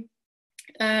time,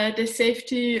 the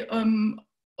safety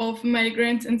of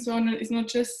migrants and so on is not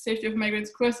just safety of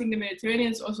migrants crossing the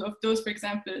Mediterranean, it's also of those, for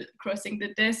example, crossing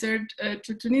the desert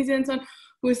to Tunisia and so on,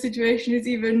 whose situation is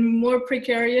even more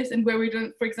precarious, and where we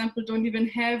don't, for example, don't even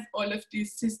have all of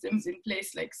these systems in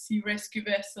place, like sea rescue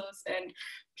vessels and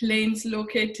planes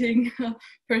locating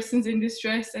persons in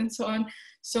distress and so on.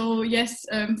 So yes,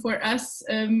 for us,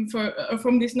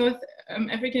 from this North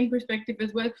African perspective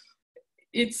as well,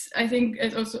 it's, I think,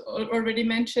 as also already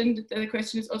mentioned, the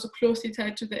question is also closely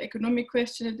tied to the economic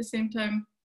question at the same time.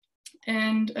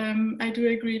 And I do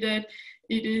agree that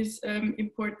it is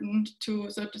important to,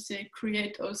 so to say,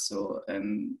 create also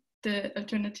the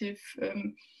alternative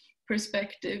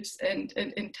perspectives and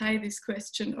tie this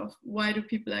question of why do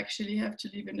people actually have to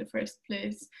leave in the first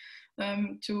place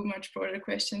to much broader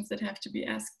questions that have to be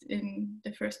asked in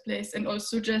the first place. And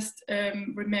also just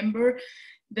remember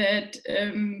that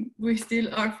we still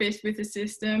are faced with a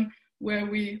system where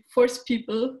we force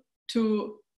people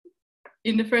to,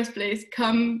 in the first place,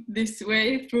 come this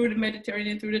way through the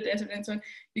Mediterranean, through the desert and so on,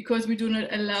 because we do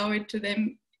not allow it to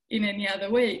them in any other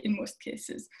way in most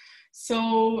cases.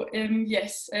 So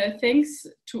yes, thanks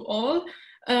to all.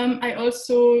 I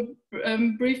also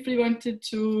briefly wanted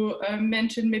to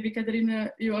mention, maybe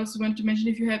Katarina, you also want to mention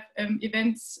if you have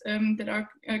events that are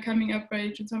coming up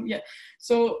by some, yeah.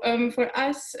 So for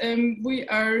us, we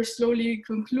are slowly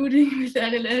concluding with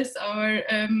LLS our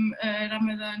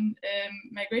Ramadan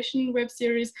migration web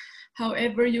series.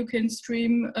 However, you can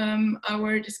stream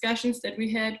our discussions that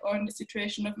we had on the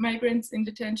situation of migrants in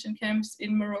detention camps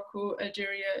in Morocco,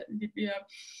 Algeria, Libya,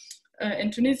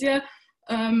 and Tunisia.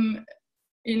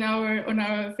 On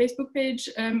our Facebook page,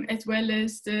 as well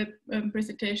as the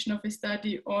presentation of a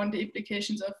study on the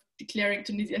implications of declaring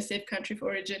Tunisia a safe country of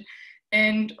origin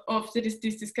and of these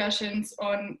discussions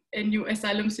on a new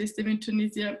asylum system in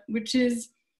Tunisia, which is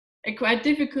a quite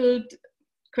difficult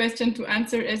question to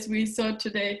answer, as we saw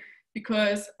today,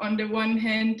 because on the one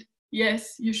hand,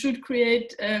 yes, you should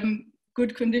create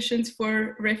good conditions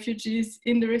for refugees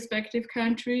in the respective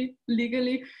country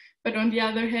legally, but on the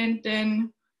other hand,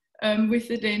 then with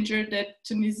the danger that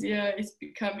Tunisia is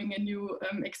becoming a new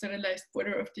externalized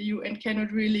border of the EU and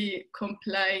cannot really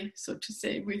comply, so to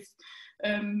say, with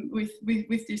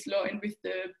this law and with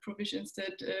the provisions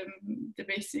that the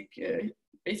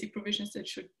basic provisions that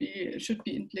should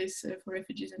be in place for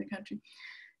refugees in the country.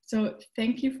 So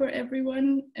thank you for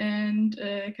everyone, and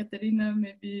Katarina,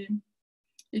 maybe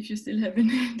if you still have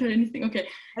anything, okay.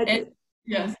 And,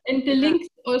 yeah, and the links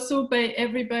also by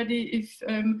everybody, if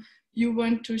you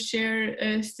want to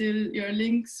share still your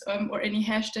links or any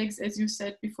hashtags, as you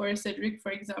said before, Cedric,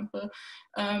 for example,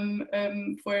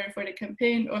 for the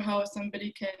campaign, or how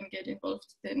somebody can get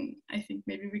involved, then I think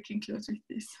maybe we can close with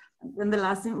this. And the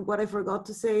last thing, what I forgot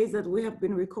to say is that we have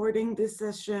been recording this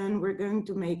session. We're going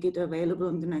to make it available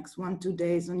in the next 1-2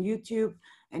 days on YouTube,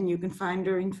 and you can find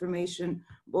our information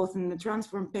both in the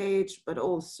Transform page, but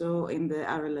also in the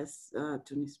RLS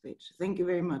Tunis page. Thank you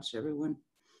very much, everyone.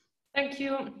 Thank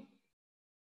you.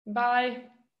 Bye.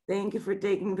 Thank you for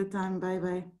taking the time.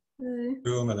 Bye-bye.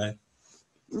 Bye.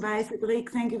 Bye, Cédric.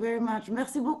 Thank you very much.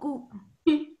 Merci beaucoup.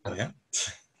 Yeah.